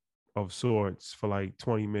keynote of sorts for like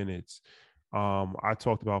 20 minutes. I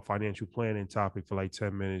talked about financial planning topic for like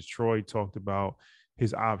 10 minutes. Troy talked about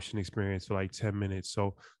his option experience for like 10 minutes.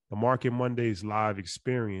 So the Market Mondays live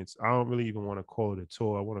experience, I don't really even want to call it a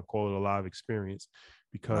tour. I want to call it a live experience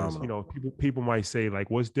because, people might say like,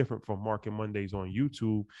 what's different from Market Mondays on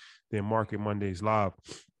YouTube than Market Mondays live?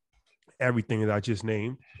 Everything that I just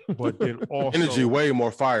named, but then also energy way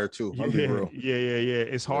more fire too. Yeah.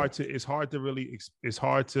 It's hard to really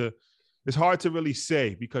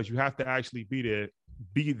say because you have to actually be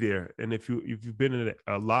there. And if you've been in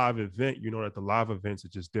a live event, you know that the live events are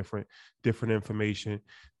just different information,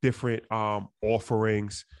 different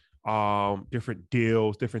offerings, different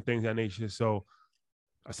deals, different things of that nature. So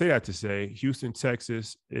I say that to say Houston,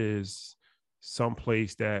 Texas is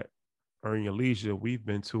someplace that Earn Your Leisure we've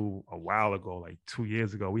been to a while ago, like 2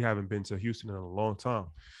 years ago. We haven't been to Houston in a long time.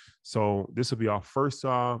 So this will be our first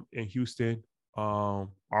time in Houston. Our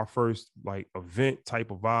first like event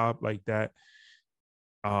type of vibe like that.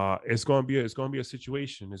 It's gonna be a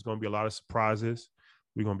situation. There's gonna be a lot of surprises.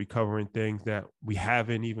 We're gonna be covering things that we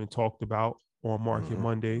haven't even talked about on Market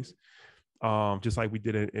Mondays, just like we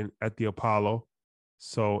did at the Apollo.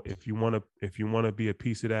 So if you wanna be a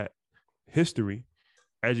piece of that history,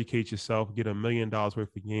 educate yourself, get $1 million worth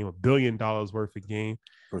of game, $1 billion worth of game.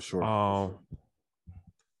 For sure.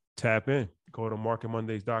 Tap in. Go to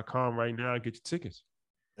marketmondays.com right now and get your tickets.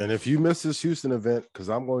 And if you miss this Houston event, because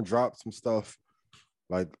I'm going to drop some stuff,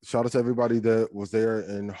 like shout out to everybody that was there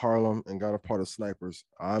in Harlem and got a part of Snipers.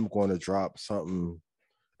 I'm going to drop something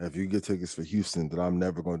if you get tickets for Houston that I'm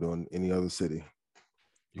never going to do in any other city.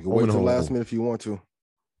 You can wait till the last minute if you want to.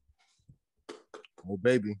 Oh,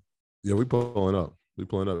 baby. Yeah, we pulling up.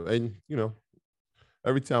 And,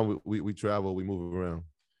 every time we travel, we move around.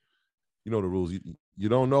 You know the rules. You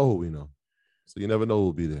don't know who we know. So you never know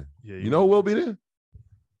who'll be there. Yeah, you know who will be there?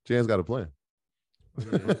 Jan's got a plan.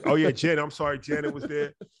 Oh, yeah, Jan. I'm sorry. Janet was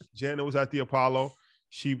there. Janet was at the Apollo.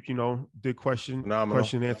 She, did question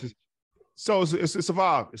answers. So it's a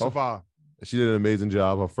vibe. It's a vibe. She did an amazing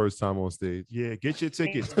job. Her first time on stage. Yeah, get your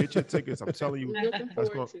tickets. Get your tickets. I'm telling you.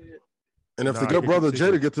 And if the good brother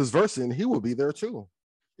Jada gets his verse in, he will be there too.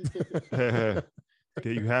 There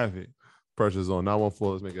you have it. Pressure's on.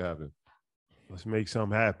 914. Let's make it happen. Let's make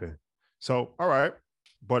something happen. So, all right.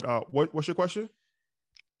 But what's your question?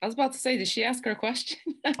 I was about to say, did she ask her question?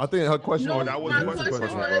 I think her question. My question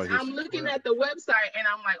was, I'm looking at the website and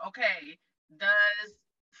I'm like, okay, does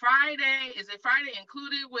Friday, is it Friday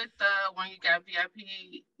included with when you got VIP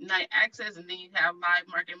night access, and then you have live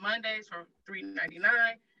market Mondays for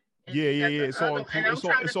 $3.99? Yeah. It's all included. And I'm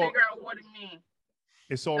trying to figure out what it means.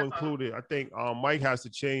 It's all included. I think Mike has to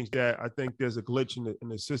change that. I think there's a glitch in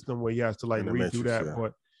the system where he has to like redo that. Yeah.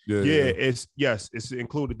 But it's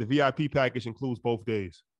included. The VIP package includes both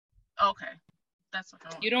days. Okay, that's what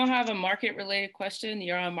you don't have a market related question.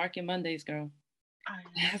 You're on Market Mondays, girl.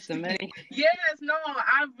 That's the many. Yes, no,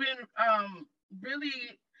 I've been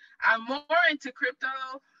I'm more into crypto.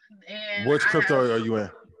 And which crypto are you in?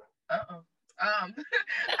 I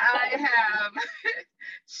have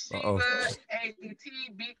Shiba,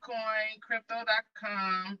 ADT, Bitcoin,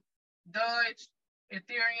 Crypto.com, Doge,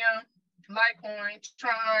 Ethereum, Litecoin,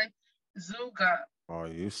 Tron, Zuga. Are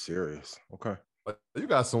you serious? Okay. You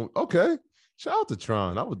got some. Okay. Shout out to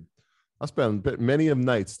Tron. I spent many of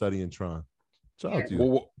nights studying Tron. Shout out to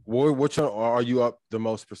you. Which one are you up the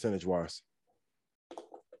most percentage wise?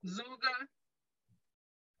 Zuga.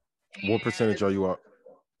 What percentage are you up?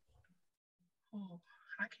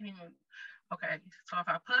 I can't even. Okay, so if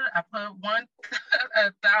I put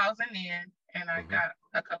 1,000 in, and I got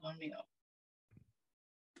a couple of mil.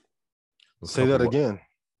 Say that again.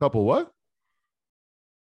 Couple what?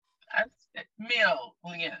 Mil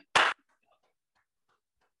in.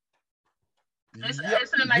 It's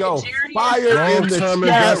in Nigeria. Fire in the chat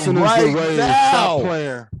right now. Stop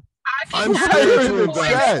playing. I'm saying they won't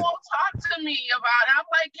talk to me about it. I'm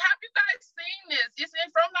like, have you guys seen this? It's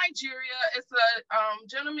from Nigeria. It's a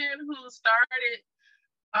gentleman who started.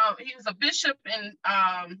 He was a bishop in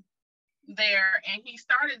there, and he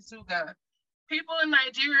started Zuga. People in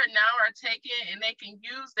Nigeria now are taking and they can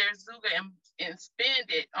use their Zuga and spend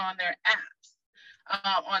it on their apps,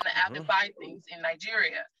 on the app to buy things in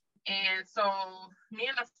Nigeria. And so me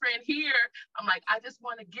and a friend here, I'm like, I just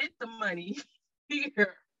want to get the money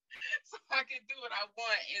here so I can do what I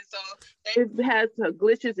want. And so they've had some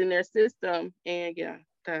glitches in their system. And yeah,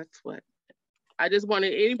 that's what I just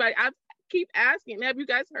wanted anybody. I keep asking, have you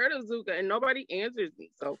guys heard of Zuga? And nobody answers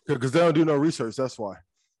me. So because they don't do no research, that's why.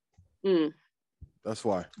 That's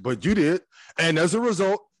why. But you did. And as a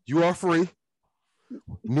result, you are free.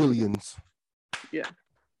 Millions. Yeah.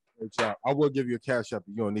 Great job. I will give you a cash app,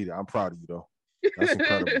 but you don't need it. I'm proud of you though. That's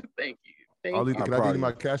incredible. Thank you. Ali, can I give you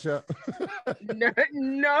my cash app?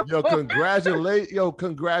 No. Yo,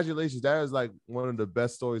 congratulations. That is like one of the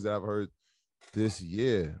best stories that I've heard this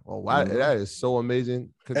year. Oh, wow. That is so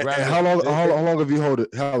amazing. Congratulations. And how long have you held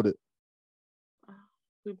it?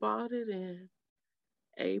 We bought it in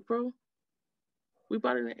April.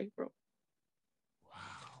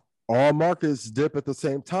 All markets dip at the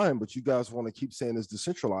same time, but you guys want to keep saying it's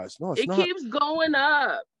decentralized. No, it's not. It keeps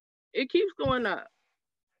going up.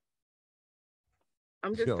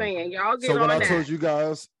 I'm just saying, y'all get on that. So when I told you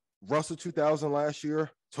guys, Russell 2000 last year,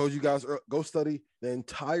 told you guys, go study the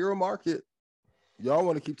entire market. Y'all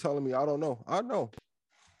want to keep telling me, I don't know. I know.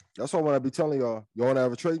 That's why when I be telling y'all, you want to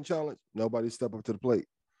have a trading challenge? Nobody step up to the plate.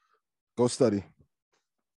 Go study.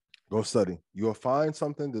 Go study. You'll find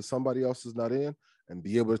something that somebody else is not in and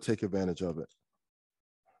be able to take advantage of it.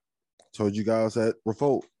 Told you guys at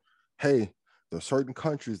Revolt, hey, there are certain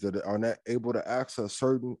countries that are not able to access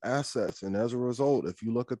certain assets. And as a result, if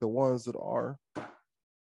you look at the ones that are,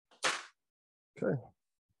 okay.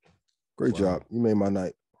 Great job. You made my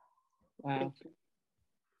night. Wow.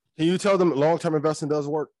 Can you tell them long-term investing does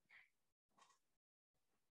work?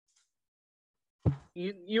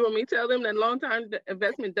 You want me to tell them that long-term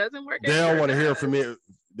investment doesn't work? They don't want to hear from me.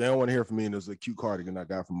 They don't want to hear from me. And there's a cute cardigan I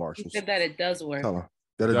got from Marshalls. You said that it does work. Tell them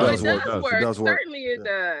that it does work. It does work. Certainly it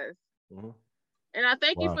does. Mm-hmm. And I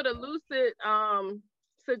thank you for the Lucid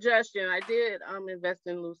suggestion. I did invest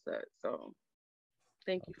in Lucid. So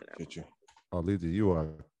thank you for that. Get you. Oh, Lisa, you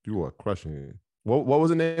are crushing it. What was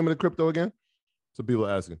the name of the crypto again? So people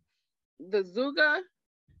are asking. The Zuga?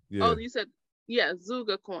 Yeah. Oh, you said, yeah,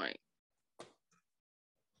 Zuga coin.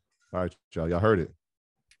 All right, y'all heard it.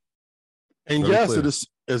 And very yes, clear. It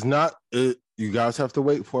is not. You guys have to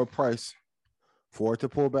wait for a price for it to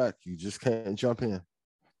pull back. You just can't jump in.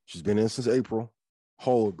 She's been in since April.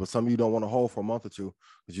 Hold, but some of you don't want to hold for a month or two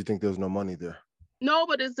because you think there's no money there. No,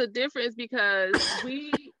 but it's a difference because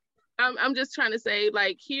I'm just trying to say,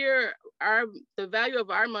 like, here, the value of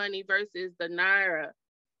our money versus the Naira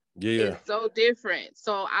is so different.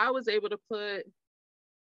 So I was able to put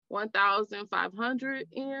 1,500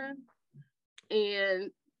 in,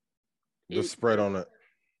 and the spread on it.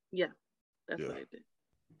 Yeah, that's what I did.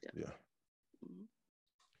 Yeah. Mm-hmm.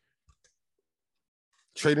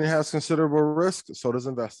 Trading has considerable risk, so does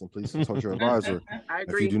investing. Please consult your advisor. I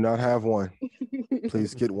agree. If you do not have one,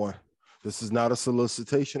 please get one. This is not a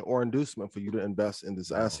solicitation or inducement for you to invest in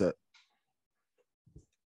this asset.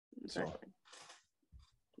 So.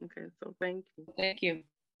 Okay, so thank you. Thank you.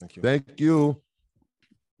 Thank you. Thank you.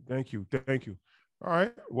 Thank you. Thank you. All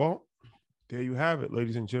right. Well, there you have it,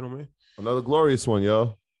 ladies and gentlemen. Another glorious one,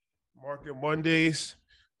 yo. Market Mondays.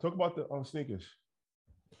 Talk about the sneakers.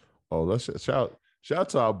 Oh, let's shout out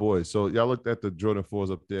to our boys. So y'all looked at the Jordan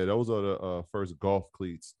 4s up there. Those are the first golf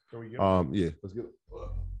cleats. Can we get them? Yeah, let's get it.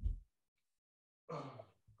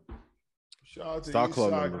 Shout out to Stock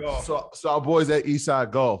Club Eastside members. Golf. So our boys at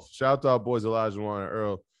Eastside Golf. Shout out to our boys Elijah Warren and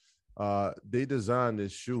Earl. They designed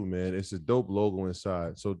this shoe, man. It's a dope logo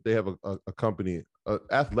inside. So they have a company, an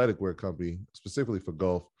athletic wear company, specifically for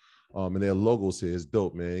golf. And their logos here is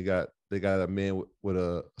dope, man. They got a man with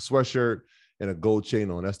a sweatshirt and a gold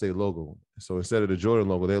chain on. That's their logo. So instead of the Jordan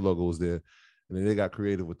logo, their logo was there. And then they got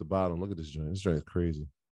creative with the bottom. Look at this joint. This joint is crazy.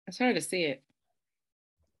 It's hard to see it.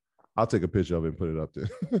 I'll take a picture of it and put it up there.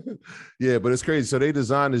 Yeah, but it's crazy. So they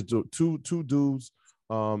designed this two dudes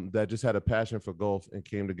that just had a passion for golf and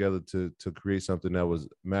came together to create something that was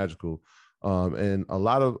magical. And a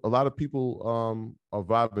lot of people are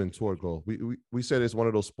vibing toward golf. We said it's one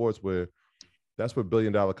of those sports where that's where $1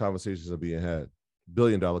 billion conversations are being had. $1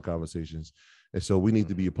 billion conversations. And so we need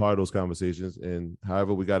to be a part of those conversations. And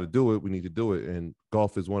however we got to do it, we need to do it. And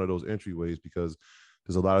golf is one of those entryways because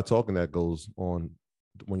there's a lot of talking that goes on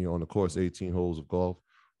when you're on the course, 18 holes of golf.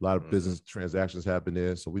 A lot of business transactions happen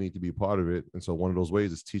there. So we need to be a part of it. And so one of those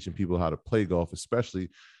ways is teaching people how to play golf, especially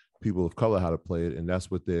people of color how to play it. And that's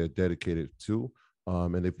what they're dedicated to.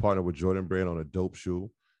 And they partnered with Jordan Brand on a dope shoe.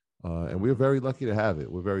 And we're very lucky to have it.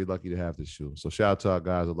 We're very lucky to have this shoe. So shout out to our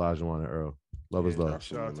guys, Elijah Juan and Earl. Love is love.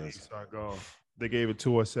 Shout out to Eastside Golf. They gave it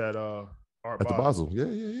to us at Art At the Basel. Basel. Yeah.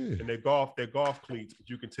 And they're golf cleats, but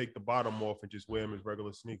you can take the bottom off and just wear them as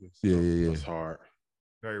regular sneakers. Yeah. That's hard.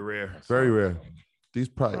 Very rare. Very rare. These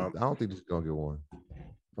probably, I don't think these are going to get worn. I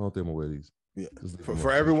don't think I'm going to wear these. Yeah.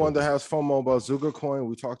 For everyone that has FOMO about Zuga Coin,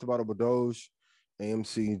 we talked about it with Doge,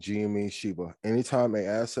 AMC, GME, Shiba. Anytime an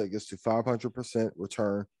asset gets to 500%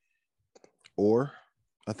 return or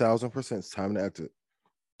 1,000%, it's time to exit.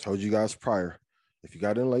 Told you guys prior. If you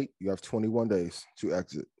got in late, you have 21 days to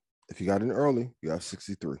exit. If you got in early, you have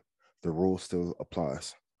 63. The rule still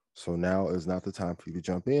applies. So now is not the time for you to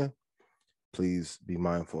jump in. Please be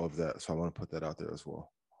mindful of that. So I want to put that out there as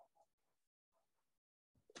well.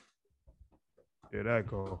 Yeah, that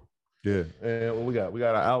go. Yeah. And what we got? We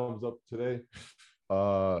got our albums up today.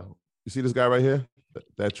 You see this guy right here?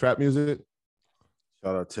 That trap music?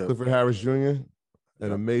 Shout out to Clifford Harris Jr.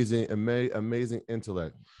 An amazing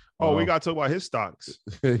intellect. Oh, we got to talk about his stocks.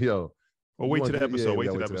 Yo. Well, wait to the episode. Yeah,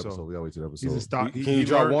 wait to the episode. We gotta wait to the episode. He's a stock. Can you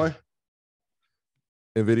drop one?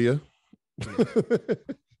 NVIDIA.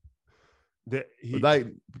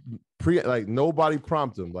 Like nobody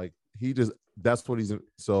prompted him. Like he just, that's what he's in.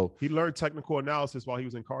 So he learned technical analysis while he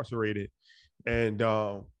was incarcerated. And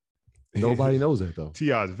nobody knows that though.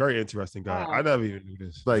 T.I. is a very interesting guy. I never even knew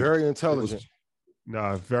this. Like, very intelligent.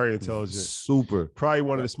 Very intelligent. Super. Probably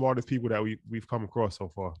one of the smartest people that we've come across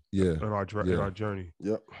so far. Yeah. In our journey.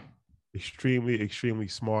 Yep. Extremely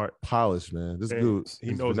smart. Polished, man. This dude,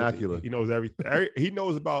 he knows vernacular. He knows everything. He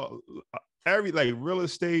knows about every like real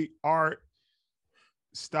estate, art,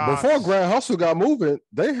 stocks. Before Grand Hustle got moving,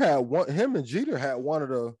 they had him and Jeter had one of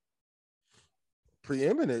the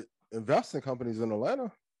preeminent investing companies in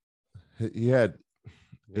Atlanta. He had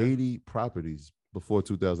 80 properties before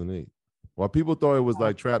 2008. While people thought it was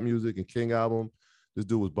like trap music and King album, this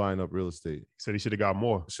dude was buying up real estate. He said he should have got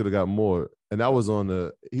more. And that was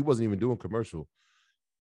he wasn't even doing commercial.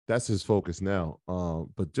 That's his focus now.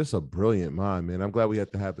 But just a brilliant mind, man. I'm glad we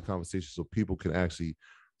had to have the conversation so people can actually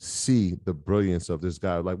see the brilliance of this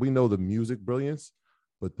guy. Like we know the music brilliance,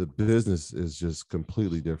 but the business is just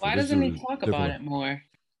completely different. Why doesn't he talk about it more?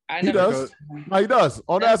 He does.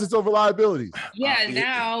 On assets over liabilities. Yeah,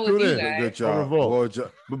 now with you guys. Good job.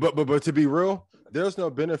 But to be real, there's no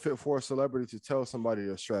benefit for a celebrity to tell somebody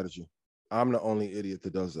their strategy. I'm the only idiot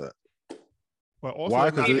that does that. But also, why?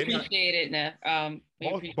 We appreciate it now.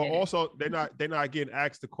 But also, they're not getting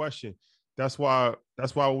asked the question. That's why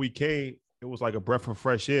when we came, it was like a breath of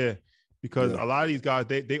fresh air. Because a lot of these guys,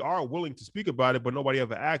 they are willing to speak about it, but nobody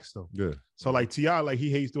ever asks them. Yeah. So like T.I., like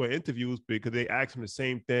he hates doing interviews because they ask him the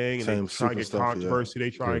same thing and they try to get controversy.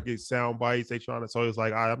 They try to get sound bites. So it's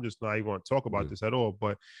like, I'm just not even going to talk about this at all.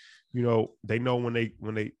 But they know when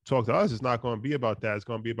they talk to us, it's not going to be about that. It's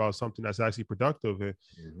going to be about something that's actually productive.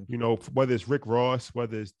 And whether it's Rick Ross,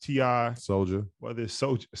 whether it's T.I., Soldier, whether it's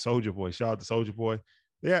Soldier Boy, shout out to Soldier Boy.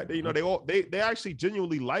 They actually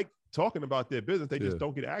genuinely like talking about their business. They just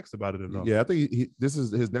don't get asked about it enough. Yeah, I think this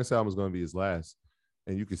is his next album is going to be his last,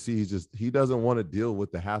 and you can see he doesn't want to deal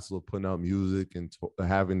with the hassle of putting out music and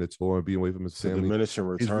having to tour and being away from his family. Diminishing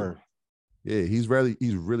return. He's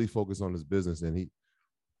really focused on his business, and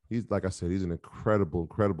he's like I said, he's an incredible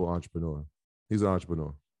entrepreneur. He's an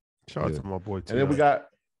entrepreneur. Shout out to my boy. And then we got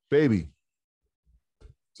Baby.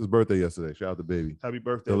 It's his birthday yesterday. Shout out to Baby. Happy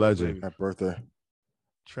birthday, the legend. Baby. Happy birthday.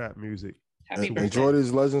 Trap music. Happy birthday. Enjoy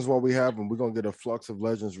these legends while we have them. We're gonna get a flux of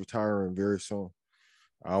legends retiring very soon.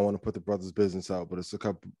 I don't want to put the brothers' business out, but it's a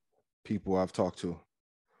couple people I've talked to.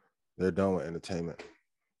 They're done with entertainment.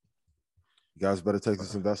 You guys better take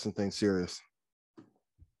this investing thing serious.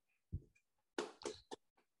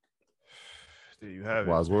 There you have it.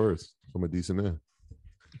 Wise words from a decent man.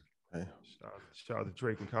 Hey. Shout out to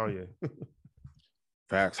Drake and Kanye.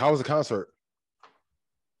 Facts. How was the concert?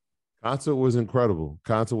 Concert was incredible.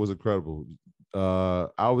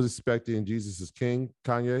 I was expecting Jesus is King,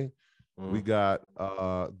 Kanye. We got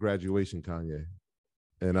Graduation, Kanye.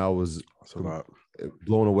 And I was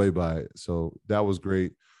blown away by it. So that was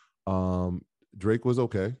great. Drake was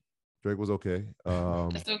okay.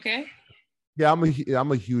 That's okay. Yeah,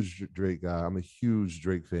 I'm a huge Drake guy. I'm a huge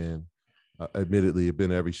Drake fan. Admittedly, I've been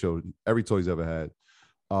to every show, every tour he's ever had.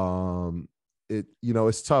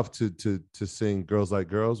 It's tough to sing Girls Like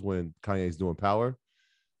Girls when Kanye's doing Power.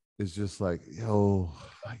 It's just like,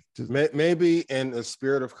 maybe in a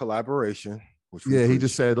spirit of collaboration. He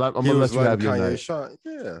just said, "I'm gonna let you have your night." Shine.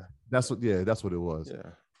 Yeah, that's what it was.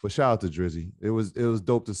 Yeah. But shout out to Drizzy. It was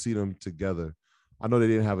dope to see them together. I know they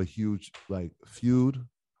didn't have a huge feud.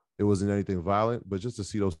 It wasn't anything violent, but just to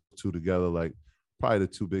see those two together, probably the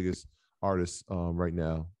two biggest artists right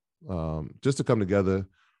now, just to come together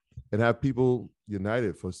and have people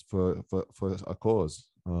united for a cause.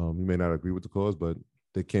 You may not agree with the cause, but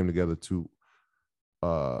they came together to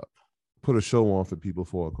put a show on for people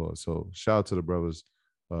for a cause. So shout out to the brothers,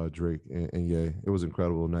 Drake and Ye. It was an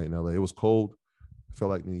incredible night in LA. It was cold. It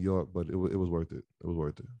felt like New York, but it was worth it. It was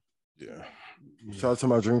worth it. Yeah. Shout out to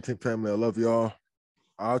my Dream Team family. I love y'all.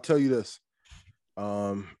 I'll tell you this,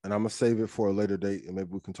 and I'm gonna save it for a later date, and maybe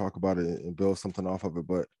we can talk about it and build something off of it.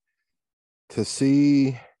 But to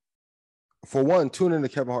see, for one, tune in to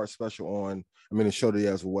Kevin Hart special the show that he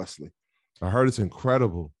has with Wesley. I heard it's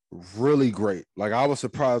incredible. Really great. I was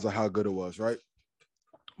surprised at how good it was, right?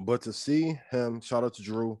 But to see him, shout out to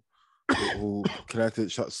Drew, who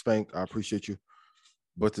connected, Spank, I appreciate you.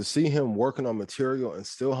 But to see him working on material and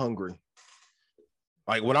still hungry.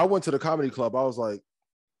 When I went to the comedy club, I was like,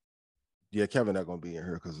 yeah, Kevin not going to be in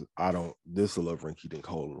here because this is a little rinky-dink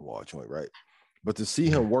hole in the wall joint, right? But to see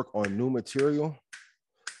him work on new material,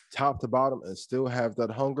 top to bottom, and still have that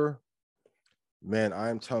hunger, man, I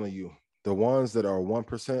am telling you, the ones that are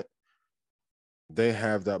 1%, they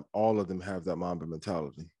have that, all of them have that Mamba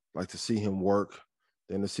mentality. To see him work,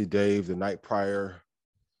 then to see Dave the night prior,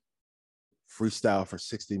 freestyle for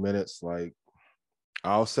 60 minutes.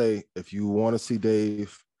 I'll say, if you want to see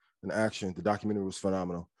Dave in action, the documentary was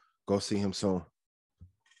phenomenal. Go see him soon.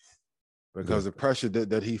 Because the pressure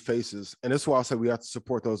that he faces, and that's why I say we have to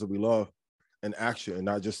support those that we love in action and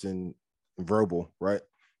not just in verbal, right?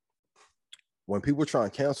 When people try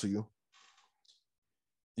and cancel you,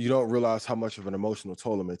 you don't realize how much of an emotional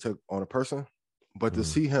toll it may take on a person. But to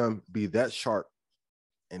see him be that sharp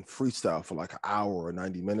and freestyle for an hour or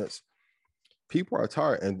 90 minutes, people are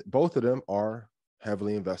tired. And both of them are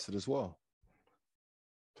heavily invested as well.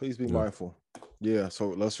 Please be mindful. Yeah, so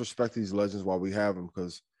let's respect these legends while we have them,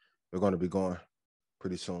 because they're going to be gone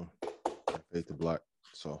pretty soon. Fade to black.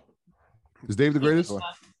 So, is Dave the greatest?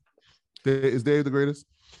 Is Dave the greatest?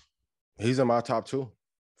 He's in my top 2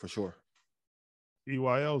 for sure.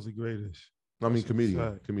 EYL's the greatest. I mean,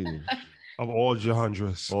 comedian. Of all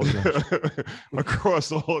genres.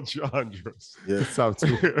 Across all genres. Yeah, top 2.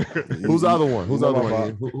 Who's the other one?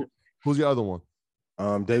 Who's your other one?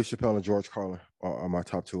 Dave Chappelle and George Carlin are my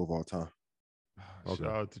top 2 of all time. Okay.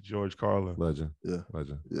 Shout out to George Carlin. Legend. Yeah.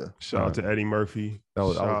 Legend. Yeah. Shout out to Eddie Murphy.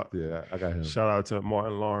 I got him. Shout out to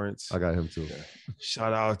Martin Lawrence. I got him too. Yeah.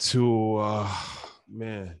 Shout out to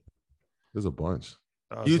man. There's a bunch.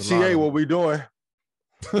 UTA, what we doing?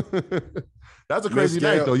 That's a crazy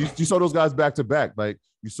night though. You saw those guys back to back.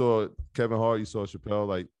 You saw Kevin Hart, you saw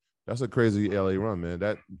Chappelle. That's a crazy LA run,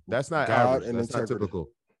 man. That's not average. And that's not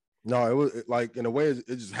typical. No, it was in a way it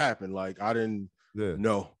just happened. I didn't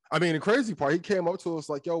know. I mean, the crazy part, he came up to us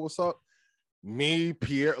yo, what's up? Me,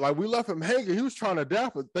 Pierre, we left him hanging. He was trying to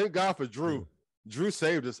dap, but thank God for Drew. Drew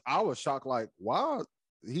saved us. I was shocked, wow,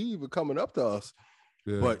 he even coming up to us.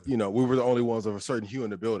 Yeah. But, we were the only ones of a certain hue in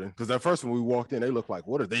the building. Because at first when we walked in, they looked like,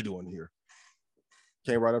 what are they doing here?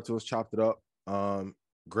 Came right up to us, chopped it up.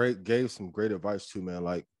 Gave some great advice too, man.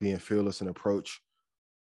 Like being fearless in approach,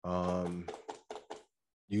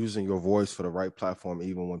 using your voice for the right platform,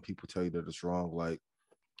 even when people tell you that it's wrong. Like,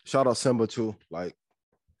 shout out Simba too. Like,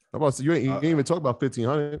 how about you ain't even talk about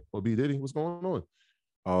 1500 or B Diddy? What's going on?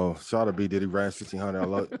 Oh, shout out B Diddy, Rans 1500. I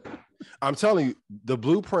love it. I'm telling you, the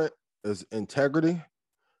blueprint is integrity,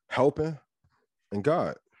 helping, and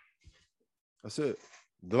God. That's it.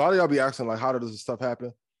 A lot of y'all be asking, like, how does this stuff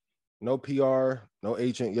happen? No PR, no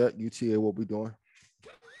agent yet. UTA, what we doing?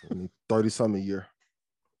 30-something a year.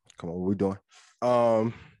 Come on, what we doing?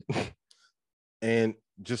 And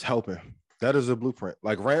just helping. That is a blueprint.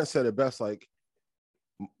 Like Rand said it best, like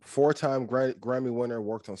 4-time Grammy winner,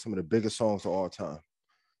 worked on some of the biggest songs of all time.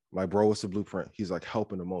 Like, bro, what's the blueprint? He's like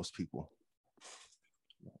helping the most people.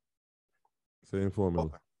 Same formula.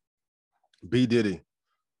 B Diddy,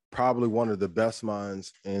 probably one of the best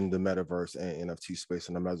minds in the metaverse and NFT space.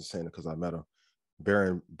 And I'm not just saying it because I met him.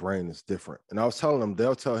 Baron Brain is different. And I was telling them,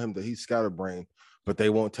 they'll tell him that he's scatterbrained, but they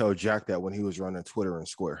won't tell Jack that when he was running Twitter and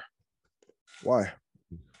Square. Why?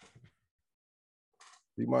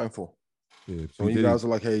 Be mindful. Yeah, so when you guys are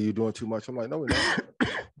like, hey, you're doing too much, I'm like, no, we're not.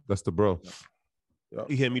 That's the bro. Yep.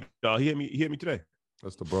 He hit me. He hit me today.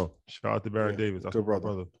 That's the bro. Shout out to Baron Davis. That's good my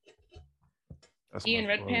brother. That's Ian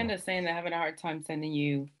Red Panda saying they're having a hard time sending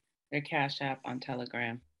you their Cash App on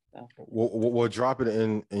Telegram. So we'll drop it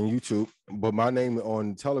in YouTube, but my name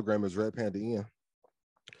on Telegram is Red Panda Ian.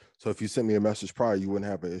 So if you sent me a message prior, you wouldn't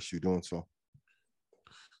have an issue doing so.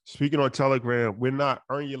 Speaking on Telegram,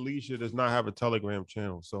 Earn Your Leisure does not have a Telegram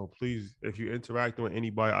channel. So please, if you're interacting with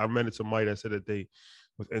anybody, I met somebody that said that they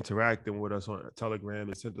was interacting with us on Telegram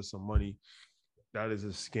and sent us some money. That is a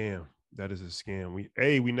scam. That is a scam.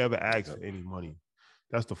 We never asked for any money.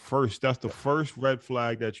 That's the first red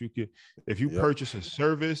flag that you could, if you purchase a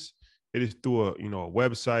service, it is through a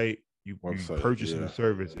website. You purchase a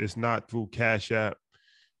service. It's not through Cash App.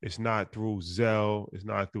 It's not through Zelle. It's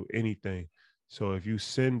not through anything. So if you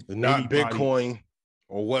send not Bitcoin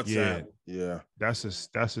or WhatsApp, that's a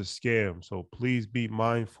scam. So please be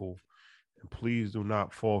mindful, and please do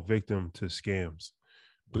not fall victim to scams.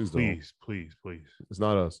 Please. It's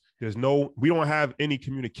not us. We don't have any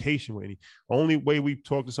communication with any. Only way we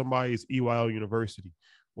talk to somebody is EYL University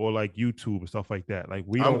or like YouTube and stuff like that. Like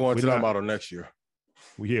I'm going to that model next year.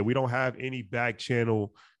 We don't have any back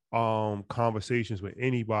channel conversations with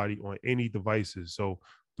anybody on any devices. So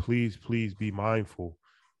please be mindful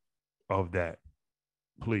of that.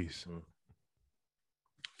 Please.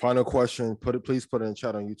 Final question. Please put it in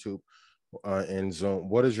chat on YouTube and Zoom.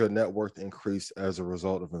 What is your net worth increase as a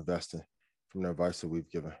result of investing from the advice that we've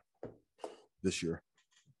given this year?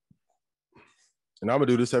 And I'm gonna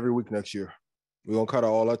do this every week next year. We're gonna cut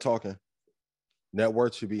out all that talking. Net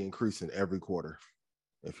worth should be increasing every quarter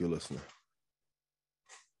if you're listening.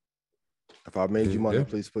 If I made you money,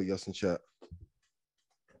 please put yes in chat.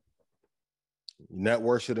 Net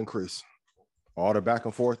worth should increase. All the back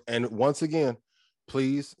and forth. And once again,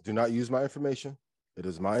 please do not use my information. It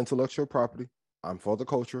is my intellectual property. I'm for the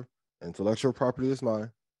culture. Intellectual property is mine.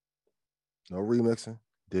 No remixing.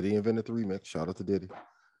 Diddy invented the remix. Shout out to Diddy.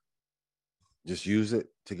 Just use it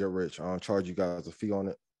to get rich. I don't charge you guys a fee on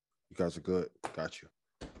it. You guys are good. Got you.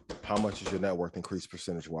 How much is your net worth increased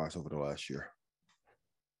percentage-wise over the last year?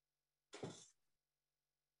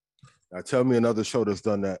 Now tell me another show that's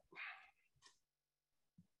done that.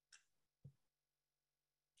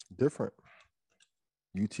 Different.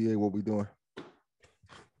 UTA, what we doing?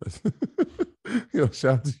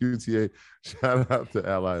 Shout out to UTA. Shout out to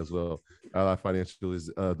Ally as well. Ally Financial is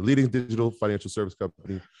the leading digital financial service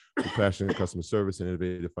company with passionate customer service and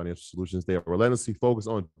innovative financial solutions. They are relentlessly focused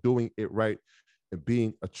on doing it right and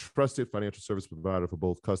being a trusted financial service provider for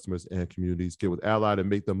both customers and communities. Get with Ally to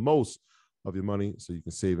make the most of your money so you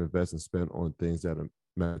can save, invest, and spend on things that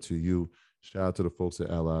matter to you. Shout out to the folks at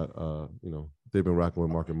Ally. They've been rocking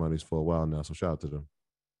with Market Moneys for a while now, so shout out to them.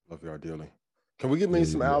 Love y'all dearly. Can we get me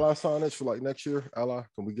some Ally signage for like next year? Ally,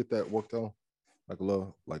 can we get that worked on? Like a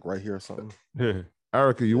little, like right here or something? Yeah.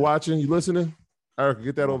 Erica, you watching? You listening? Erica,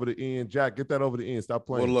 get that over to Ian. Jack, get that over to Ian. Stop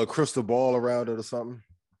playing. With a little crystal ball around it or something.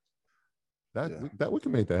 We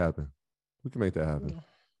can make that happen. We can make that happen.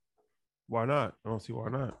 Why not? I don't see why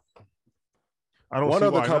not. One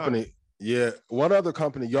other company. One other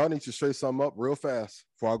company. Y'all need to straight something up real fast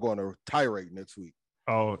before I go on a tirade next week.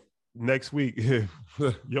 Oh, next week.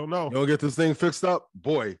 You'll know. You'll get this thing fixed up.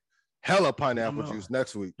 Boy, hella pineapple juice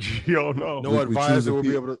next week. You'll know. No advisor will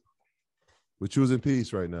be able to. We're choosing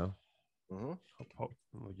peace right now.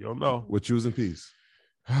 You'll know. We're choosing peace.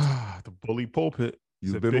 The bully pulpit.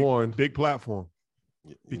 You've been warned. Big platform.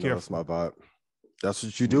 Be careful. That's my vibe. That's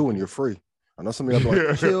what you do when you're free. I know somebody else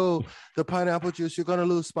like, kill the pineapple juice. You're gonna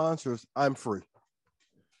lose sponsors. I'm free.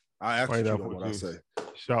 I actually know what I say.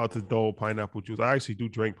 Shout out to Dole Pineapple Juice. I actually do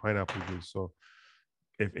drink pineapple juice. So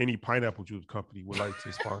if any pineapple juice company would like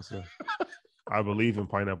to sponsor, I believe in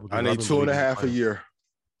pineapple juice. I need 2.5 a year.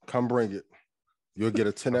 Come bring it. You'll get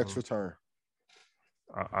a 10x return.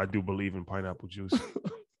 I do believe in pineapple juice.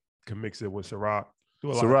 Can mix it with Ciroc.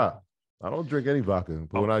 Ciroc. I don't drink any vodka,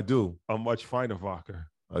 but when I do, a much finer vodka.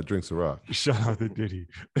 I drink Ciroc. Shout out to Diddy.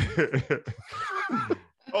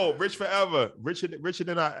 Oh, Rich Forever. Richer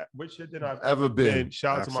than I've ever been.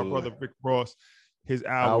 Shout out to my brother Rick Ross. His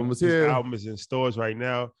album is in stores right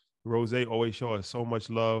now. Rose always show us so much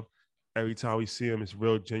love. Every time we see him, it's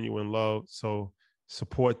real genuine love. So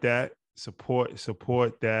support that. Support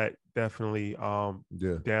that. Definitely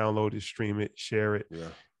download it, stream it, share it.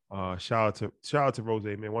 Yeah. Shout out to Rose,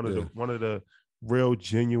 man. One of the real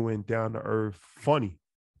genuine, down to earth, funny,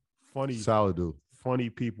 solid dude. Funny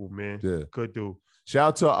people, man. Yeah. Good dude. Shout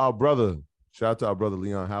out to our brother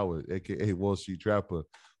Leon Howard, aka Wall Street Trapper,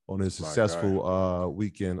 on his successful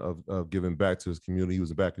weekend of giving back to his community. He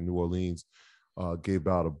was back in New Orleans, gave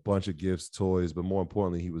out a bunch of gifts, toys, but more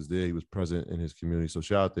importantly, he was there. He was present in his community. So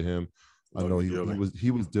shout out to him. I know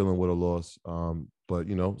he was dealing with a loss, but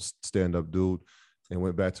stand up dude, and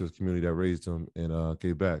went back to his community that raised him and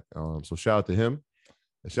gave back. So shout out to him,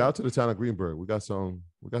 and shout out to the town of Greenburgh. We got something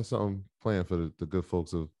planned for the good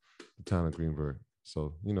folks of the town of Greenburgh.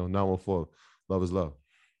 So 914, love is love.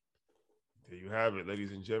 There you have it,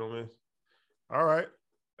 ladies and gentlemen. All right.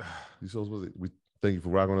 We thank you for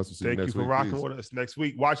rocking with us. Thank you for rocking with us next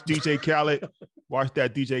week. Watch DJ Khaled. Watch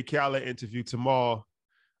that DJ Khaled interview tomorrow.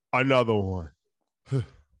 Another one. You've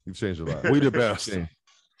changed a lot. We the best.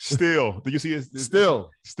 Still. Do you see it?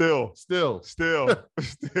 Still in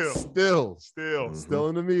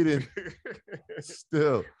the meeting.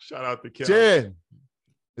 Still. Shout out to Khaled. Jen,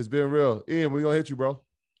 it's been real. Ian, we're gonna hit you, bro.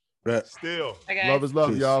 Still. Love is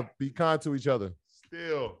love, y'all. Be kind to each other.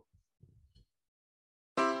 Still.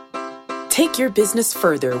 Take your business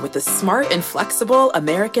further with the smart and flexible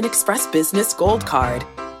American Express Business Gold Card.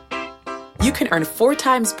 You can earn 4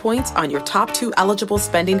 times points on your top 2 eligible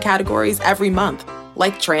spending categories every month,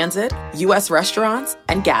 like transit, U.S. restaurants,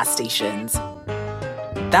 and gas stations.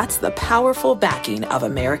 That's the powerful backing of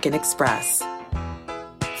American Express.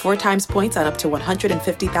 4 times points on up to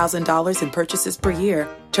 $150,000 in purchases per year.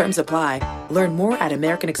 Terms apply. Learn more at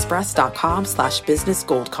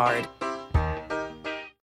americanexpress.com/businessgoldcard.